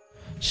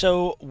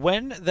 So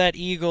when that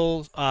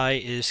eagle eye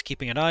is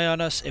keeping an eye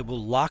on us, it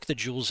will lock the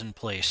jewels in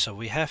place. So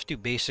we have to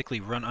basically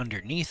run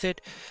underneath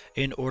it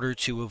in order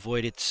to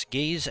avoid its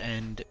gaze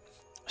and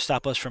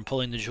stop us from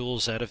pulling the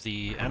jewels out of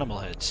the animal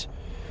heads.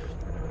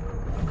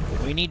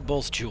 We need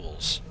both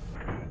jewels.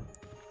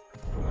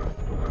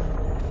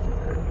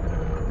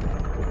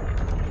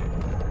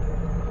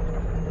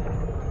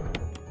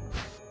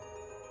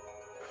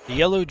 The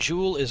yellow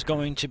jewel is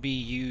going to be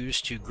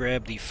used to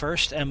grab the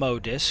first MO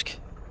disc.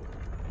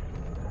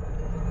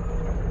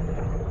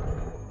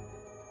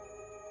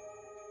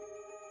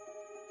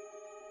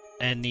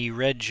 And the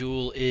red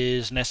jewel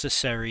is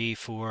necessary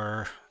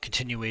for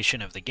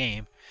continuation of the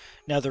game.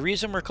 Now, the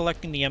reason we're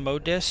collecting the MO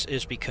discs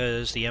is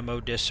because the MO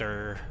discs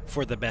are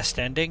for the best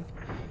ending,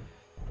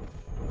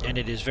 and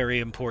it is very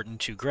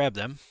important to grab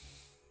them.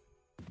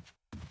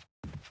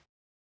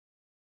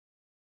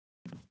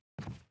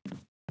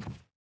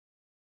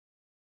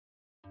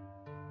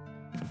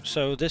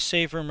 So this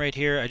save room right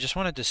here, I just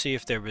wanted to see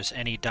if there was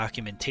any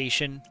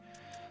documentation.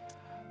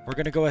 We're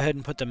going to go ahead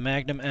and put the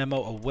magnum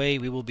ammo away.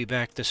 We will be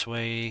back this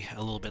way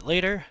a little bit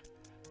later.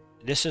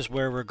 This is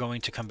where we're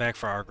going to come back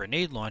for our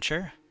grenade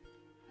launcher.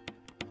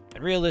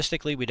 And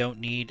realistically, we don't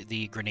need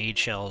the grenade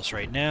shells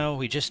right now.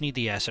 We just need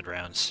the acid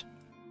rounds.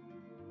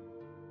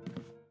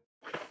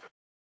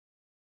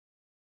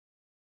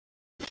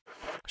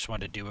 Just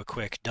want to do a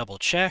quick double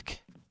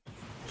check.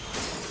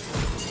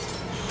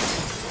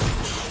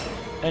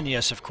 And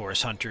yes, of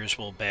course, hunters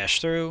will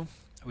bash through.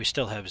 We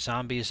still have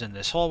zombies in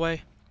this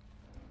hallway.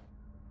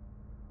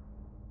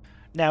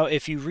 Now,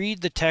 if you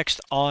read the text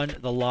on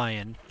the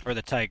lion, or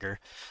the tiger,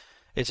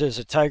 it says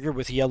a tiger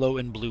with yellow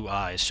and blue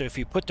eyes. So if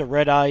you put the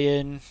red eye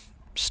in,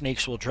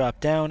 snakes will drop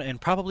down and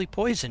probably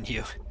poison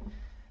you.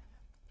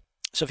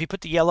 So if you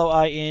put the yellow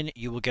eye in,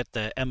 you will get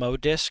the MO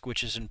disc,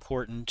 which is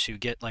important to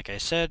get, like I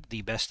said,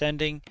 the best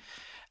ending.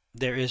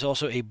 There is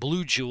also a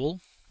blue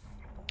jewel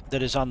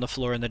that is on the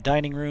floor in the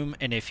dining room,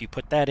 and if you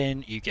put that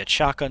in, you get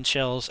shotgun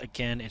shells.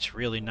 Again, it's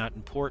really not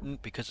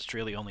important because it's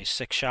really only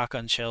 6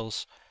 shotgun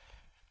shells.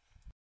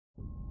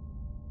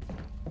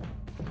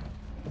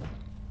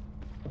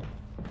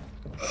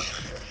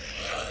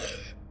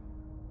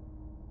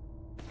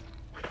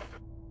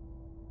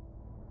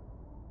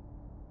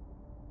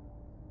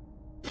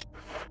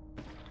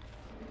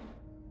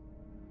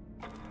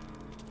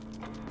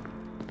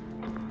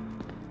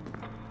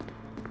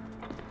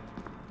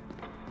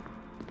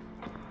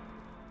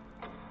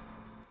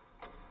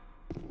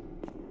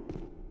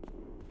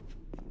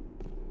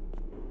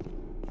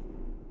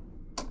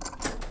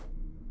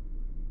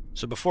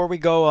 So before we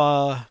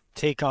go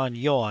take on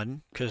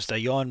Yawn, because the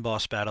Yawn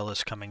boss battle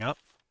is coming up,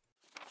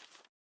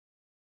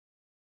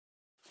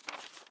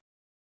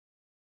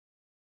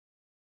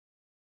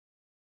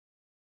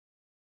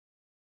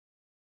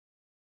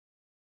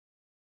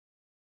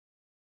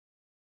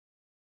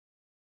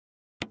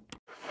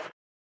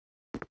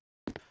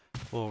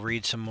 we'll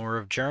read some more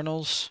of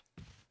journals.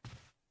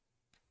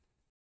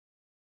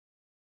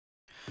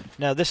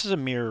 Now this is a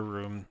mirror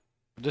room.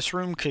 This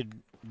room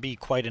could be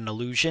quite an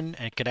illusion,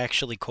 and it could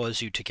actually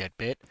cause you to get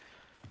bit.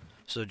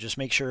 So just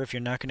make sure if you're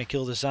not going to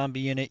kill the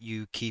zombie in it,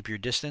 you keep your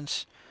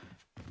distance.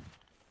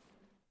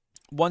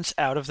 Once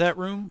out of that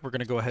room, we're going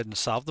to go ahead and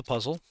solve the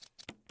puzzle.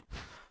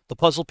 The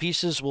puzzle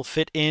pieces will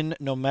fit in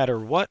no matter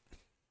what.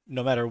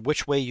 No matter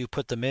which way you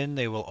put them in,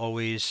 they will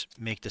always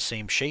make the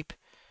same shape.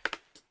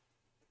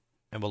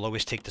 And will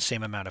always take the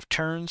same amount of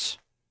turns.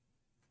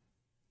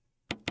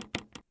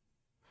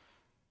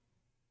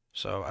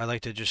 So I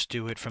like to just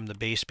do it from the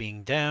base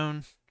being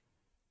down.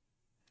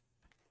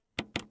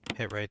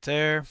 Hit right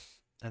there.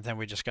 And then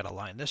we just got to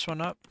line this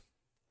one up.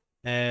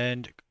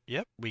 And,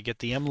 yep, we get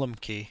the emblem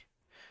key.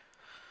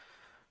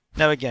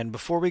 Now again,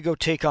 before we go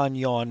take on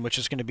Yawn, which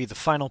is going to be the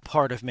final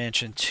part of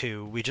Mansion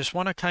 2, we just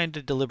want to kind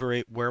of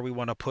deliberate where we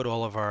want to put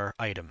all of our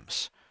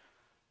items.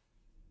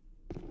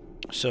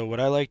 So what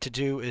I like to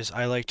do is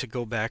I like to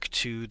go back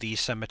to the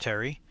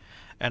cemetery,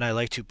 and I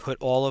like to put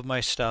all of my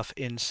stuff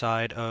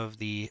inside of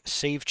the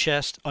save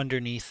chest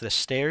underneath the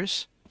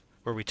stairs,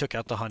 where we took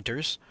out the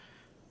hunters.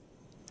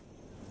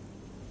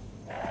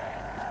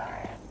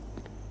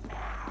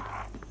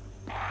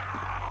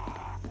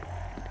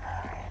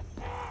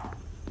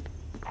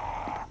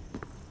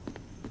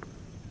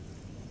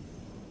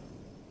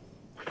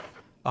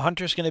 A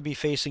hunter's going to be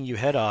facing you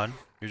head on.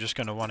 You're just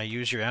going to want to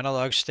use your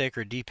analog stick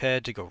or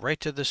D-pad to go right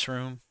to this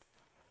room.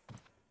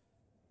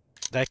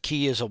 That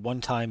key is a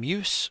one-time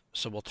use,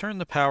 so we'll turn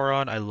the power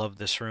on. I love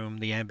this room.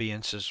 The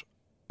ambience is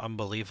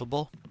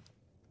unbelievable.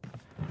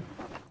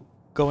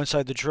 Go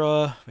inside the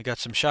drawer. We got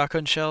some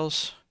shotgun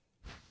shells.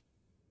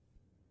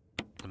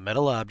 The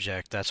metal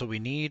object, that's what we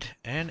need.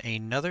 And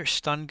another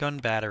stun gun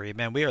battery.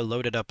 Man, we are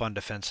loaded up on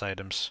defense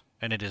items,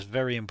 and it is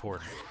very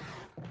important.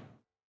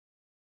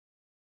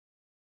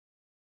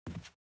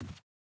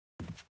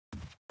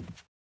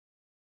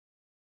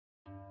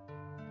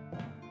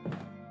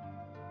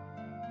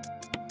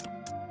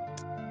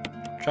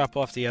 Drop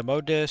off the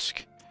ammo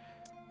disc.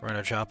 We're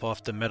going to drop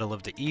off the metal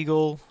of the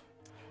eagle.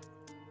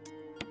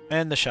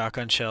 And the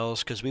shotgun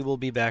shells, because we will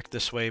be back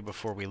this way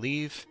before we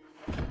leave.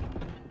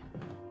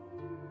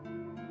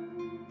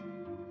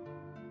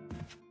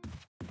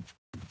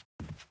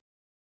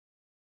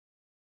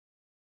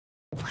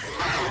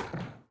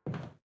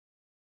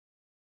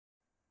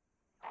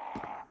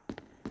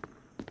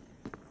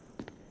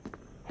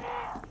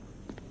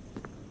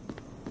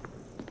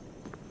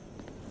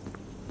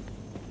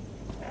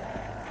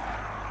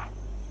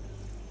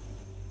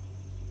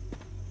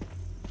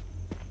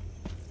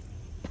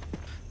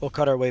 We'll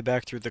cut our way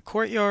back through the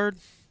courtyard.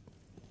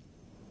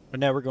 But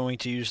now we're going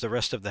to use the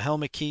rest of the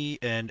helmet key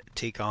and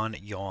take on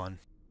Yawn.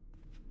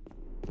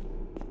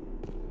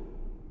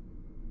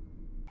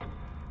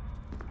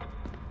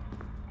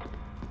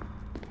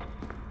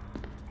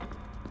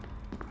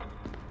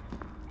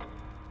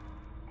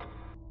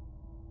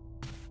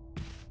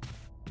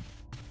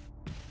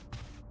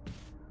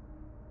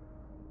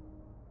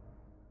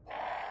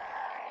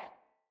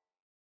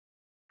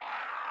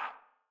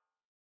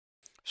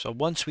 So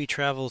once we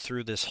travel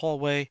through this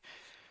hallway,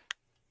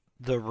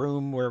 the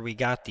room where we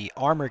got the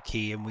armor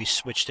key and we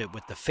switched it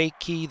with the fake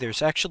key,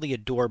 there's actually a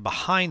door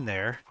behind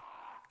there,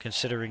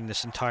 considering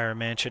this entire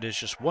mansion is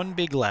just one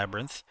big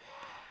labyrinth,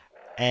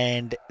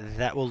 and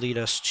that will lead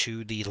us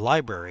to the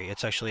library.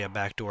 It's actually a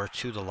back door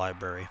to the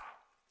library.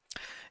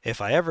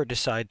 If I ever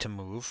decide to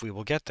move, we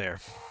will get there.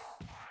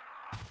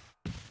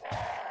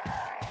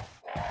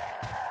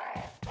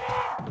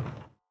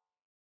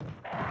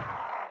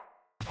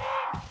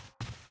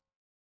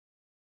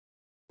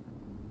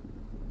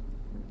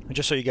 And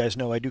just so you guys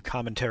know, I do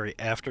commentary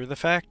after the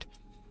fact.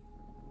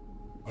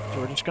 So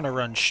we're just going to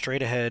run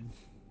straight ahead.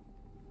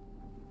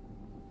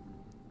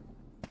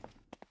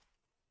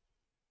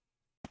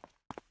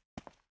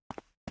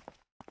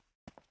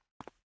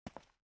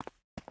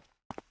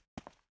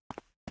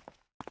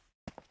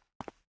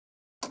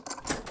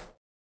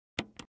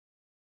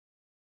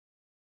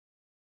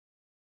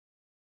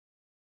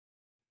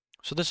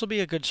 So this will be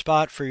a good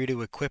spot for you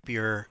to equip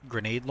your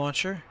grenade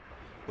launcher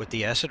with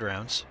the acid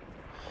rounds.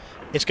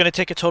 It's going to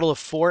take a total of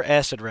 4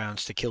 acid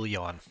rounds to kill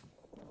Yawn.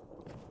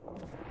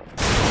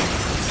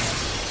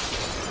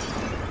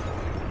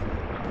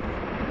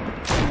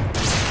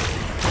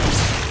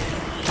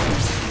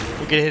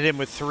 We can hit him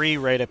with 3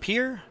 right up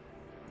here.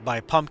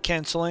 By pump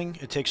canceling,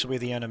 it takes away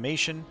the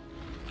animation.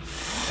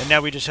 And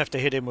now we just have to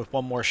hit him with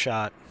 1 more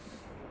shot.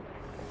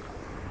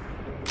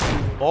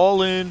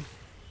 All in.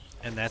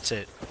 And that's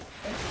it.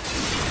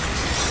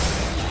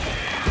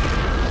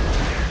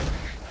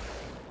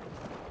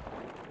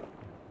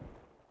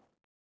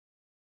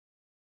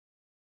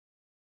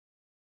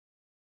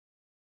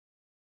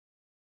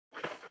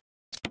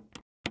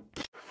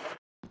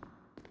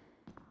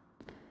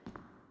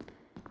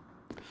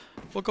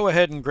 We'll go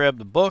ahead and grab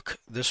the book.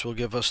 This will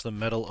give us the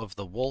Medal of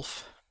the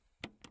Wolf.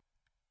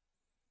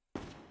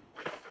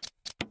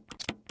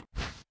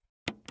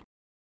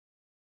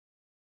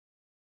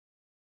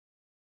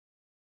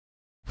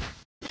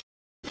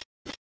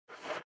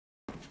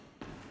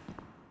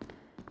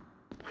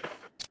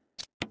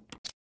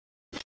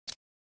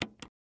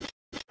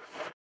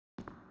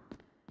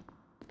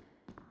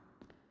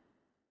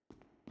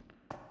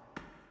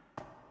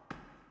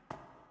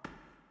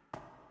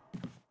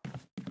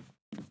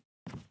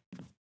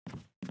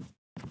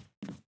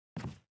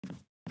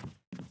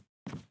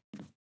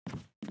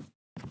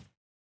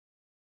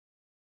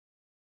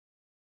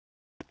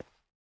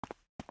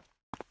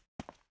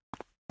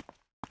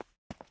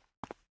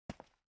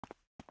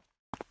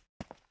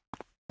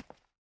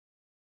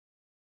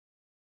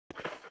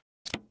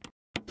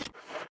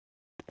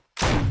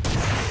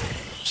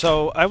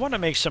 So I want to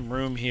make some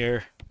room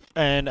here,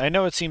 and I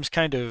know it seems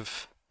kind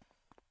of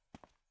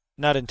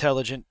not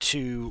intelligent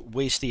to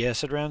waste the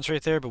acid rounds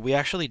right there, but we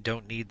actually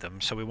don't need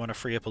them, so we want to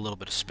free up a little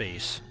bit of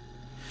space.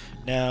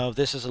 Now,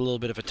 this is a little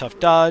bit of a tough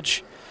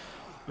dodge.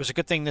 It was a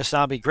good thing this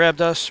zombie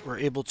grabbed us. We're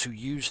able to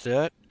use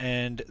that,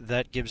 and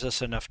that gives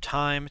us enough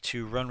time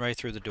to run right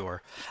through the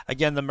door.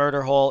 Again, the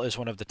murder hall is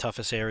one of the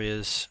toughest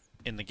areas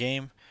in the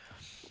game.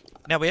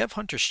 Now, we have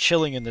hunters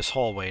chilling in this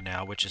hallway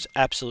now, which is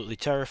absolutely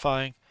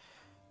terrifying.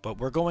 But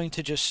we're going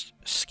to just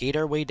skate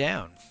our way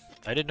down.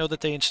 I didn't know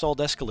that they installed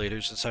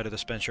escalators inside of the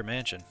Spencer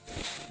Mansion.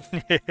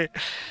 We're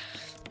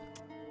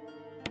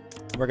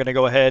going to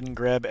go ahead and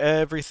grab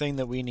everything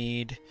that we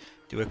need,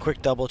 do a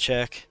quick double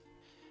check,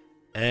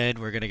 and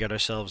we're going to get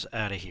ourselves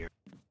out of here.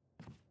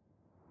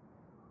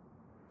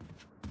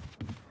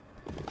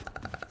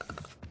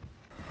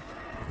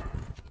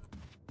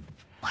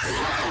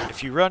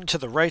 If you run to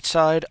the right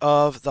side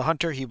of the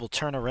hunter, he will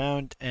turn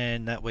around,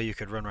 and that way you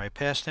could run right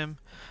past him.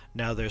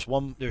 Now there's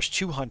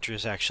 2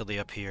 hunters actually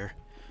up here.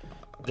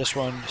 This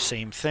one,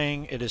 same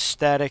thing. It is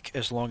static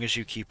as long as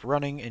you keep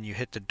running and you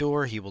hit the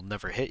door, he will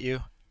never hit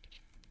you.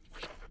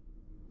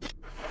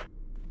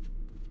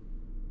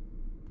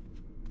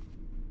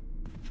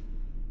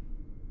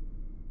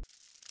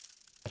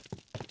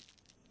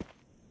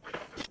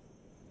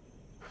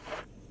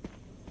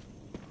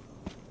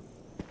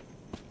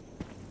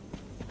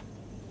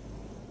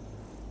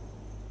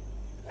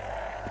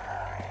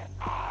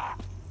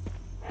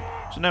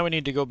 So now we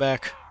need to go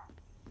back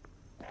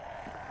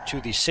to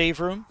the save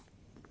room.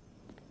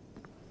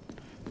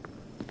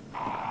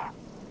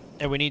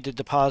 And we need to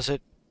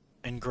deposit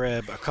and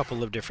grab a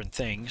couple of different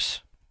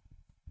things.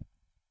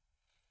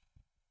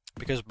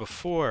 Because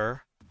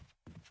before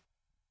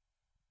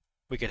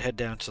we could head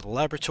down to the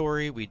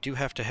laboratory, we do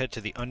have to head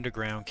to the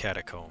underground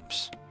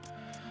catacombs.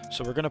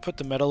 So we're going to put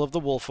the Medal of the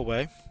Wolf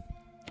away.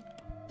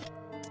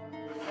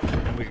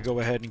 And we can go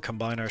ahead and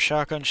combine our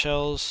shotgun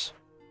shells.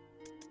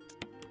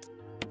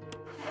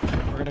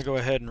 We're going to go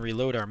ahead and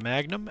reload our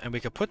Magnum, and we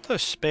could put the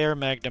spare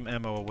Magnum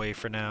ammo away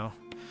for now.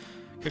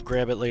 Could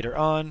grab it later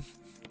on.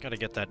 Gotta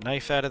get that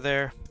knife out of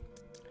there.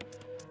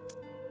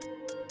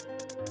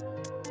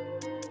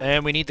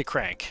 And we need the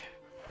crank.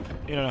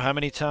 You don't know how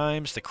many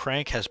times the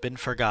crank has been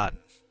forgotten.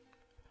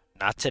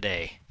 Not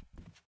today.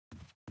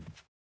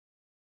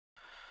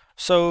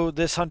 So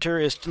this hunter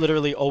is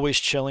literally always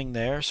chilling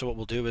there, so what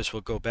we'll do is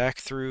we'll go back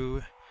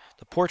through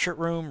the portrait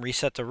room,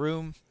 reset the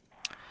room,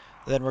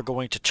 then we're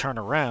going to turn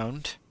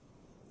around.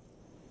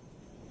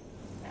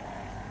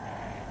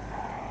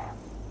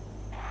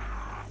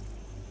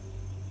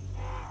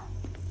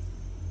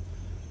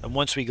 And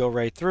once we go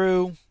right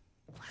through,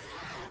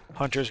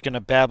 hunter's going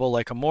to babble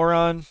like a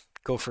moron,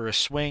 go for a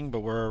swing, but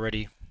we're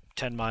already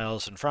 10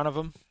 miles in front of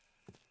him.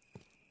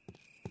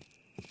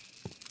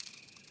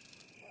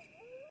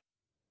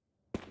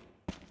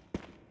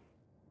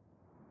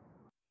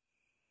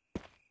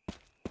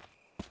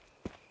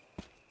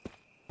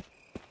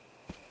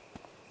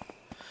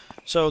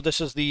 So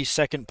this is the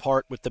second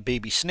part with the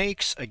baby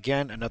snakes.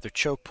 Again, another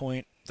choke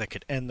point that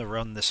could end the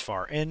run this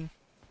far in.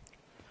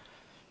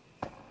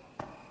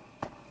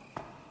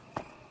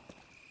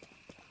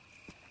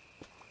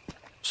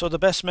 So the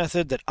best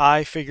method that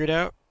I figured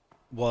out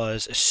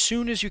was as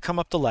soon as you come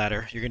up the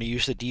ladder, you're going to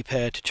use the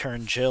D-pad to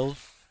turn Jill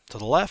to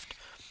the left,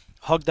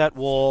 hug that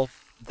wall,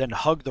 then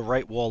hug the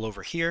right wall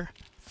over here.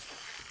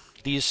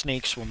 These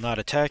snakes will not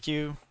attack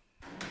you.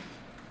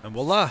 And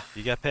voila,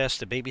 you got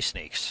past the baby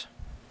snakes.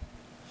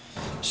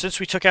 Since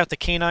we took out the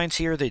canines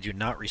here, they do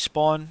not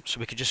respawn, so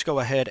we could just go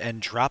ahead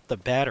and drop the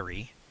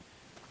battery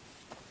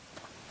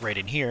right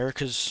in here,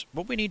 because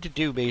what we need to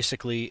do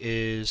basically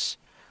is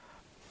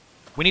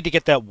we need to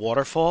get that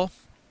waterfall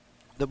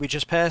that we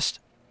just passed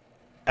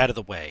out of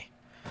the way.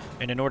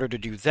 And in order to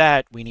do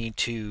that, we need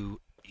to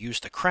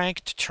use the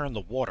crank to turn the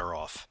water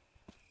off.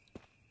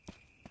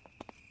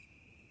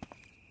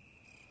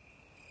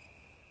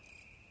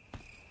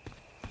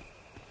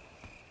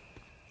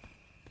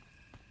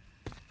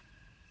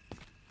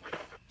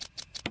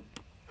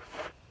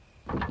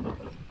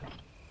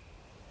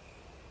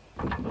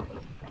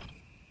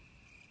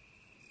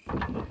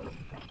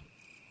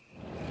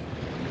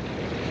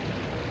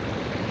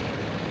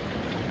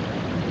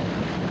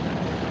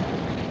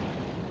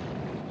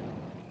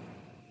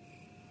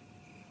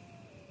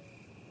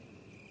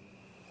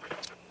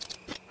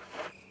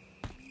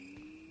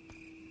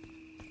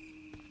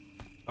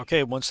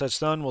 Okay, once that's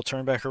done, we'll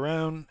turn back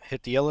around,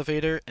 hit the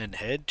elevator, and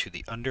head to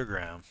the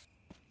underground.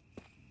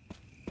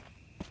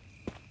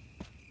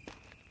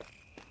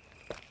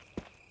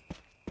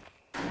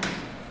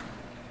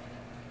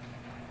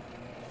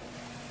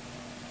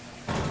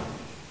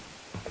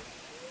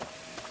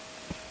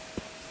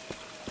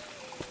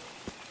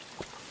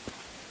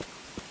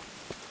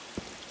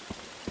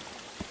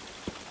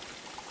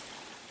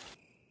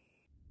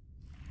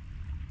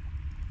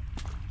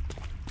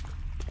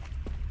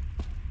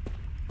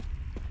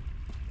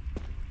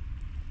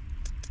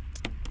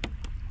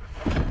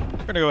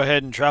 We're going to go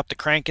ahead and drop the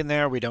crank in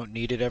there. We don't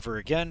need it ever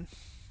again.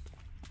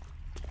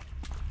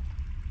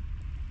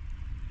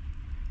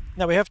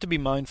 Now we have to be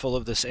mindful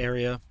of this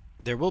area.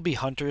 There will be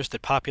hunters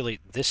that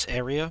populate this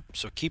area,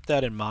 so keep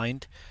that in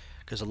mind,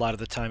 because a lot of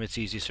the time it's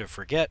easy to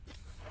forget.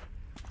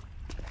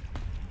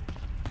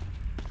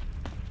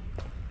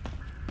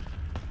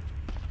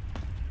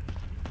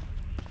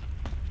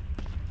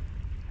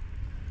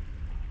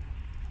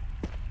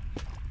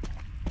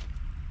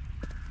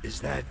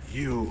 Is that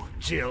you,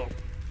 Jill?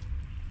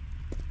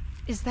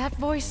 Is that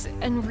voice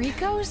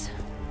Enrico's?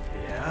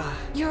 Yeah?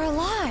 You're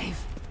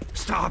alive!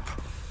 Stop!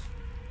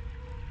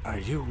 Are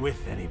you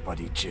with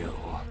anybody,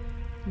 Jill?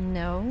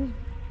 No,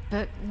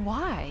 but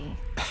why?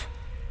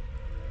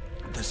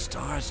 The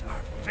S.T.A.R.S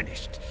are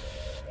finished.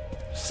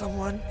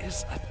 Someone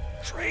is a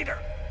traitor.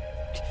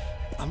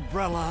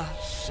 Umbrella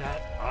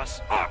set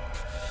us up.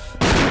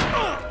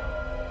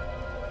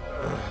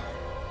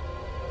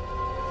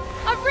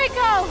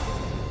 Enrico!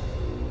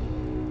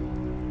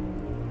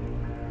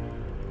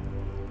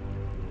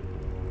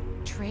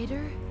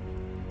 Traitor?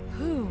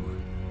 Who?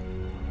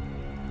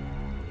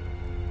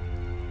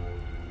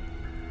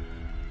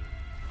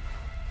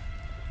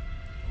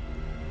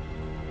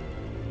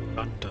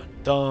 Dun dun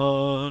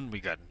dun, we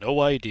got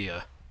no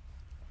idea.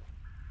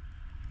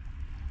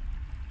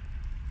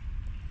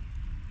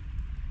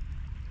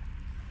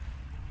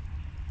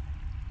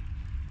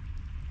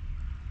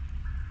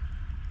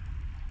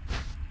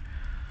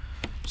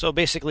 So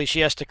basically she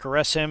has to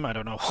caress him, I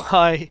don't know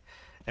why,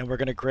 and we're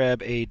going to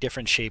grab a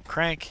different shape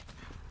crank.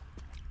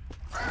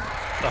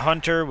 The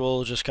hunter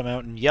will just come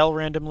out and yell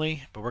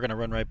randomly, but we're going to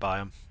run right by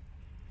him.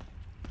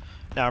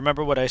 Now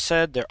remember what I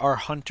said, there are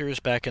hunters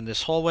back in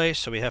this hallway,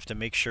 so we have to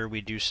make sure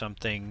we do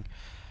something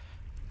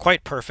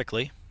quite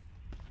perfectly.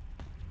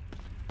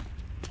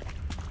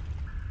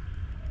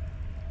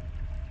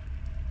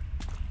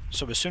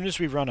 So as soon as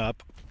we run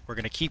up, we're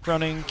going to keep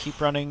running, keep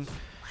running.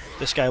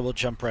 This guy will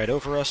jump right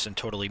over us and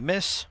totally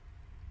miss.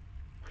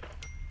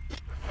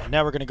 And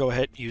now we're going to go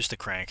ahead and use the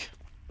crank.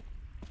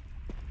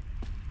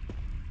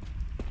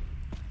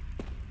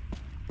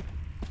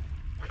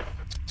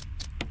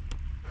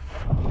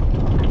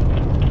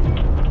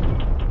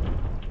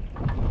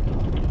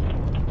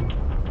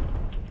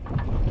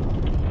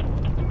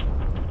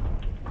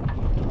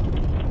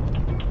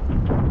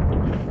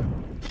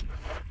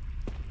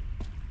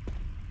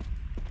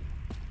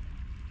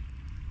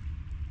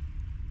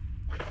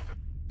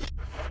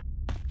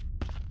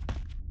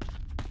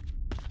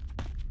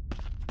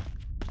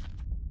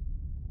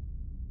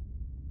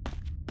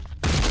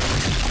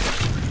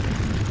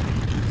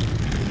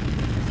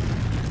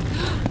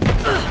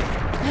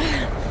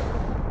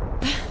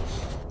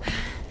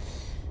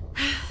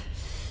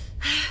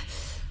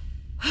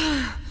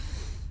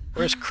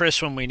 Where's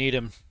Chris when we need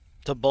him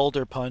to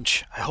boulder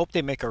punch? I hope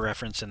they make a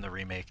reference in the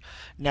remake.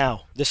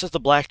 Now, this is the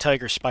Black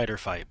Tiger spider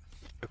fight.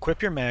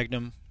 Equip your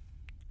magnum.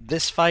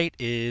 This fight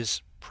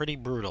is pretty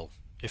brutal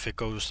if it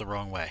goes the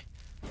wrong way.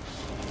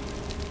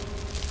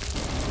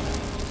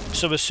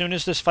 So as soon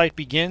as this fight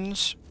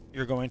begins,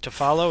 you're going to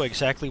follow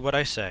exactly what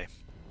I say.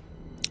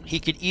 He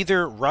could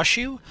either rush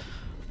you,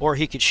 or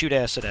he could shoot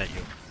acid at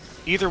you.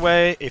 Either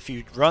way, if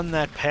you run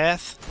that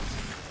path,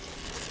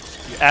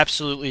 you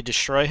absolutely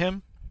destroy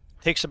him.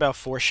 Takes about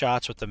 4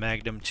 shots with the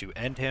Magnum to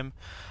end him.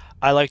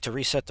 I like to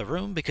reset the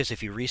room, because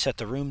if you reset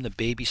the room, the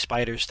baby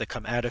spiders that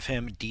come out of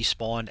him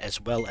despawn,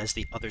 as well as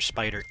the other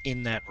spider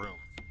in that room.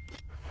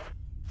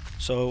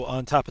 So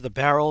on top of the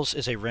barrels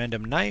is a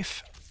random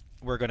knife.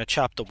 We're going to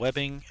chop the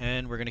webbing,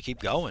 and we're going to keep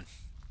going.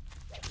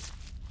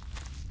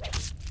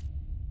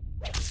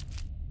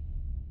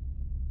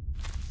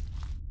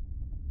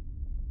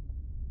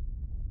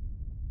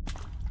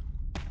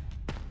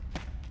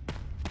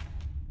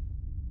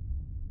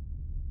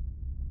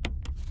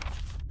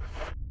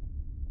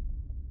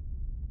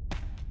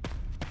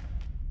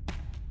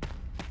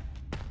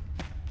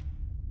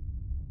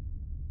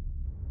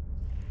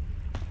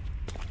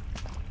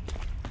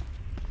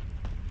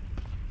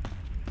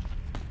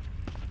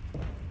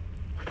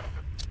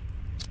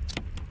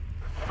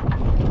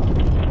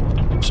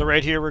 So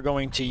right here we're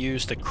going to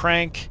use the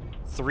crank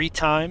 3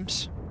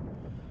 times.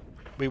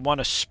 We want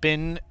to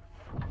spin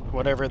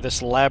whatever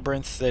this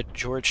labyrinth that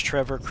George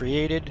Trevor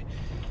created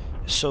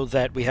so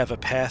that we have a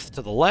path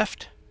to the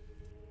left.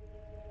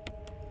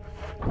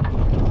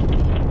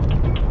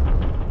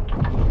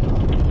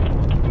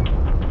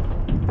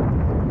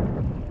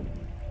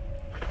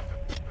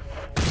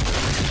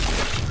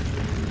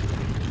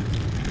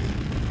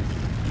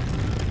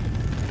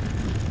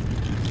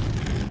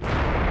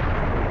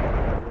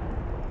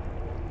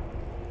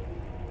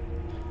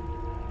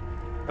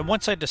 And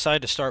once I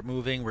decide to start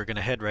moving, we're going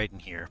to head right in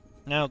here.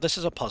 Now, this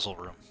is a puzzle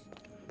room.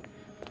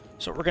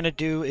 So what we're going to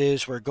do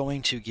is we're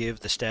going to give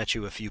the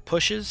statue a few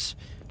pushes.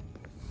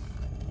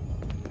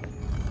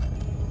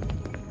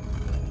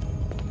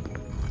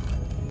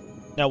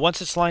 Now,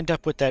 once it's lined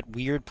up with that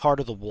weird part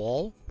of the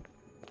wall,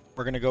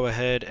 we're going to go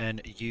ahead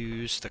and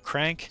use the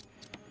crank.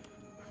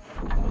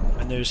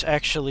 And there's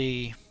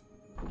actually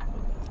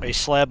a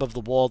slab of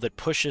the wall that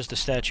pushes the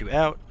statue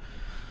out.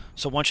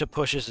 So once it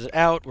pushes it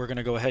out, we're going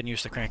to go ahead and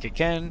use the crank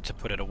again to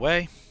put it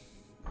away.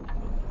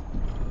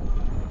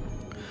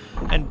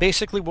 And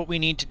basically what we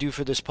need to do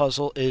for this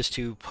puzzle is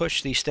to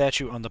push the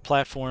statue on the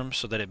platform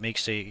so that it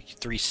makes a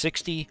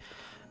 360,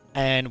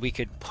 and we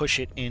could push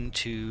it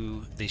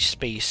into the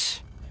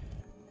space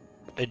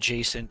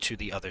adjacent to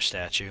the other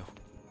statue.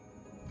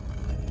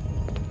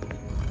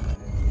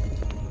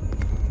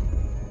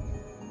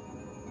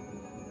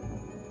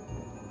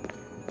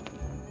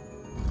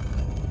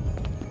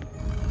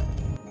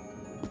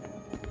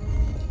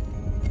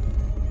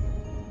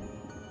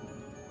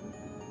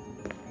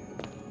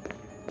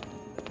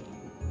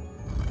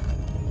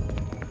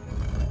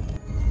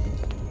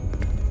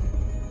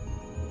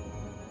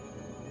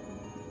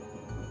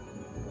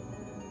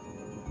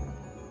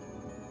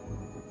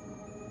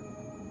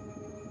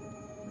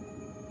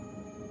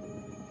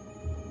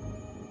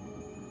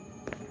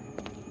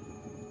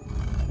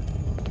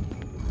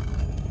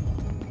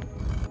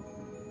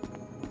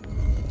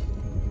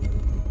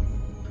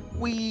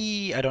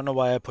 I don't know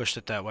why I pushed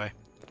it that way.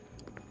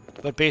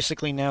 But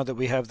basically now that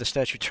we have the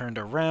statue turned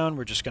around,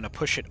 we're just going to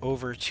push it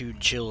over to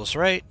Jill's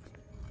right.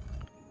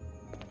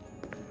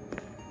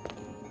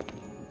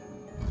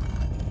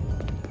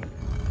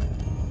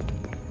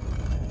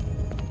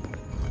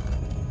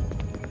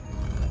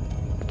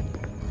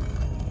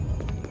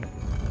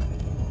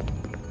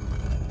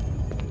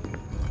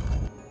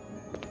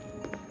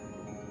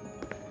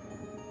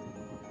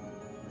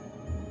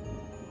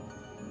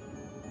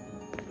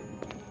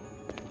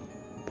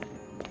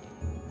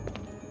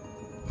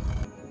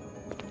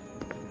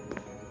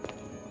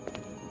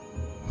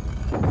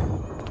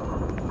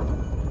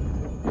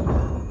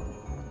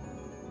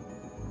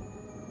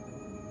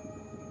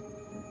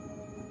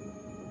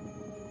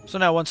 So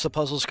now once the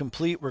puzzle's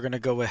complete, we're going to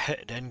go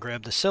ahead and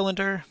grab the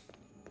cylinder.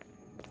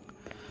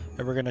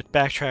 And we're going to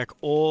backtrack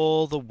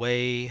all the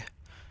way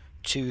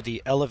to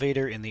the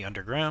elevator in the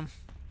underground.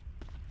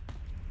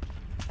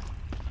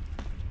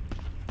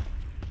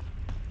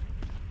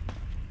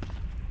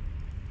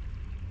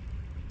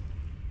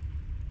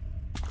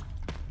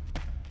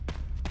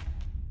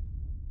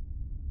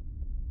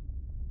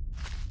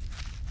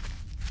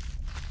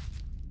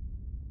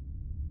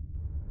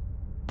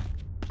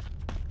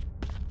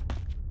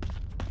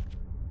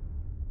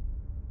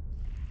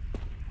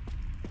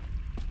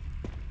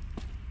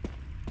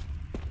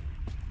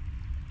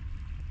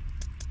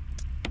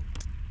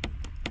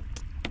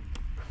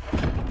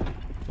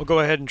 We'll go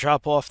ahead and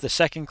drop off the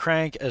second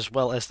crank as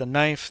well as the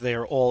knife. They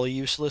are all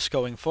useless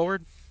going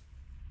forward.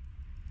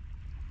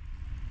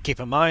 Keep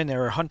in mind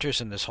there are hunters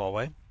in this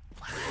hallway.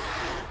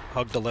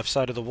 Hug the left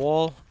side of the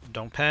wall.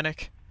 Don't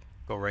panic.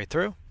 Go right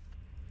through.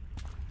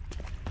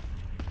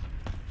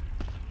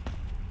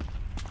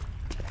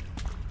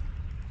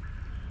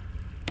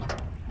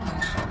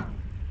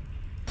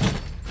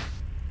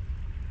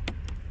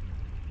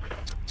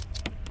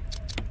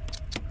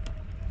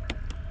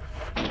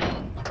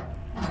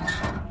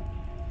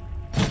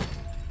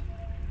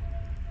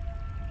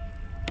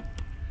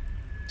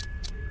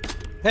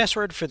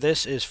 Password for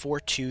this is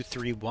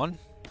 4231.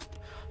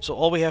 So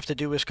all we have to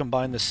do is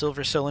combine the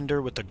silver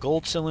cylinder with the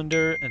gold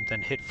cylinder and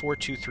then hit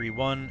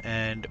 4231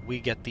 and we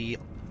get the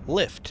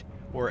lift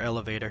or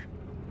elevator.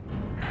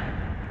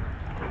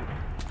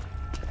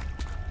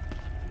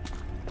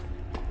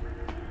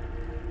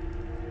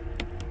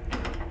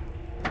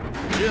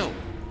 Jill!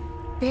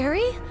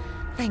 Barry?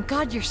 Thank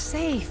God you're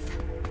safe.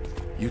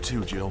 You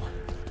too, Jill.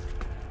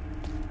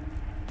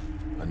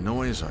 A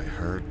noise I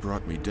heard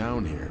brought me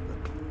down here,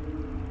 but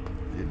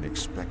I didn't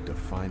expect to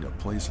find a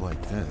place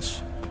like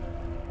this.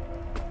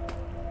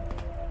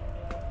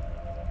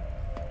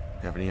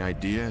 Have any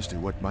idea as to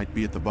what might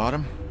be at the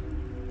bottom?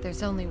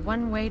 There's only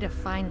one way to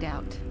find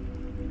out.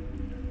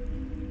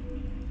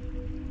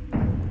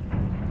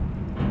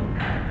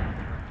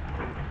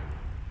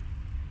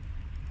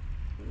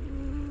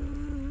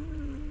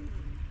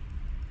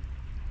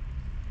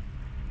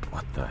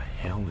 What the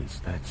hell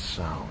is that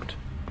sound?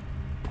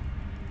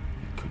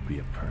 It could be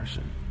a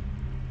person.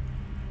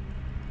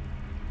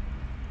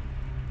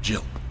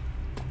 Jill,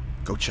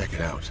 go check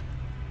it out.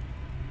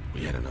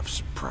 We had enough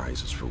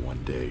surprises for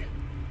one day.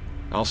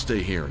 I'll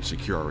stay here and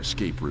secure our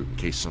escape route in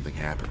case something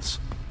happens.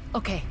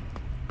 Okay.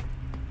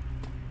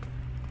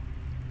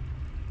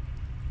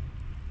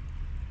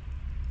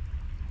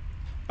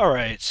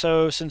 Alright,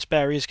 so since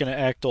Barry's going to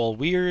act all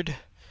weird,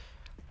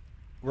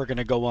 we're going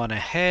to go on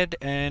ahead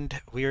and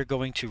we are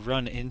going to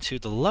run into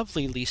the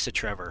lovely Lisa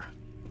Trevor.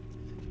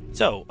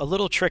 So, a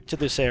little trick to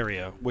this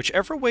area.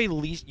 Whichever way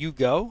you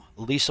go,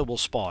 Lisa will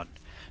spawn.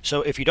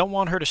 So if you don't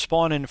want her to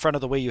spawn in front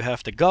of the way you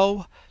have to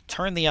go,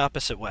 turn the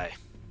opposite way.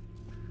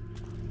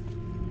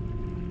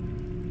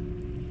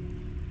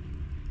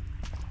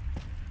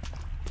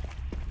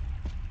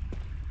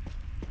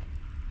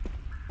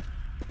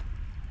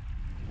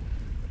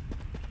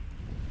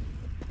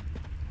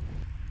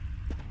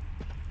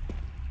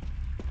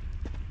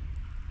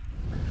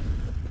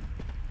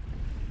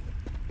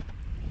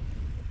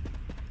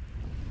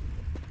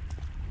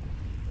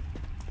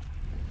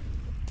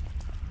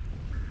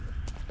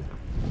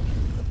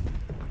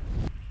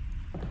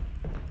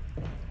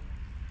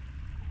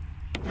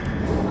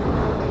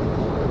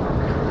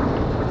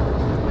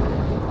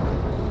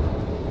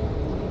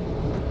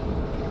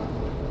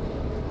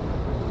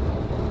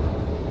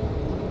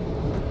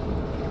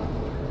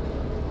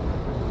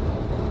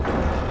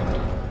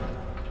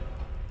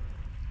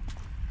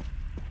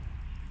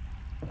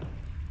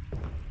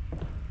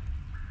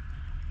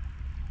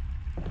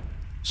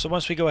 So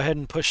once we go ahead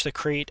and push the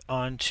crate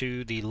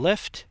onto the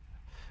lift,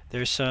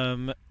 there's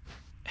some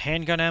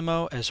handgun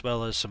ammo as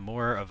well as some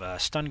more of a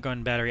stun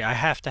gun battery. I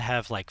have to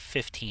have like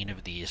 15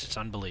 of these. It's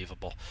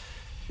unbelievable.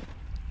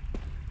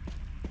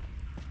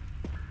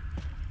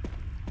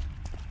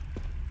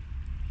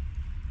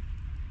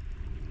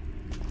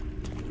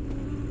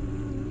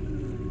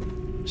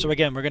 So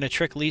again, we're going to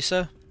trick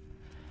Lisa,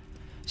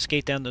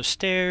 skate down those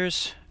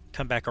stairs,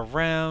 come back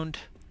around,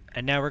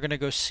 and now we're going to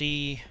go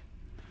see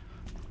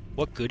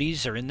what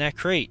goodies are in that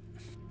crate.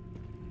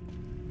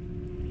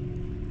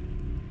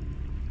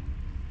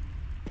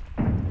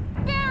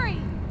 Barry!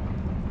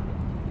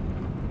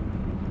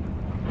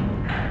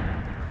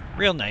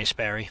 Real nice,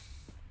 Barry.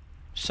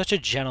 Such a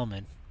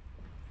gentleman.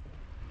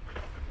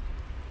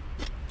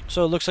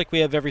 So it looks like we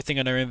have everything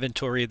in our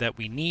inventory that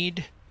we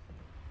need.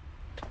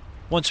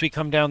 Once we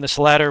come down this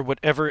ladder,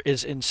 whatever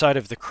is inside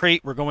of the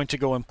crate, we're going to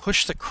go and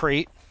push the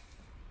crate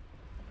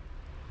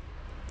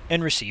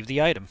and receive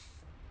the item.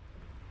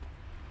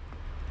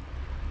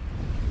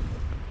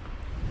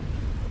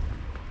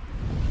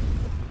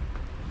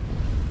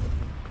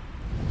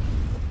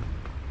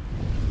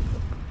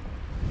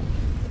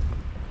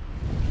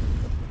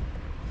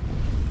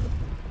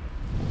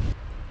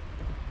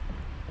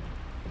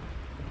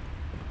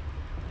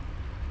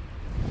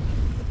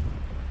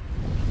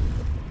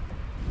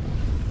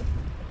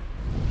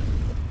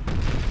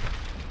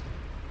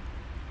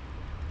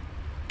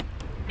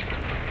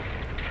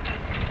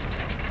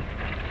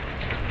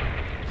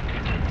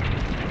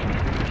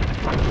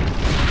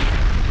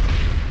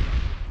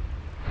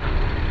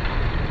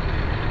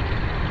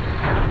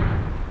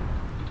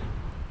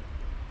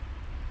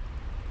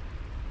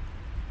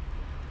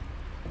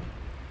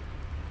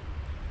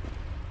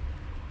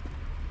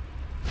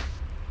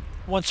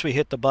 Once we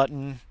hit the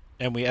button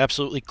and we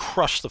absolutely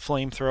crush the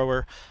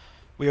flamethrower,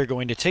 we are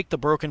going to take the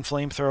broken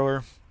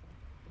flamethrower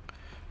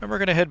and we're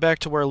going to head back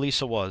to where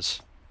Lisa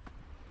was.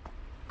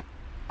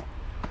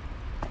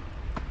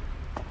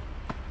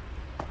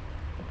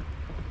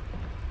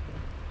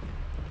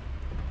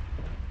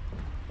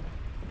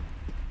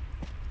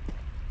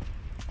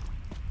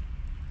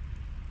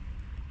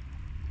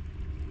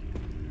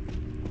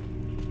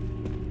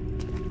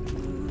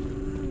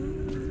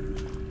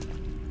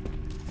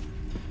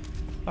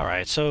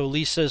 Alright, so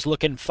Lisa's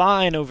looking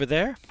fine over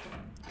there.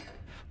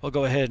 We'll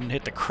go ahead and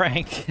hit the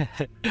crank.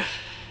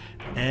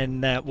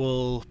 And that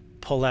will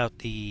pull out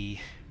the,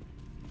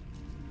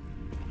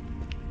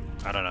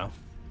 I don't know,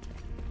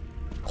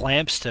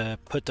 clamps to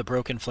put the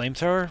broken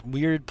flamethrower.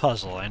 Weird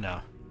puzzle, I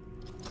know.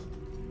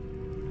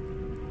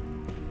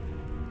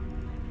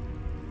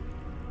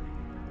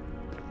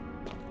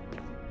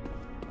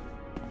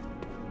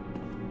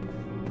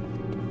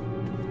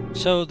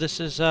 So this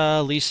is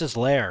Lisa's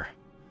lair.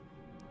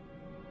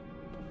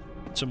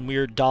 Some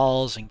weird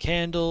dolls and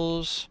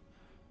candles.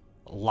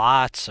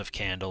 Lots of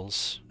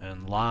candles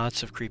and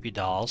lots of creepy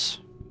dolls.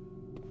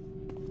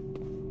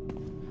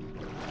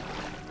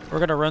 We're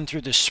going to run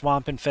through this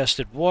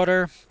swamp-infested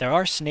water. There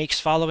are snakes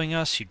following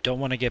us. You don't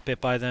want to get bit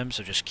by them,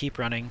 so just keep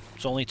running.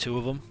 There's only 2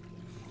 of them.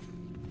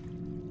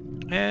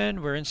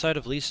 And we're inside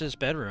of Lisa's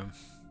bedroom.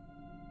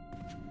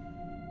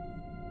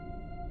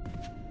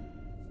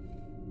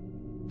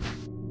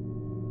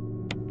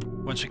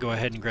 Once we go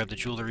ahead and grab the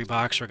jewelry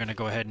box, we're going to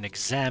go ahead and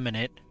examine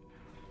it.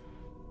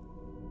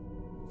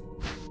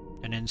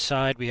 And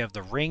inside we have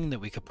the ring that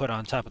we could put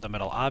on top of the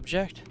metal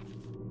object.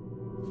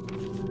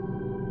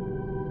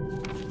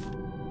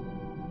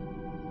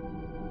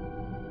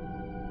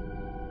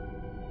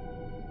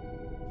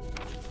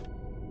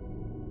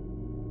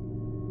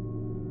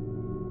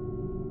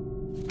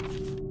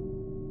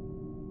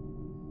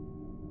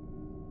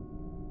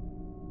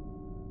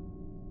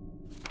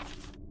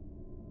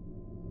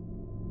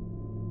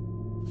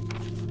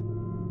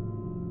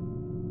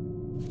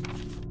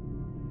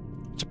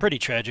 It's a pretty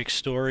tragic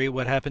story,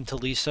 what happened to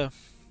Lisa.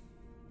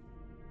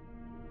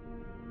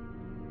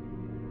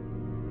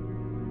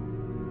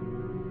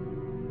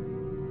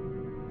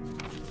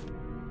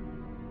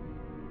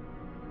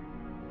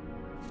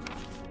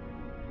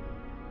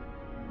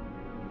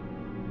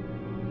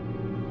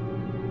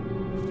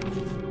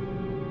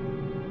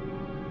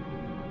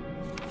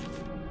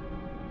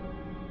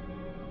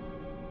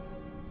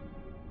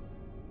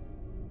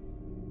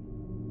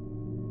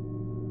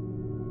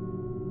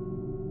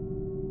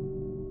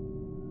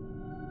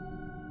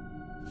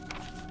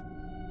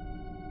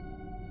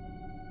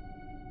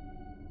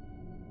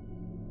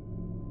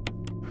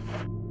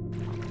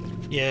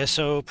 Yeah,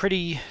 so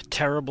pretty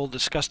terrible,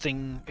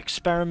 disgusting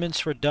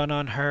experiments were done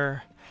on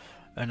her.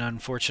 And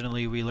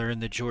unfortunately, we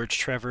learned that George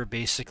Trevor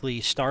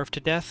basically starved to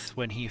death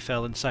when he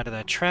fell inside of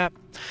that trap.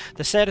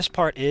 The saddest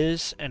part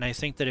is, and I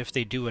think that if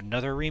they do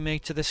another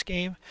remake to this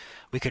game,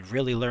 we could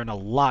really learn a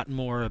lot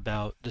more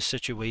about the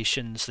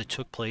situations that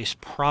took place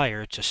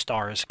prior to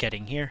S.T.A.R.S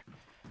getting here.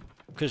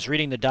 Because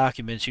reading the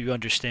documents, you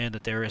understand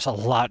that there is a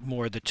lot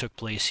more that took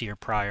place here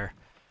prior.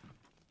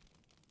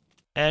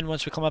 And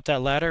once we come up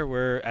that ladder,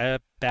 we're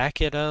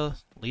back at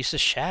Lisa's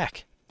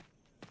shack.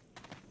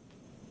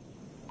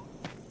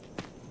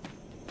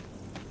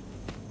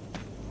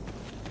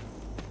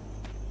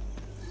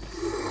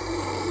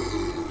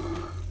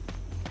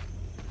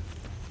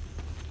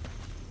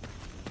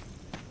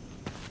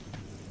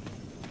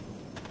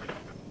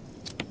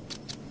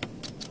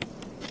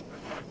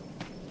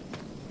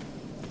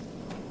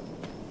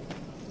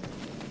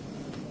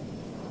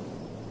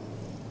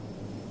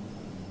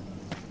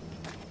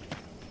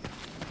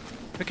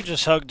 We could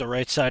just hug the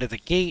right side of the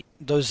gate.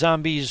 Those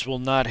zombies will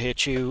not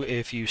hit you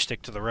if you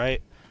stick to the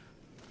right.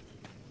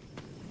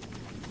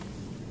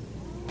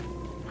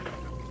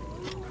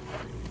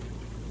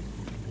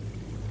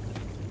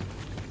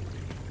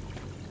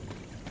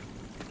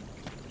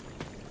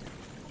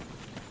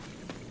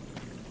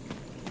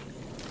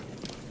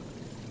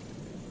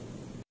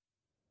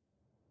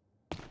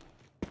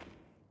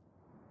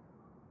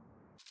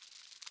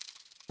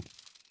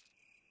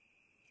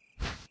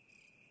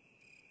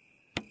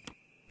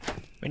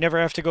 We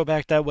never have to go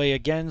back that way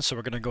again, so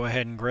we're going to go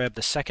ahead and grab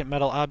the second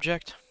metal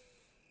object.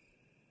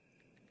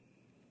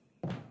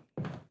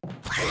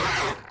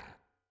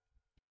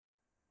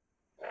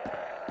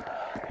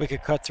 We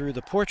could cut through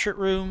the portrait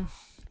room.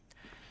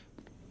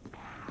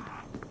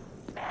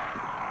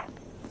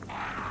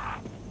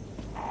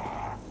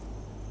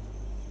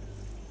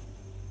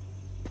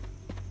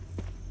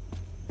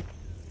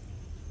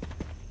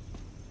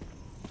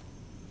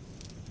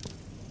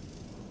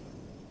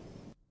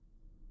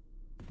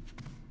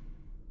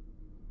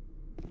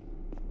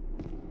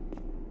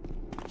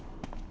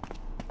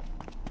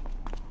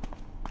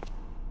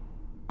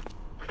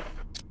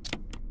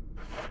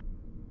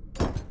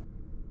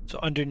 So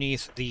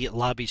underneath the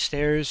lobby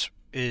stairs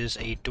is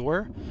a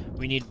door.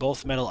 We need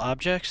both metal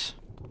objects.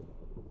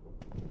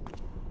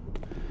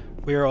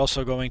 We are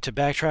also going to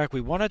backtrack.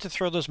 We wanted to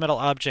throw those metal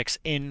objects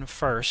in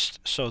first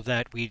so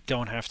that we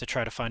don't have to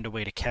try to find a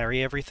way to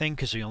carry everything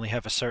because we only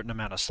have a certain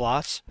amount of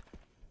slots.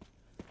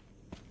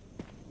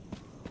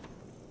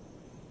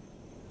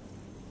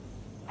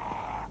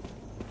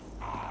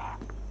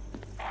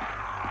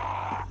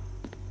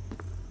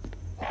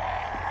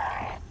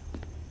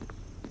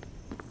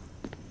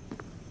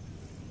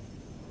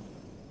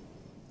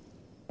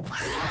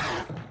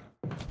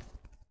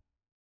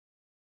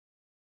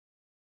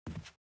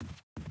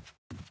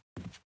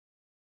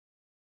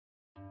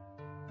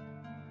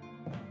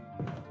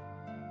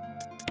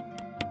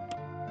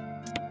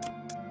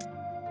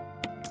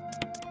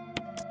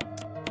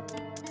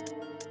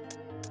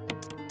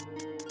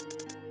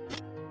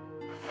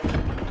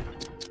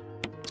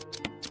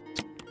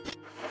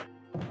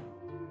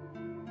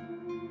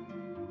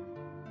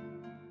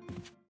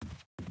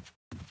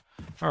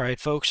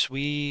 Alright folks,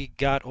 we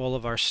got all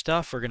of our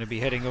stuff. We're going to be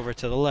heading over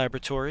to the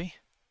laboratory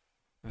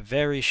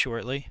very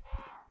shortly.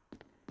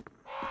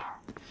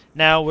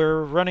 Now,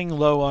 we're running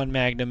low on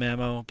magnum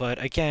ammo,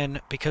 but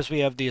again, because we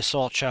have the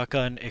assault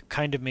shotgun, it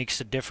kind of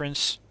makes a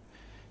difference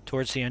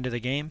towards the end of the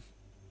game.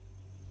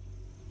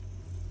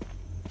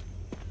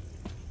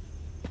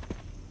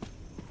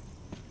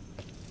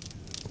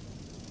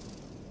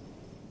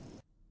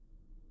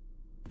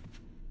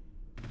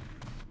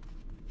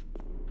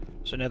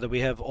 So now that we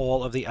have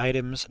all of the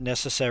items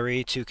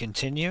necessary to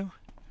continue,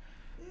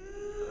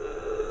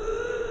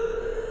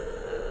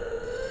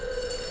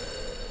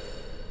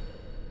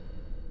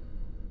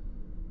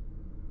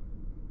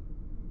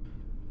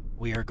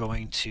 we are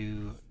going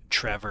to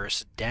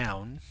traverse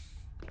down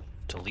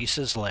to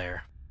Lisa's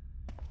lair.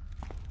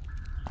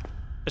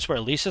 I swear,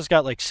 Lisa's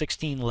got like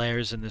 16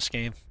 lairs in this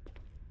game.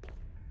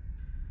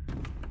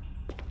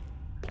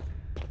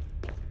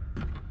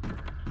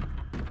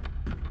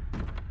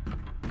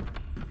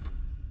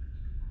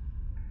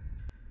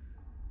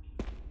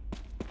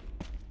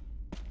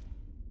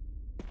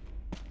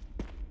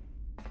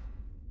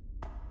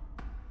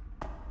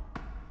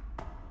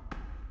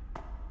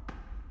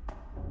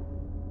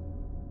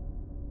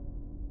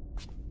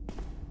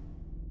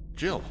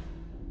 Jill,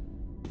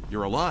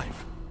 you're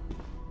alive.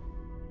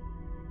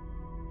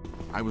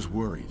 I was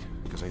worried,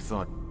 because I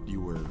thought you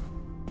were...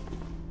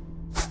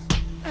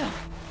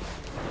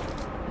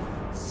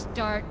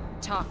 Start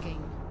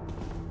talking.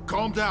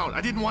 Calm down.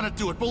 I didn't want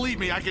to do it. Believe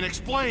me, I can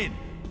explain.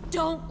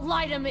 Don't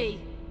lie to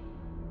me!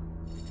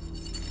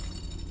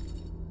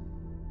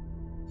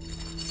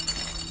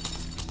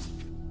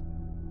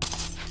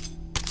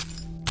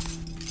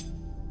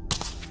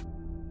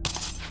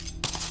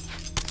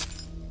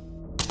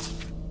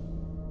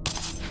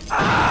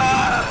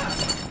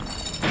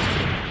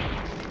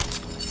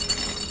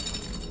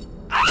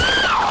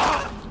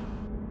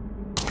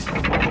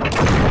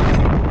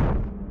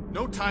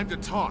 No time to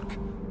talk.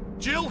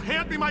 Jill,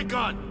 hand me my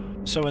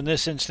gun! So in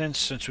this instance,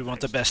 since we want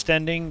the best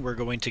ending, we're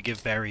going to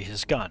give Barry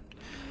his gun.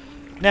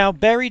 Now,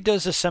 Barry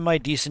does a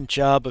semi-decent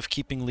job of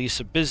keeping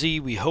Lisa busy.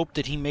 We hope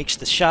that he makes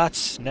the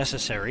shots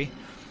necessary.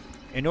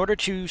 In order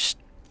to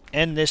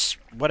end this,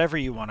 whatever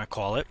you want to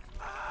call it,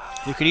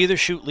 you could either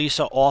shoot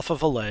Lisa off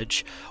of a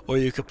ledge, or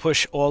you could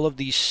push all of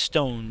these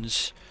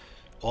stones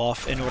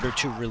off in order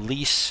to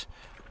release...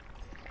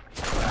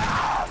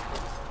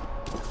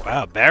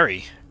 Wow,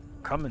 Barry.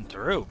 Coming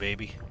through,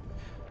 baby.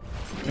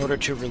 In order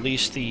to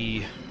release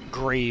the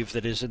grave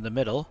that is in the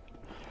middle.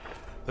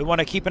 We want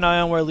to keep an eye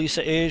on where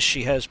Lisa is.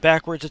 She has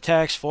backwards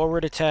attacks,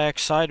 forward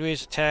attacks,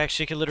 sideways attacks.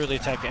 She can literally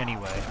attack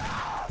anyway.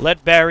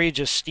 Let Barry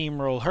just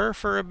steamroll her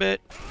for a bit.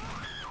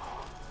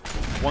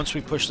 Once we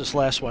push this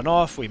last one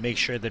off, we make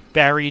sure that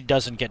Barry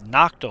doesn't get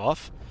knocked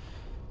off.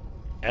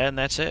 And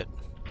that's it.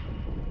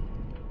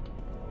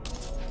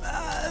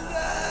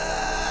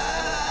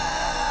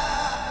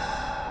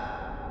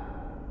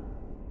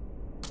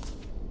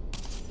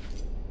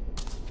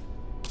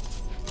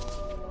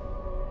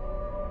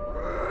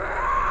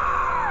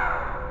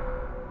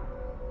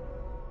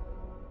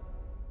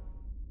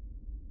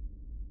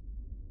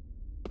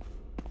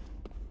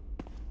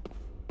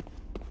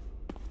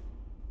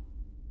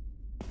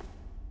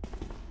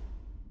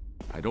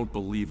 I don't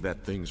believe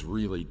that thing's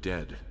really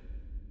dead.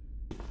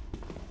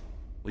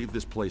 Leave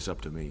this place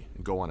up to me,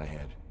 and go on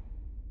ahead.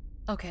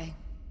 Okay.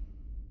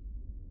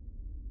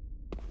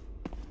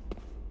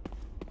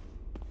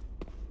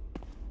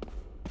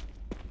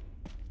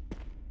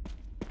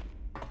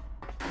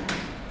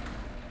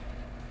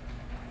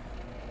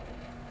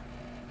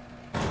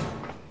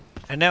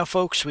 And now,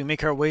 folks, we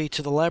make our way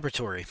to the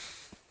laboratory.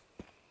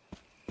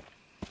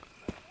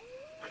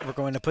 We're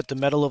going to put the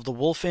Medal of the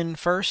Wolf in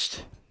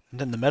first, and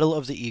then the Medal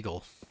of the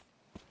Eagle.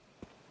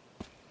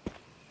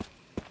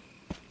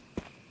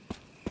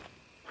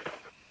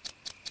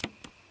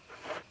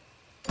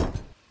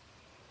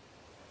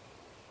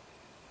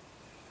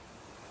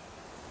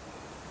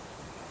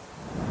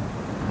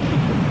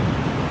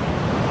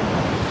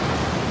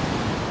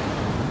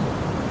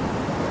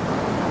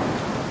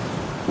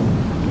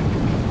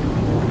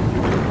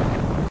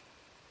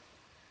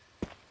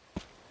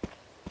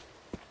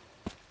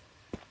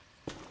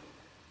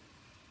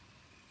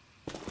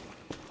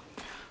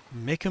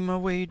 Making my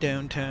way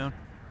downtown.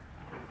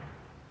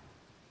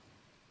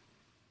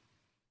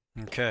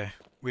 Okay,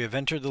 we have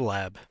entered the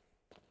lab.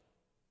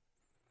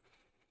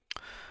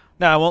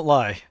 Now, I won't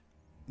lie.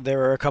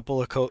 There are a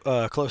couple of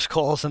close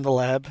calls in the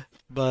lab,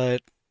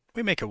 but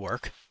we make it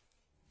work.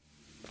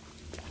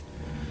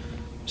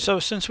 So,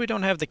 since we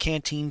don't have the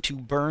canteen to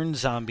burn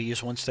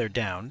zombies once they're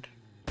downed,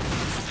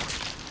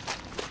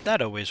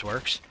 that always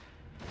works.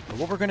 But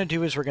what we're going to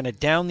do is we're going to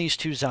down these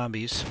two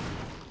zombies.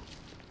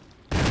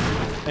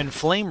 And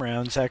flame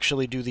rounds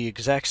actually do the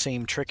exact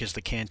same trick as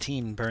the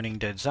canteen, burning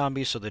dead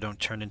zombies so they don't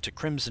turn into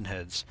crimson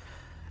heads.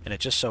 And it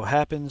just so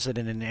happens that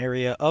in an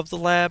area of the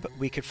lab,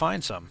 we could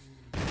find some.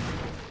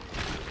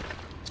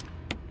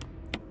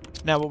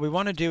 Now, what we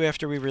want to do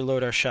after we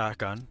reload our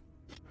shotgun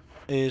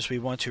is we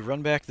want to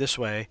run back this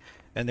way,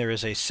 and there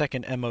is a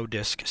second MO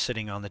disc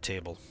sitting on the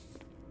table.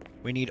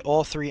 We need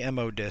all 3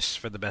 MO discs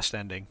for the best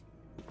ending.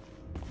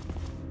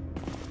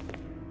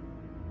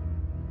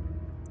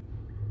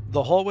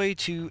 The hallway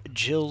to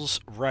Jill's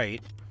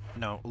right,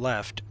 no,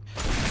 left,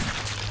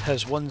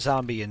 has one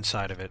zombie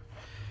inside of it.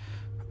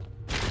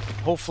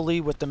 Hopefully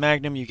with the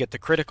Magnum you get the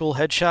critical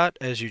headshot,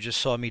 as you just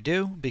saw me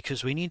do,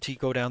 because we need to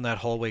go down that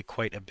hallway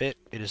quite a bit.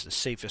 It is the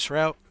safest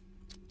route.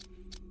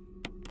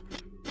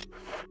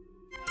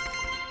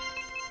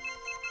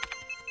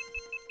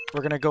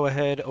 We're going to go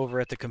ahead over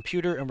at the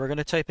computer and we're going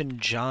to type in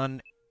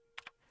John,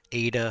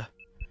 Ada,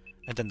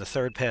 and then the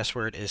third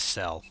password is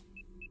cell.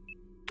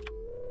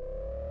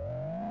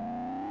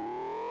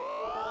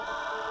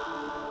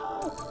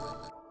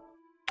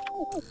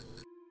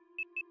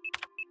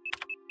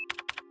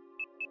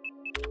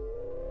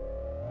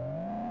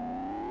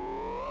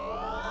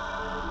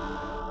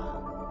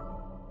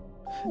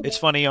 It's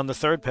funny, on the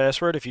third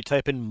password, if you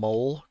type in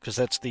mole, because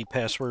that's the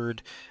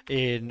password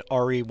in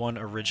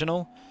RE1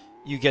 original,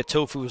 you get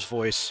Tofu's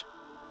voice.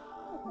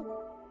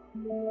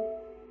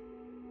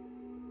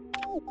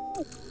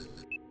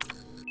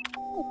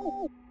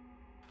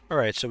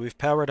 Alright, so we've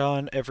powered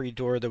on every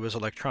door that was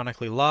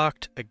electronically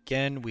locked.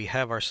 Again, we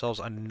have ourselves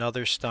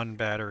another stun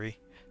battery.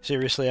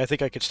 Seriously, I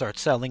think I could start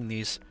selling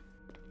these.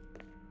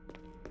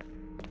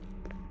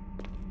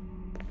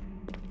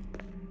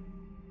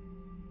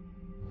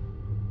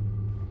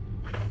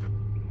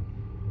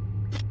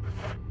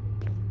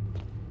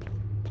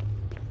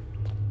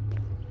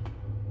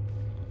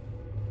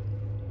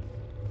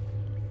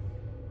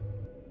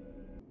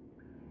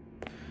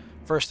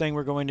 First thing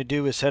we're going to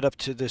do is head up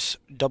to this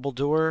double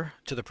door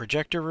to the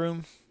projector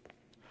room.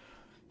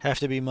 Have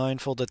to be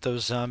mindful that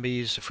those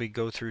zombies, if we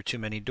go through too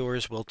many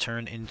doors, will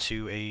turn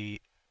into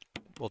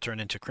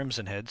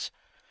Crimson Heads.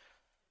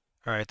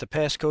 Alright, the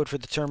passcode for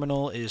the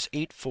terminal is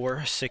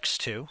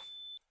 8462.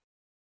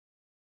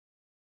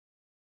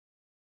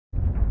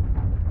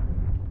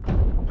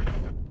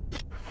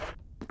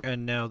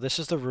 And now this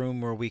is the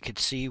room where we could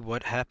see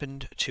what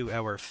happened to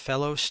our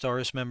fellow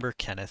S.T.A.R.S member,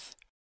 Kenneth.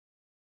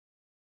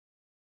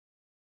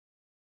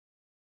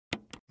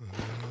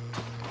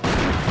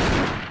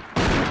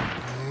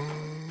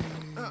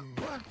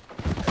 What?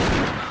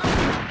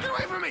 Get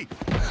away from me!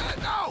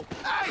 No!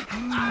 Hey!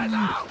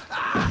 No!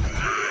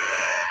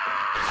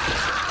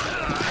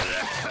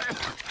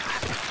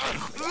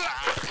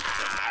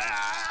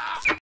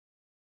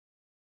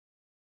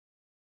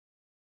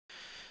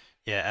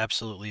 Yeah,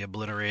 absolutely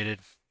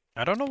obliterated.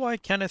 I don't know why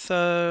Kenneth,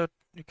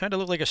 he kind of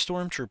looked like a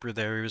stormtrooper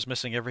there. He was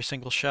missing every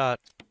single shot.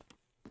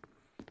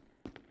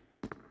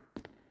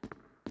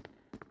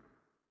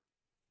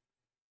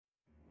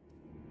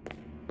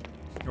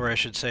 Or I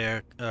should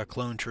say a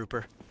clone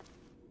trooper.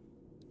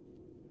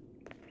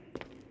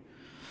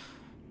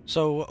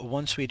 So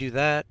once we do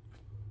that,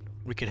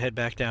 we could head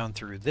back down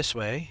through this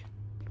way.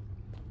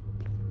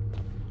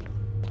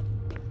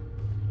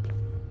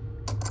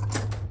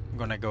 I'm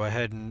going to go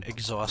ahead and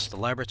exhaust the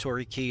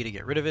laboratory key to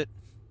get rid of it.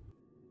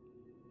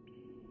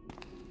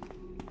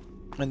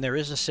 And there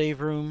is a save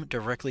room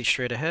directly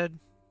straight ahead.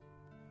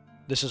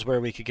 This is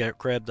where we could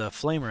grab the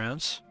flame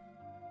rounds.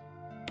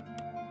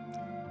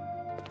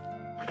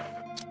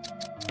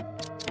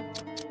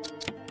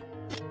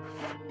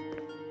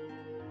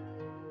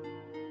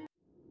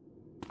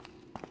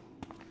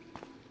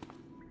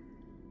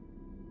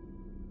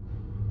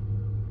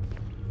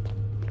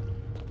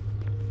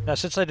 Now,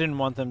 since I didn't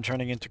want them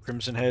turning into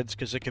Crimson Heads,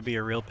 because it could be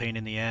a real pain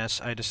in the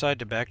ass, I decided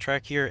to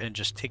backtrack here and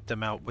just take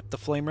them out with the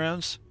flame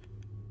rounds.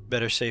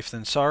 Better safe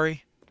than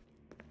sorry.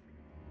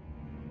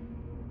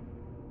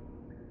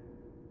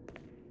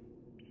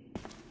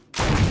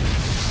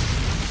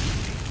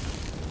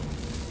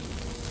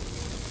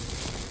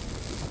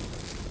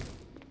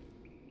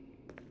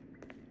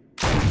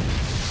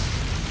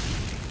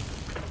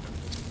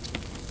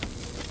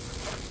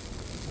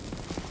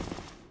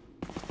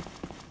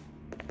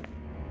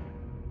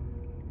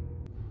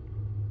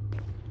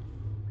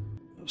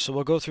 So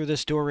we'll go through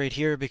this door right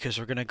here because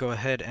we're going to go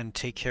ahead and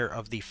take care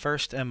of the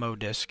first MO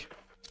disc.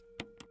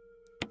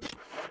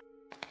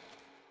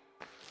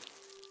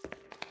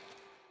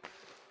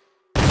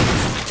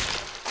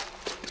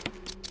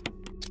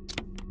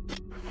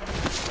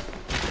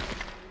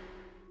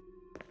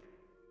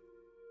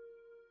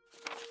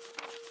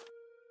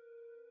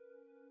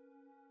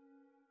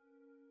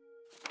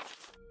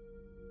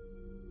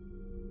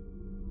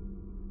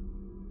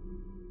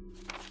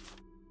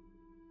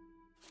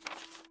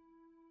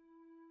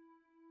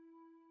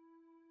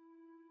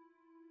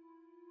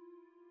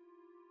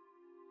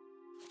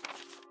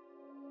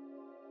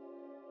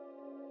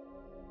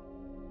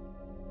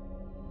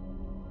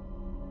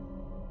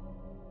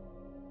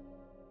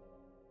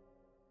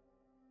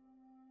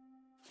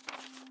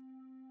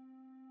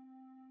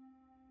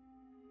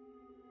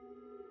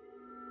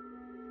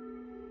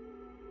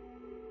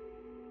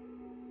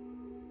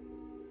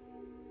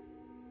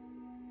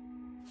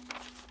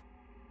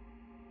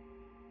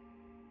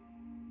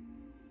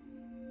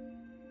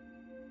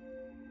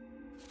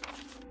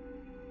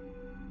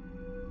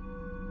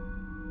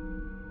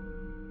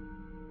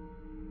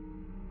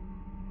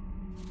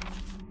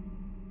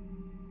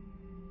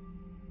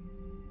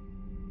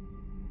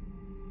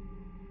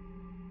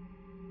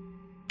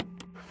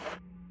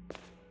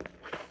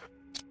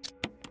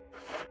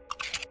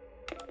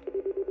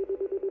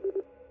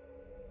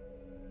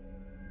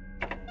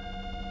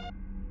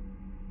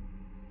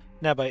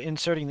 Now, by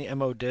inserting the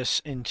MO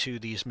discs into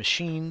these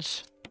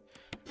machines,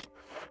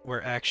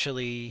 we're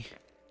actually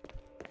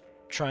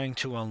trying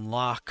to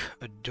unlock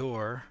a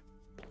door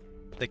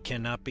that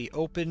cannot be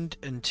opened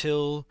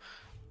until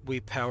we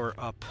power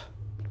up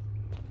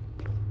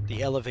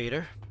the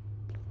elevator.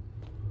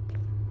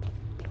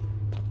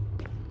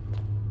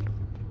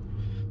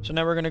 So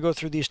now we're going to go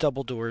through these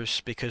double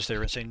doors because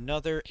there is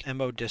another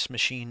MO disc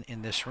machine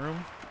in this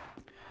room.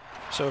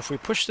 So if we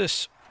push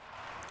this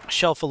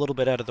shelf a little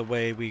bit out of the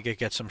way, we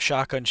get some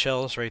shotgun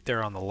shells right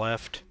there on the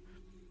left.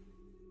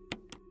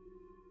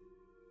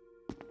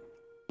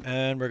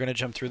 And we're going to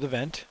jump through the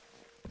vent.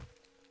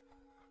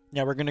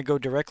 Now we're going to go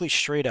directly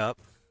straight up.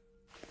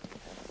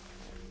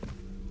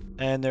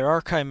 And there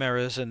are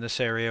chimeras in this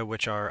area,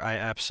 which I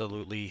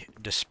absolutely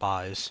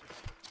despise.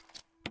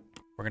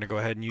 We're going to go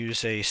ahead and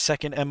use a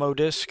second MO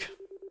disc.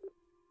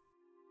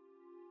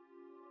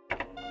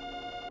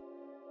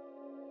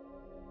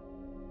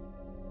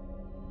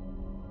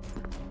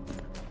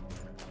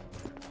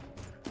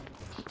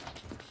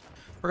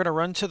 We're going to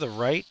run to the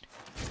right.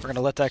 We're going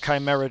to let that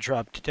chimera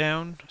drop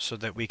down so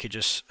that we could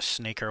just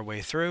snake our way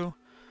through.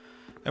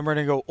 And we're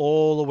going to go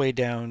all the way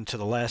down to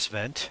the last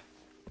vent.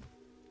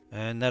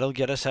 And that'll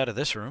get us out of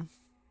this room.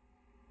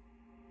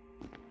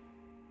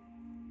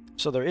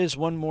 So there is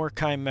one more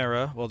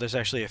chimera. Well, there's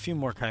actually a few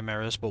more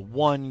chimeras, but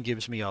one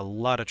gives me a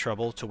lot of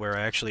trouble to where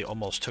I actually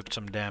almost took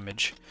some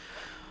damage.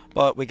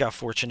 But we got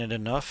fortunate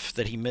enough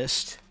that he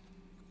missed.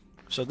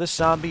 So these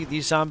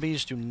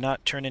zombies do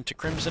not turn into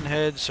Crimson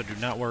Heads, so do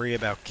not worry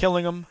about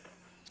killing them.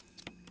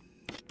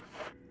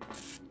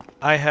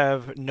 I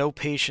have no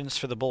patience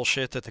for the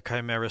bullshit that the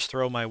chimeras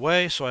throw my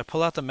way, so I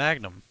pull out the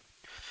Magnum.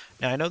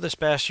 Now, I know this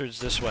bastard's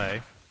this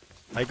way.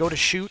 I go to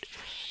shoot,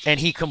 and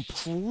he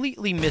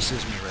completely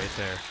misses me right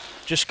there.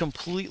 Just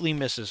completely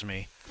misses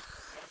me.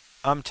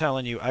 I'm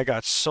telling you, I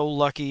got so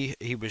lucky.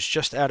 He was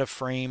just out of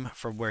frame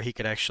from where he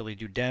could actually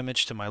do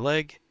damage to my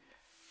leg.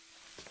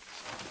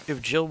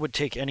 If Jill would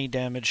take any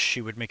damage,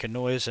 she would make a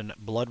noise and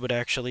blood would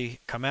actually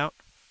come out.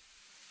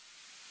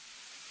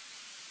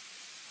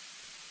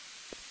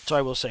 So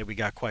I will say we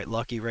got quite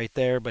lucky right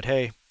there, but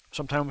hey,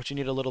 sometimes you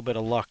need a little bit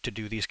of luck to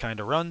do these kind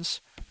of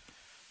runs.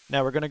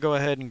 Now we're going to go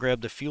ahead and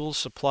grab the fuel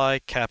supply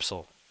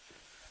capsule.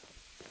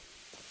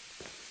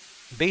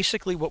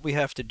 Basically what we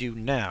have to do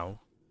now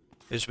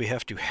is we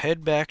have to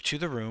head back to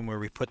the room where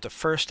we put the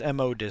first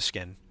MO disc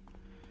in.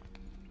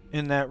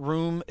 In that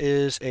room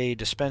is a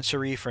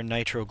dispensary for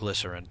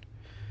nitroglycerin.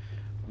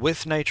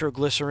 With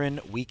nitroglycerin,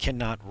 we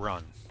cannot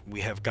run.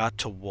 We have got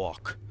to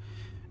walk.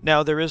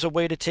 Now, there is a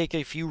way to take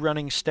a few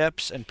running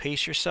steps and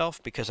pace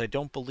yourself, because I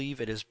don't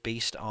believe it is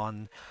based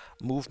on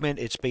movement.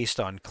 It's based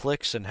on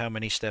clicks and how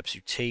many steps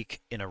you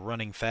take in a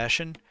running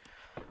fashion.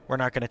 We're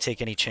not going to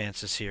take any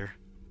chances here.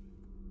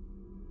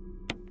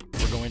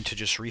 We're going to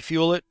just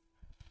refuel it,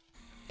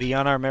 be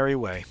on our merry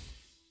way.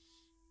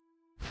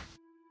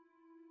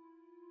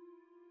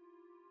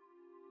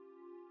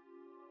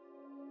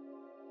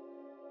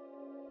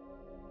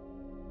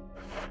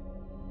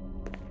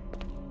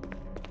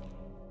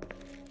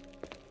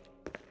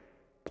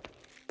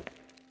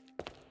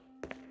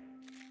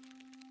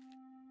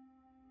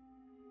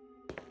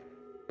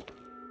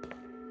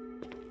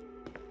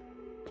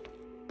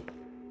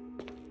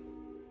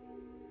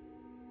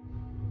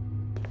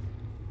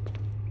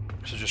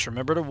 So just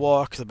remember to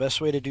walk. The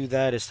best way to do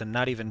that is to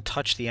not even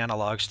touch the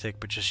analog stick,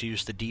 but just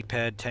use the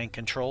D-pad tank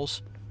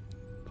controls.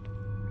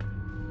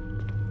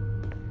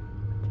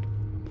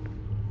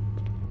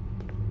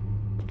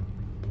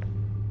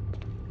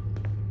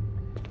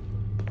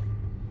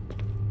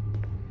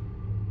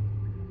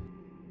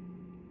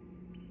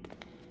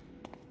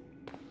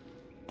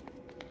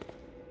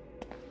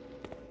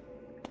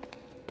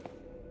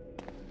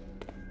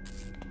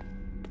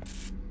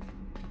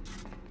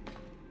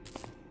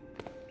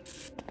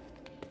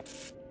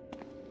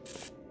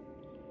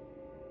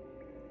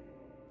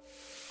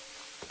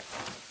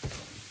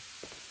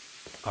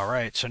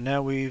 Alright, so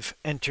now we've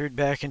entered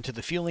back into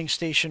the fueling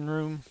station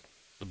room,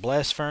 the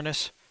blast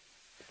furnace,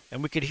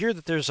 and we could hear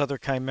that there's other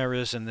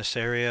chimeras in this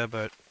area,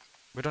 but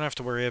we don't have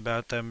to worry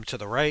about them to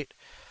the right.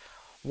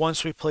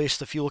 Once we place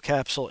the fuel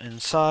capsule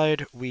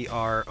inside, we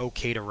are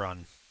okay to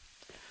run.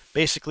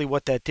 Basically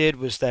what that did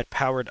was that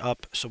powered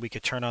up so we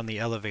could turn on the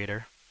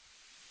elevator.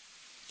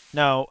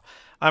 Now,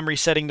 I'm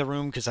resetting the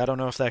room because I don't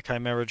know if that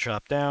chimera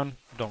dropped down.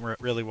 Don't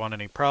really want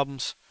any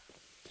problems.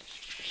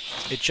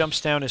 It jumps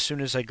down as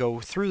soon as I go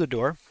through the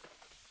door.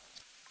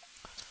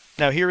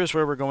 Now here is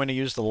where we're going to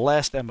use the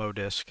last MO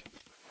disc.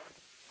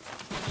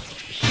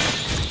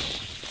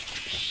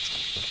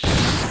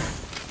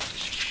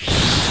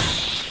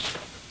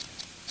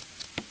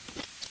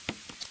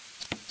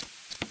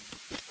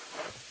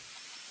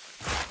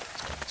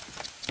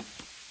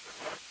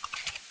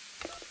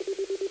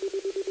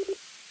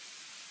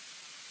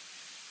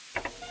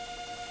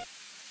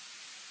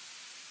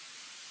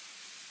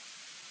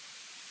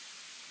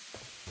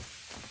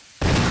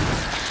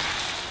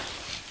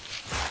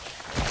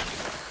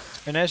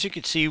 And as you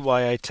can see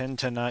why I tend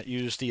to not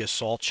use the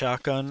assault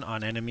shotgun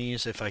on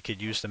enemies, if I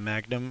could use the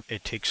Magnum,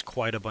 it takes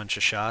quite a bunch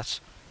of shots.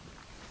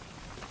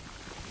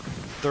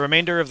 The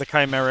remainder of the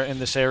Chimera in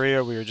this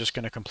area we are just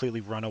going to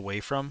completely run away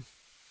from,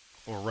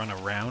 or run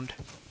around.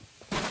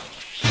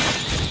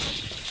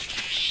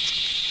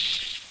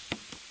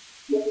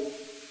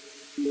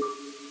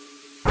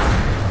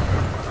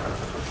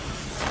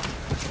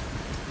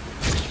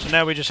 So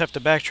now we just have to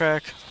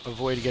backtrack,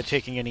 avoid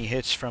taking any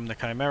hits from the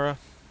Chimera.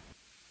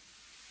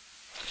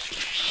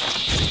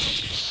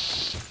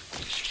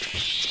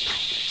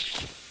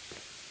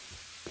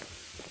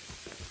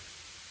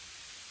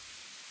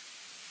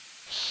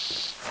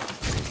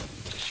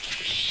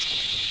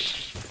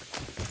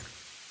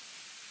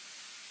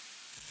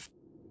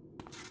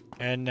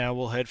 And now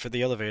we'll head for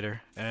the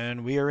elevator.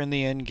 And we are in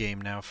the end game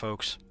now,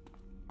 folks.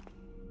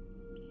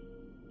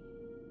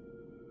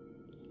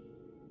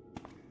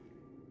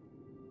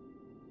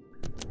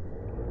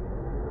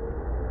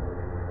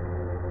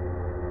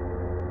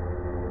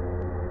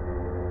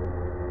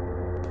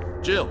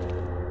 Jill!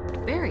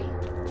 Barry,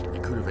 You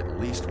could have at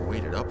least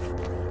waited up for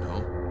me, you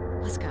know?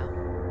 let's go.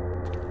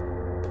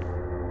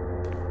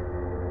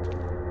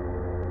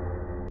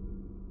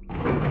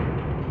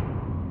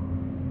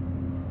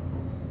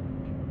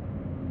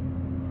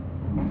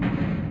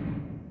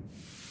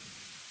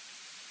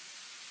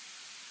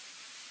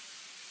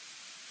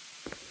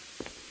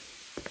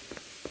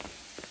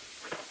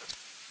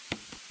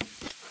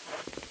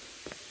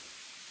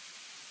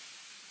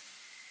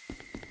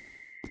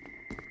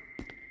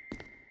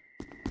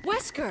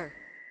 Wesker!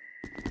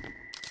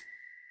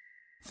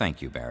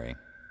 Thank you, Barry.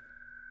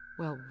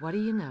 Well, what do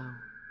you know?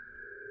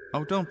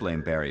 Oh, don't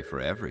blame Barry for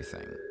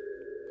everything.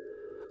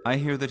 I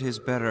hear that his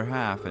better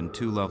half and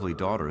 2 lovely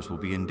daughters will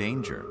be in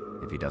danger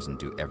if he doesn't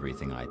do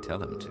everything I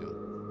tell him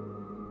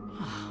to.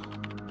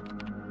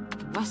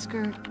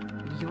 Wesker,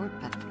 you're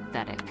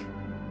pathetic.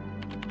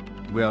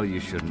 Well, you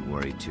shouldn't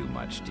worry too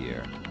much,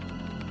 dear.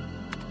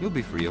 You'll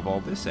be free of all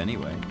this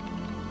anyway.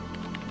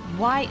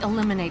 Why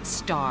eliminate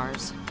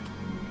S.T.A.R.S?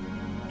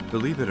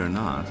 Believe it or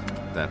not,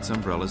 that's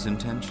Umbrella's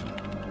intention.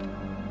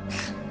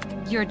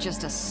 You're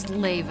just a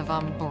slave of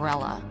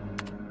Umbrella.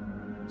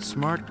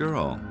 Smart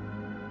girl,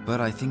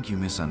 but I think you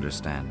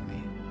misunderstand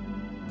me.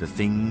 The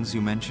things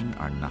you mention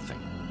are nothing.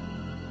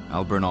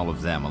 I'll burn all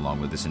of them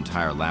along with this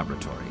entire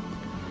laboratory.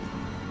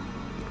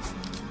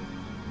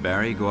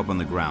 Barry, go up on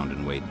the ground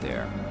and wait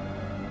there.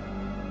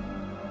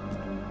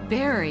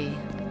 Barry.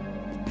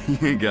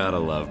 You gotta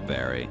love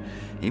Barry.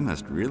 He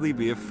must really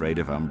be afraid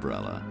of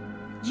Umbrella.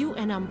 You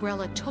and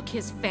Umbrella took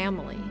his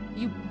family,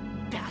 you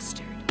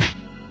bastard.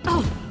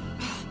 Oh!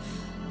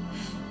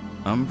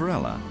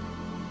 Umbrella?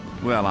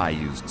 Well, I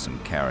used some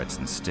carrots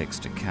and sticks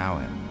to cow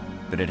him,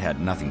 but it had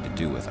nothing to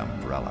do with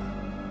Umbrella.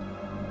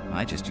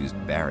 I just used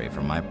Barry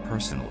for my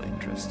personal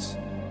interests.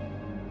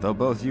 Though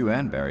both you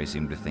and Barry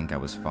seem to think I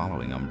was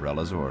following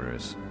Umbrella's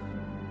orders.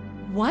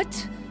 What?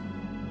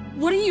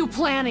 What are you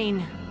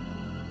planning?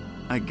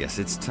 I guess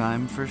it's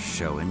time for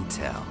show and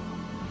tell.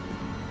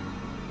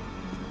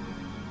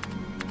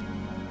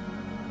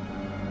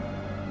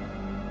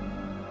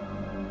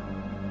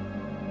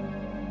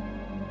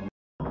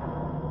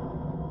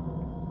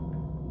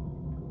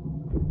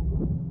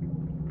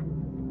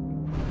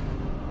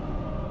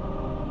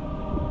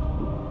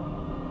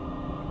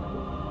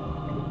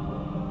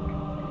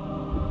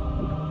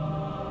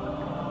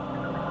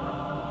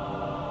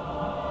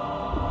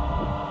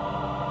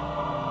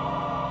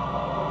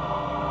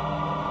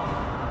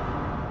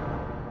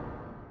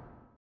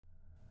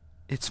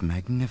 It's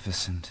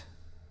magnificent.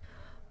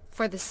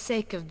 For the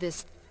sake of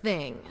this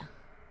thing.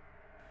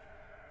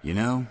 You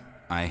know,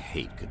 I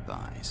hate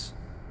goodbyes.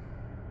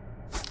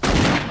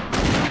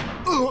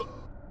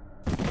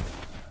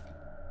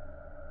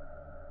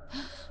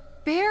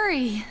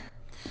 Barry!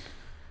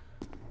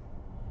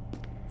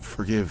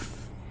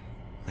 Forgive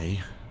me.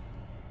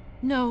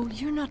 No,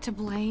 you're not to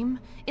blame.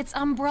 It's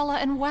Umbrella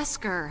and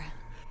Wesker.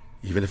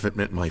 Even if it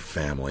meant my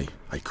family,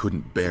 I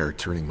couldn't bear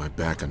turning my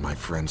back on my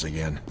friends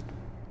again.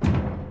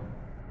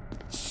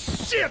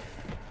 Shit!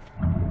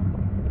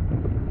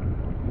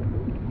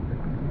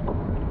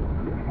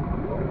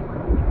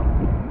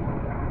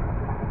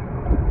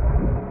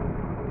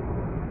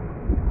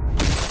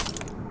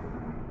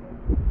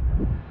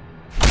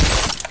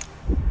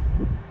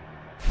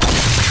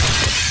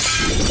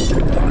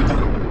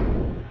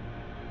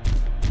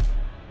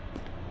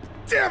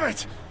 Damn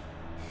it!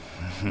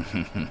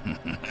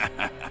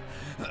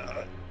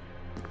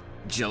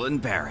 Jill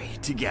and Barry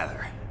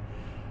together.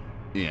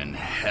 In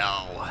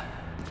hell.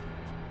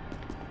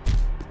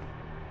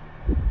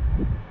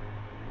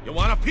 You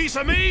want a piece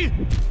of me?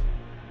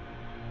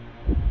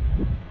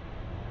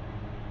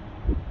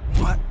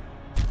 What?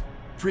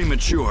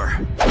 Premature.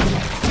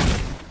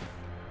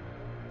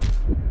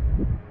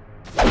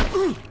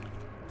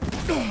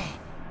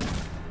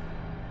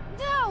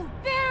 No,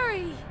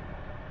 Barry!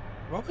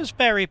 What was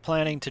Barry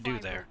planning to do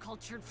there?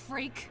 Cultured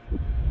freak.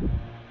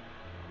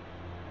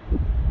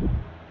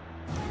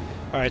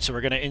 Alright, so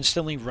we're going to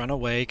instantly run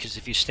away, because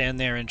if you stand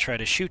there and try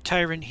to shoot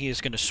Tyrant, he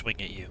is going to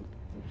swing at you.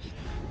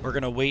 We're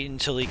going to wait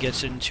until he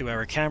gets into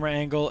our camera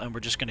angle, and we're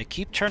just going to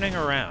keep turning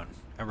around.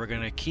 And we're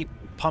going to keep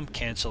pump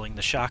canceling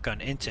the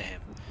shotgun into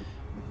him.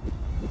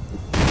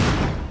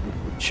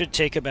 Should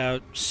take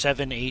about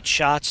 7-8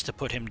 shots to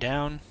put him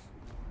down.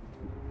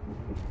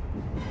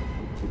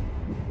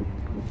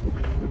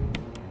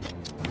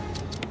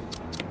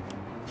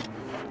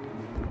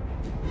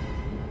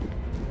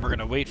 We're going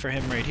to wait for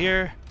him right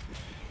here.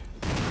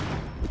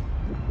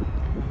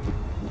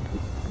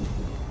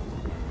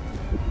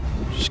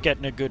 Just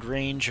getting a good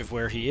range of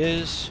where he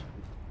is.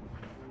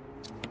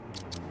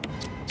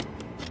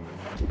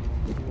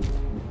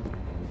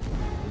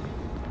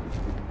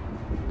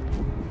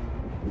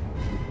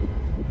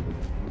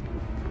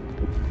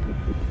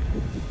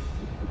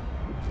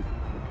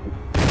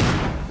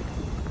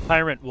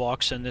 Tyrant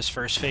walks in this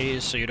first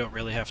phase, so you don't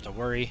really have to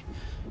worry.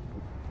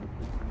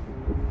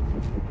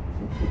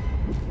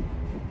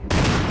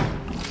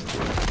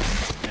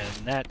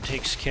 And that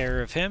takes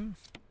care of him.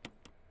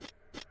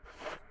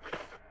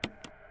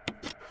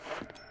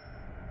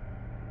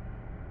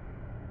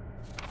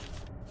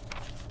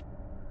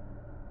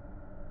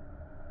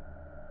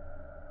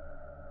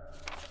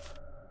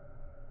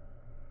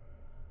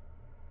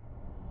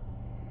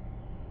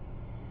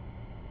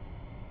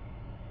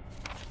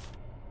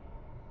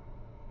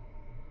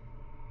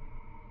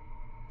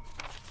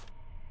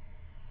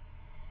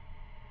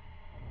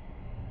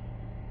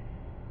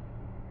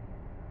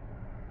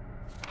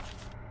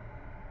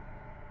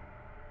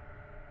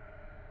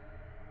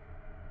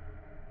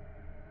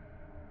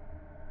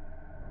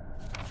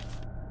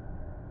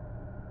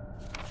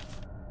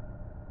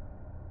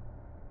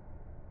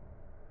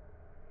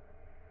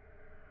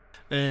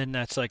 And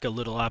that's like a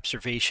little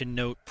observation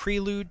note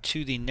prelude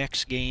to the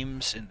next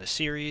games in the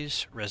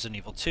series, Resident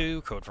Evil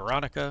 2, Code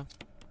Veronica.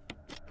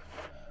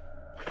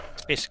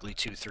 Basically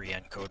 2, 3,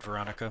 and Code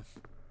Veronica.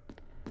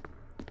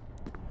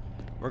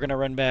 We're going to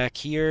run back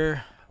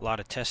here, a lot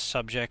of test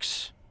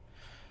subjects,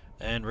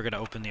 and we're going to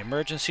open the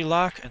emergency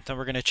lock, and then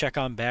we're going to check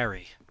on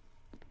Barry.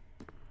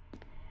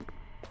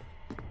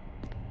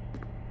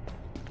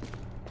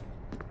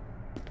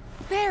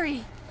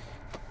 Barry!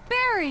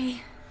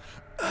 Barry!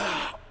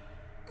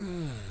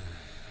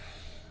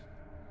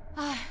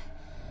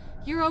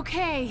 You're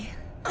okay.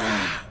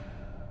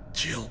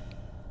 Jill,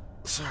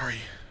 sorry.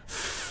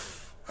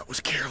 That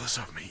was careless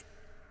of me.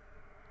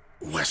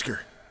 Wesker.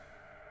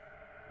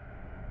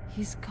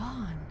 He's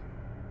gone.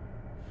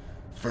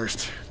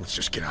 First, let's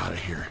just get out of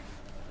here.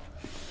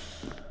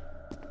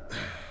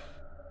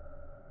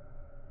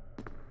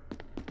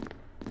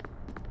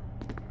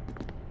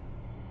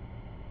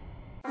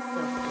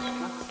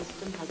 Self-destruct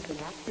system has been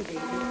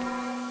activated.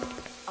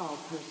 All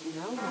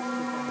personnel must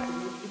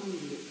evacuate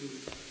immediately.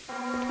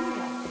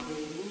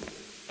 Deactivating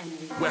and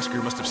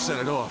Wesker must have set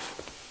it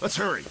off. Let's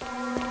hurry.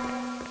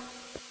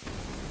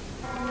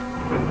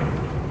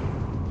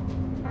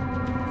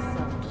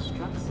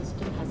 self-destruct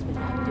system has been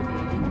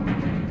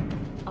activated.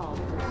 All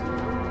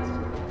personnel must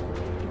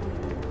evacuate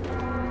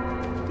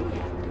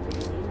immediately.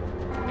 Deactivating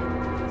and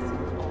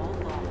releasing all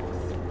locks.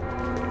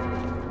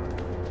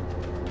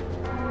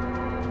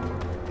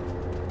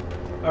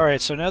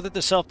 Alright, so now that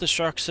the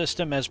self-destruct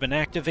system has been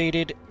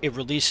activated, it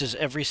releases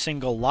every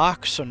single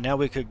lock, so now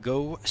we could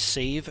go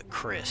save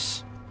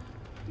Chris.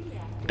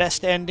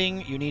 Best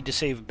ending, you need to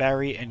save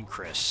Barry and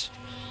Chris.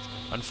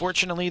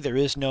 Unfortunately, there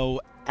is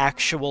no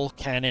actual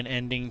canon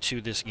ending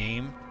to this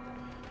game,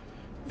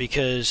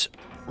 because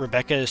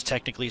Rebecca is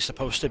technically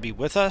supposed to be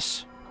with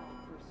us.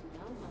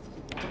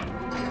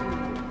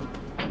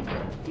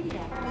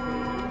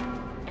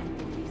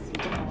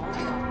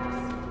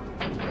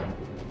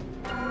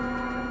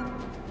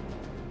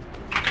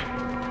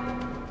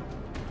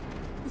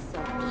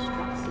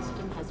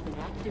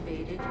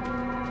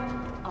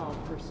 All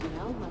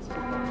personnel must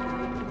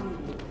evacuate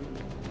immediately.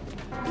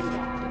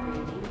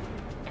 Deactivating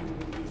and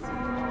releasing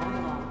all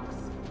locks.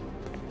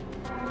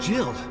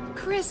 Jill!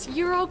 Chris,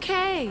 you're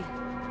okay.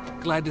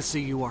 Glad to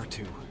see you are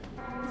too.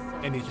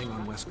 Anything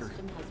on Wesker?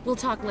 We'll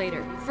talk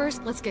later.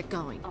 First, let's get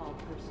going. All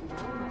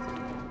personnel must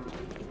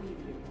evacuate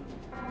immediately.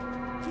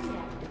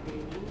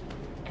 Deactivating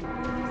and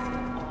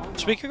releasing all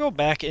locks. So we could go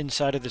back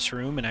inside of this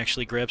room and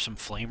actually grab some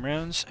flame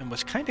rounds, and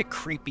what's kind of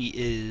creepy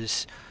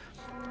is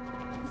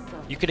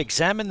you could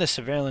examine the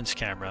surveillance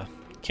camera.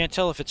 Can't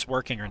tell if it's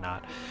working or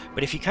not.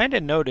 But if you kind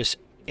of notice,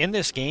 in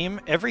this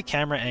game, every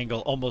camera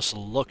angle almost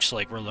looks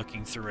like we're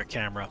looking through a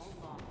camera.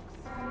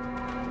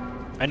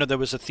 I know there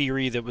was a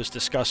theory that was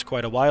discussed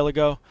quite a while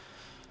ago.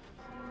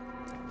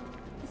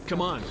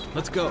 Come on,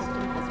 let's go.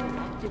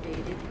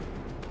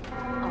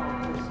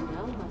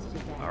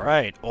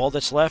 Alright, all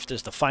that's left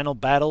is the final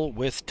battle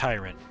with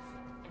Tyrant.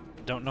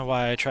 Don't know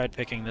why I tried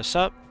picking this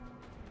up.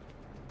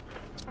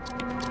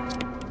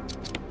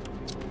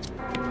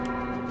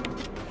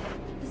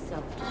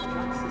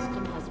 Self-destruct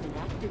system has been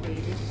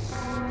activated.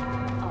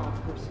 All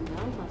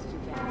personnel must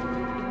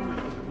evacuate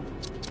immediately.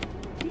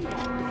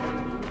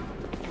 Deactivating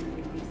and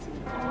releasing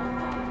all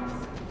locks.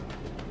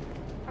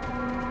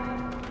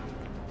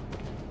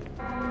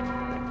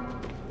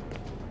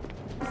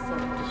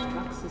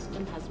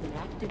 system has been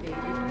activated.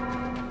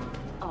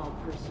 All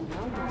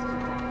personnel must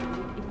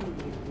evacuate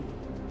immediately.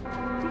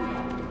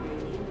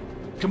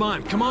 Deactivating. Come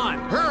on, come on!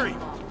 Hurry!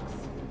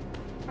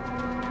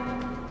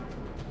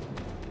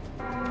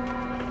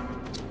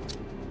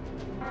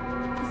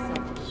 The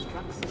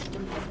self-destruct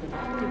system has been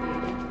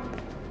activated.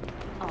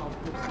 All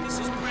personnel... This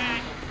is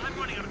Brad. I'm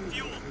running out of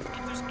fuel.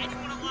 If there's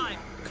anyone alive,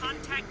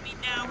 contact me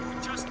now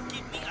or just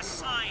give me a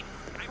sign.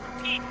 I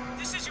repeat,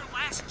 this is your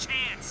last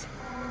chance.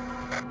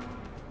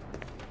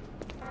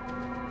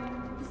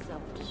 The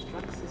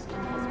self-destruct system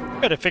has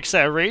been Gotta fix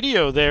that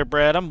radio there,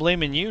 Brad. I'm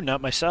blaming you, not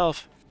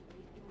myself.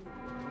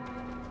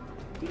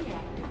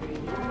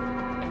 deactivating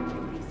and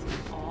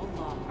releasing all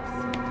logs.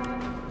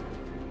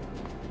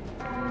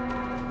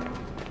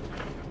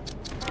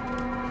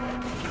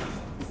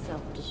 The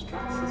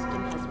self-destruct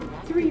system has been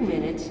activated. 3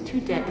 minutes to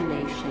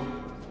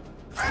detonation.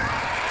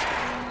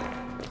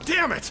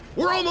 Damn it!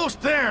 We're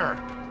almost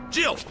there!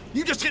 Jill,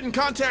 you just get in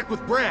contact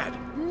with Brad.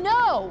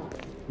 No!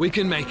 We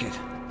can make it.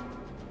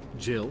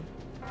 Jill,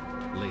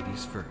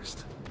 ladies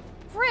first.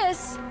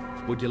 Chris!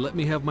 Would you let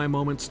me have my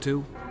moments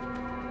too?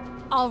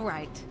 All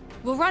right.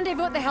 We'll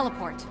rendezvous at the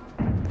heliport.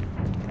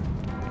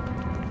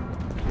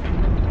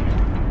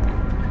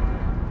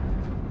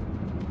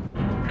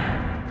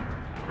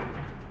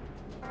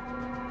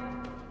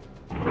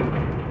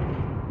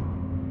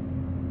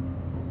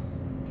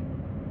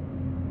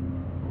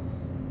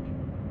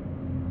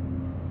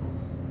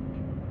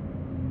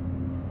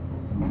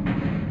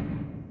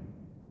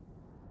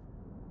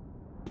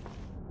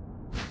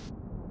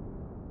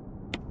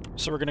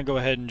 So we're going to go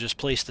ahead and just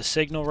place the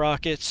signal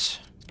rockets.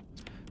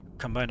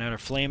 Combine out our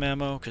flame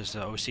ammo because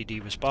the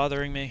OCD was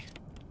bothering me.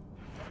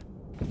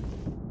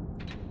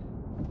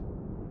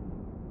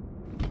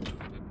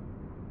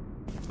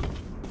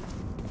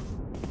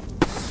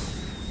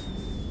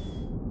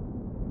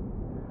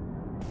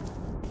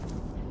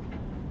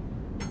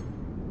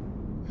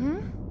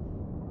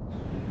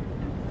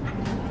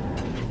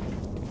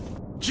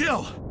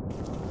 Jill!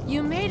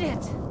 You made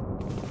it!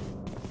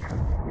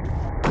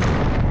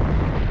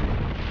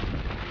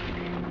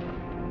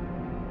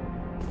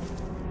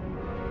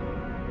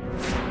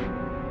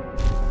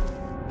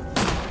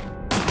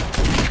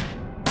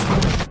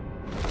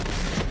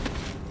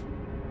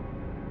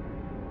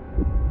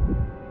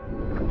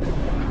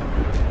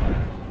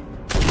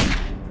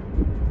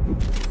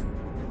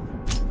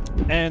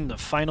 And the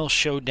final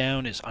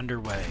showdown is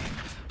underway.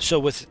 So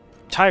with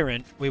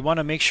Tyrant, we want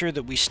to make sure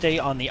that we stay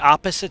on the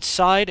opposite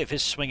side of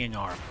his swinging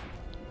arm.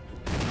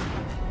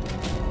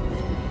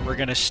 We're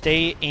going to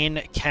stay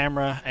in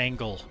camera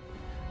angle.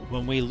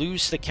 When we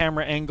lose the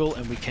camera angle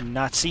and we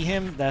cannot see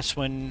him, that's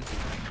when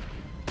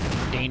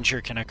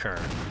danger can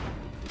occur.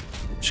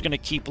 Just going to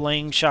keep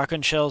laying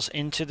shotgun shells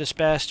into this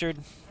bastard.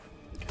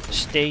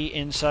 Stay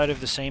inside of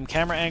the same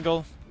camera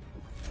angle.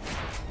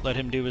 Let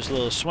him do his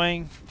little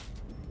swing.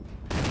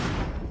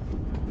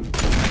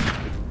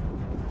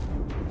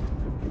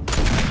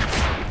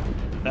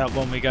 That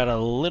one we got a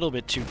little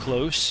bit too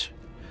close.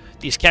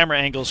 These camera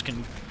angles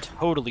can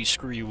totally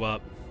screw you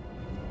up.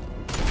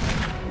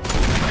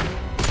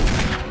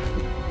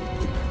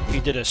 He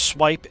did a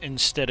swipe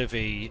instead of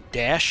a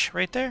dash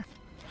right there.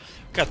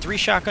 Got 3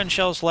 shotgun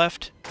shells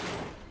left.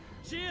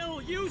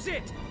 Jill, use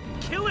it!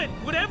 Kill it,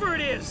 whatever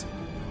it is!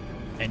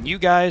 And you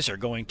guys are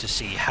going to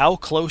see how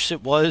close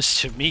it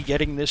was to me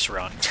getting this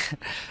run.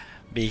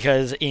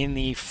 Because in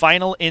the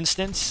final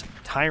instance,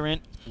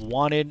 Tyrant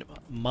wanted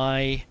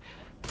my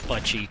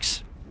butt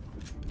cheeks.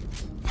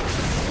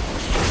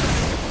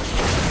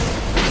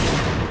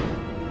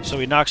 So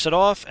he knocks it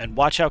off, and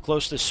watch how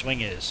close this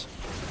swing is.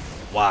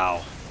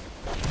 Wow.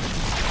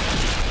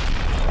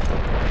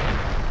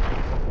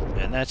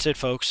 And that's it,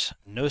 folks.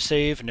 No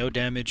save, no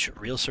damage,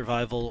 real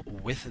survival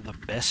with the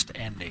best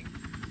ending.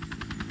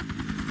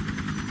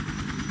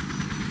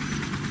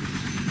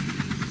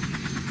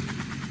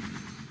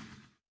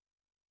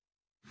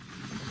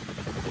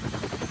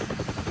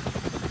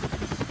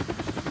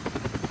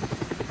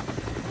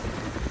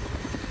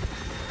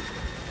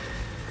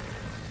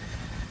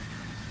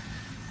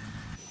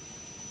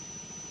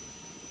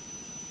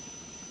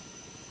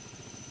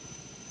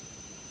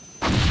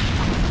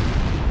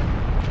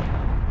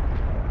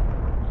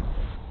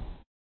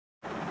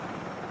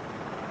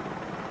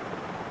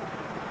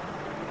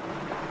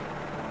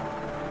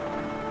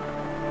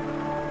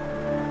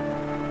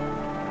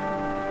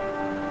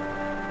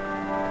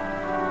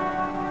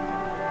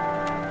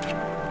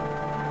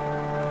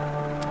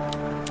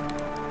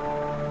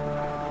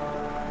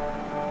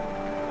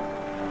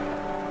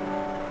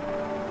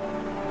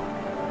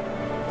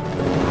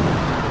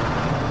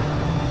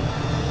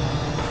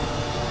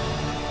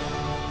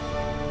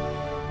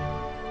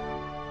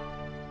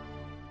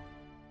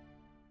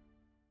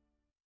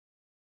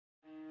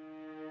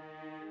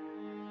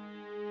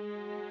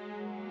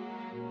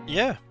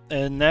 Yeah,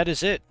 and that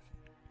is it.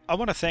 I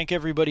want to thank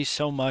everybody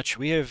so much.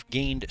 We have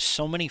gained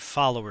so many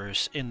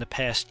followers in the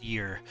past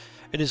year.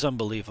 It is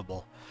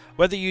unbelievable.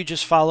 Whether you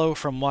just follow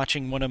from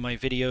watching one of my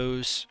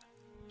videos,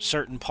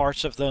 certain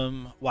parts of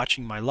them,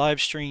 watching my live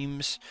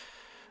streams,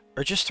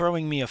 or just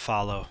throwing me a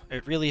follow.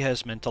 It really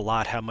has meant a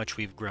lot how much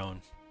we've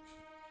grown.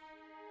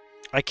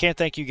 I can't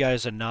thank you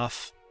guys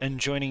enough, and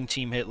joining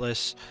Team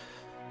Hitless,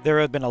 there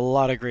have been a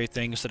lot of great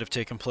things that have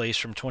taken place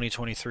from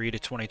 2023 to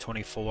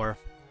 2024,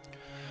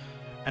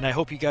 and I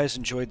hope you guys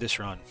enjoyed this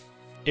run.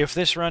 If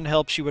this run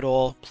helps you at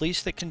all,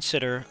 please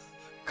consider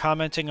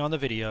commenting on the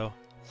video,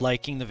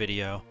 liking the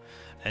video,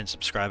 and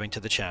subscribing to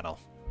the channel.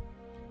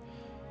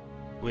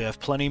 We have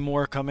plenty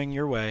more coming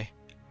your way,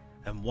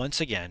 and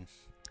once again,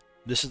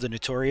 this is the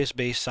Notorious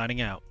Base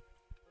signing out.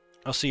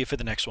 I'll see you for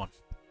the next one.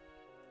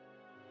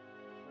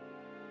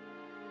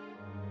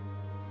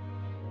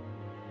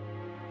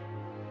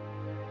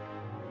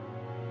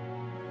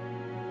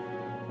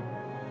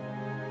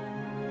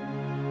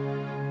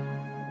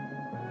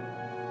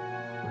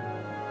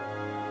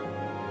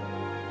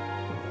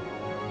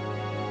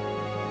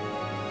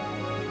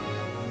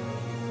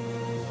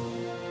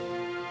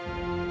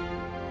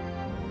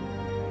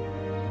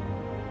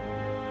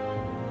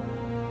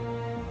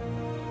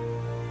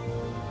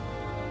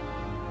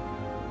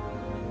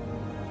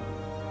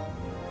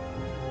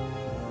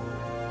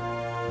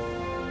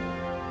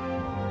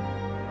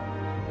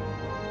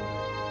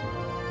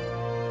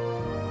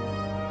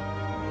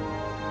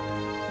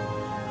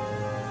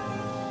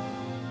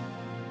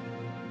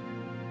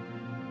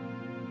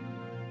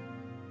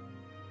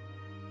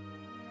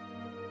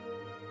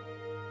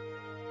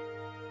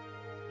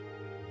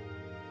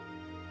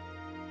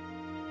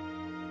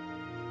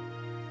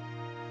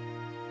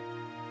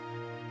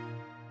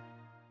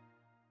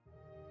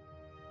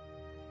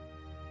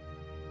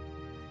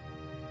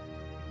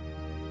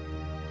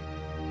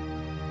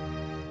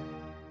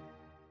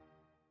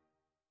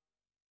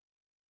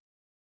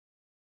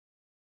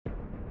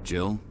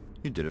 Jill,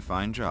 you did a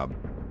fine job.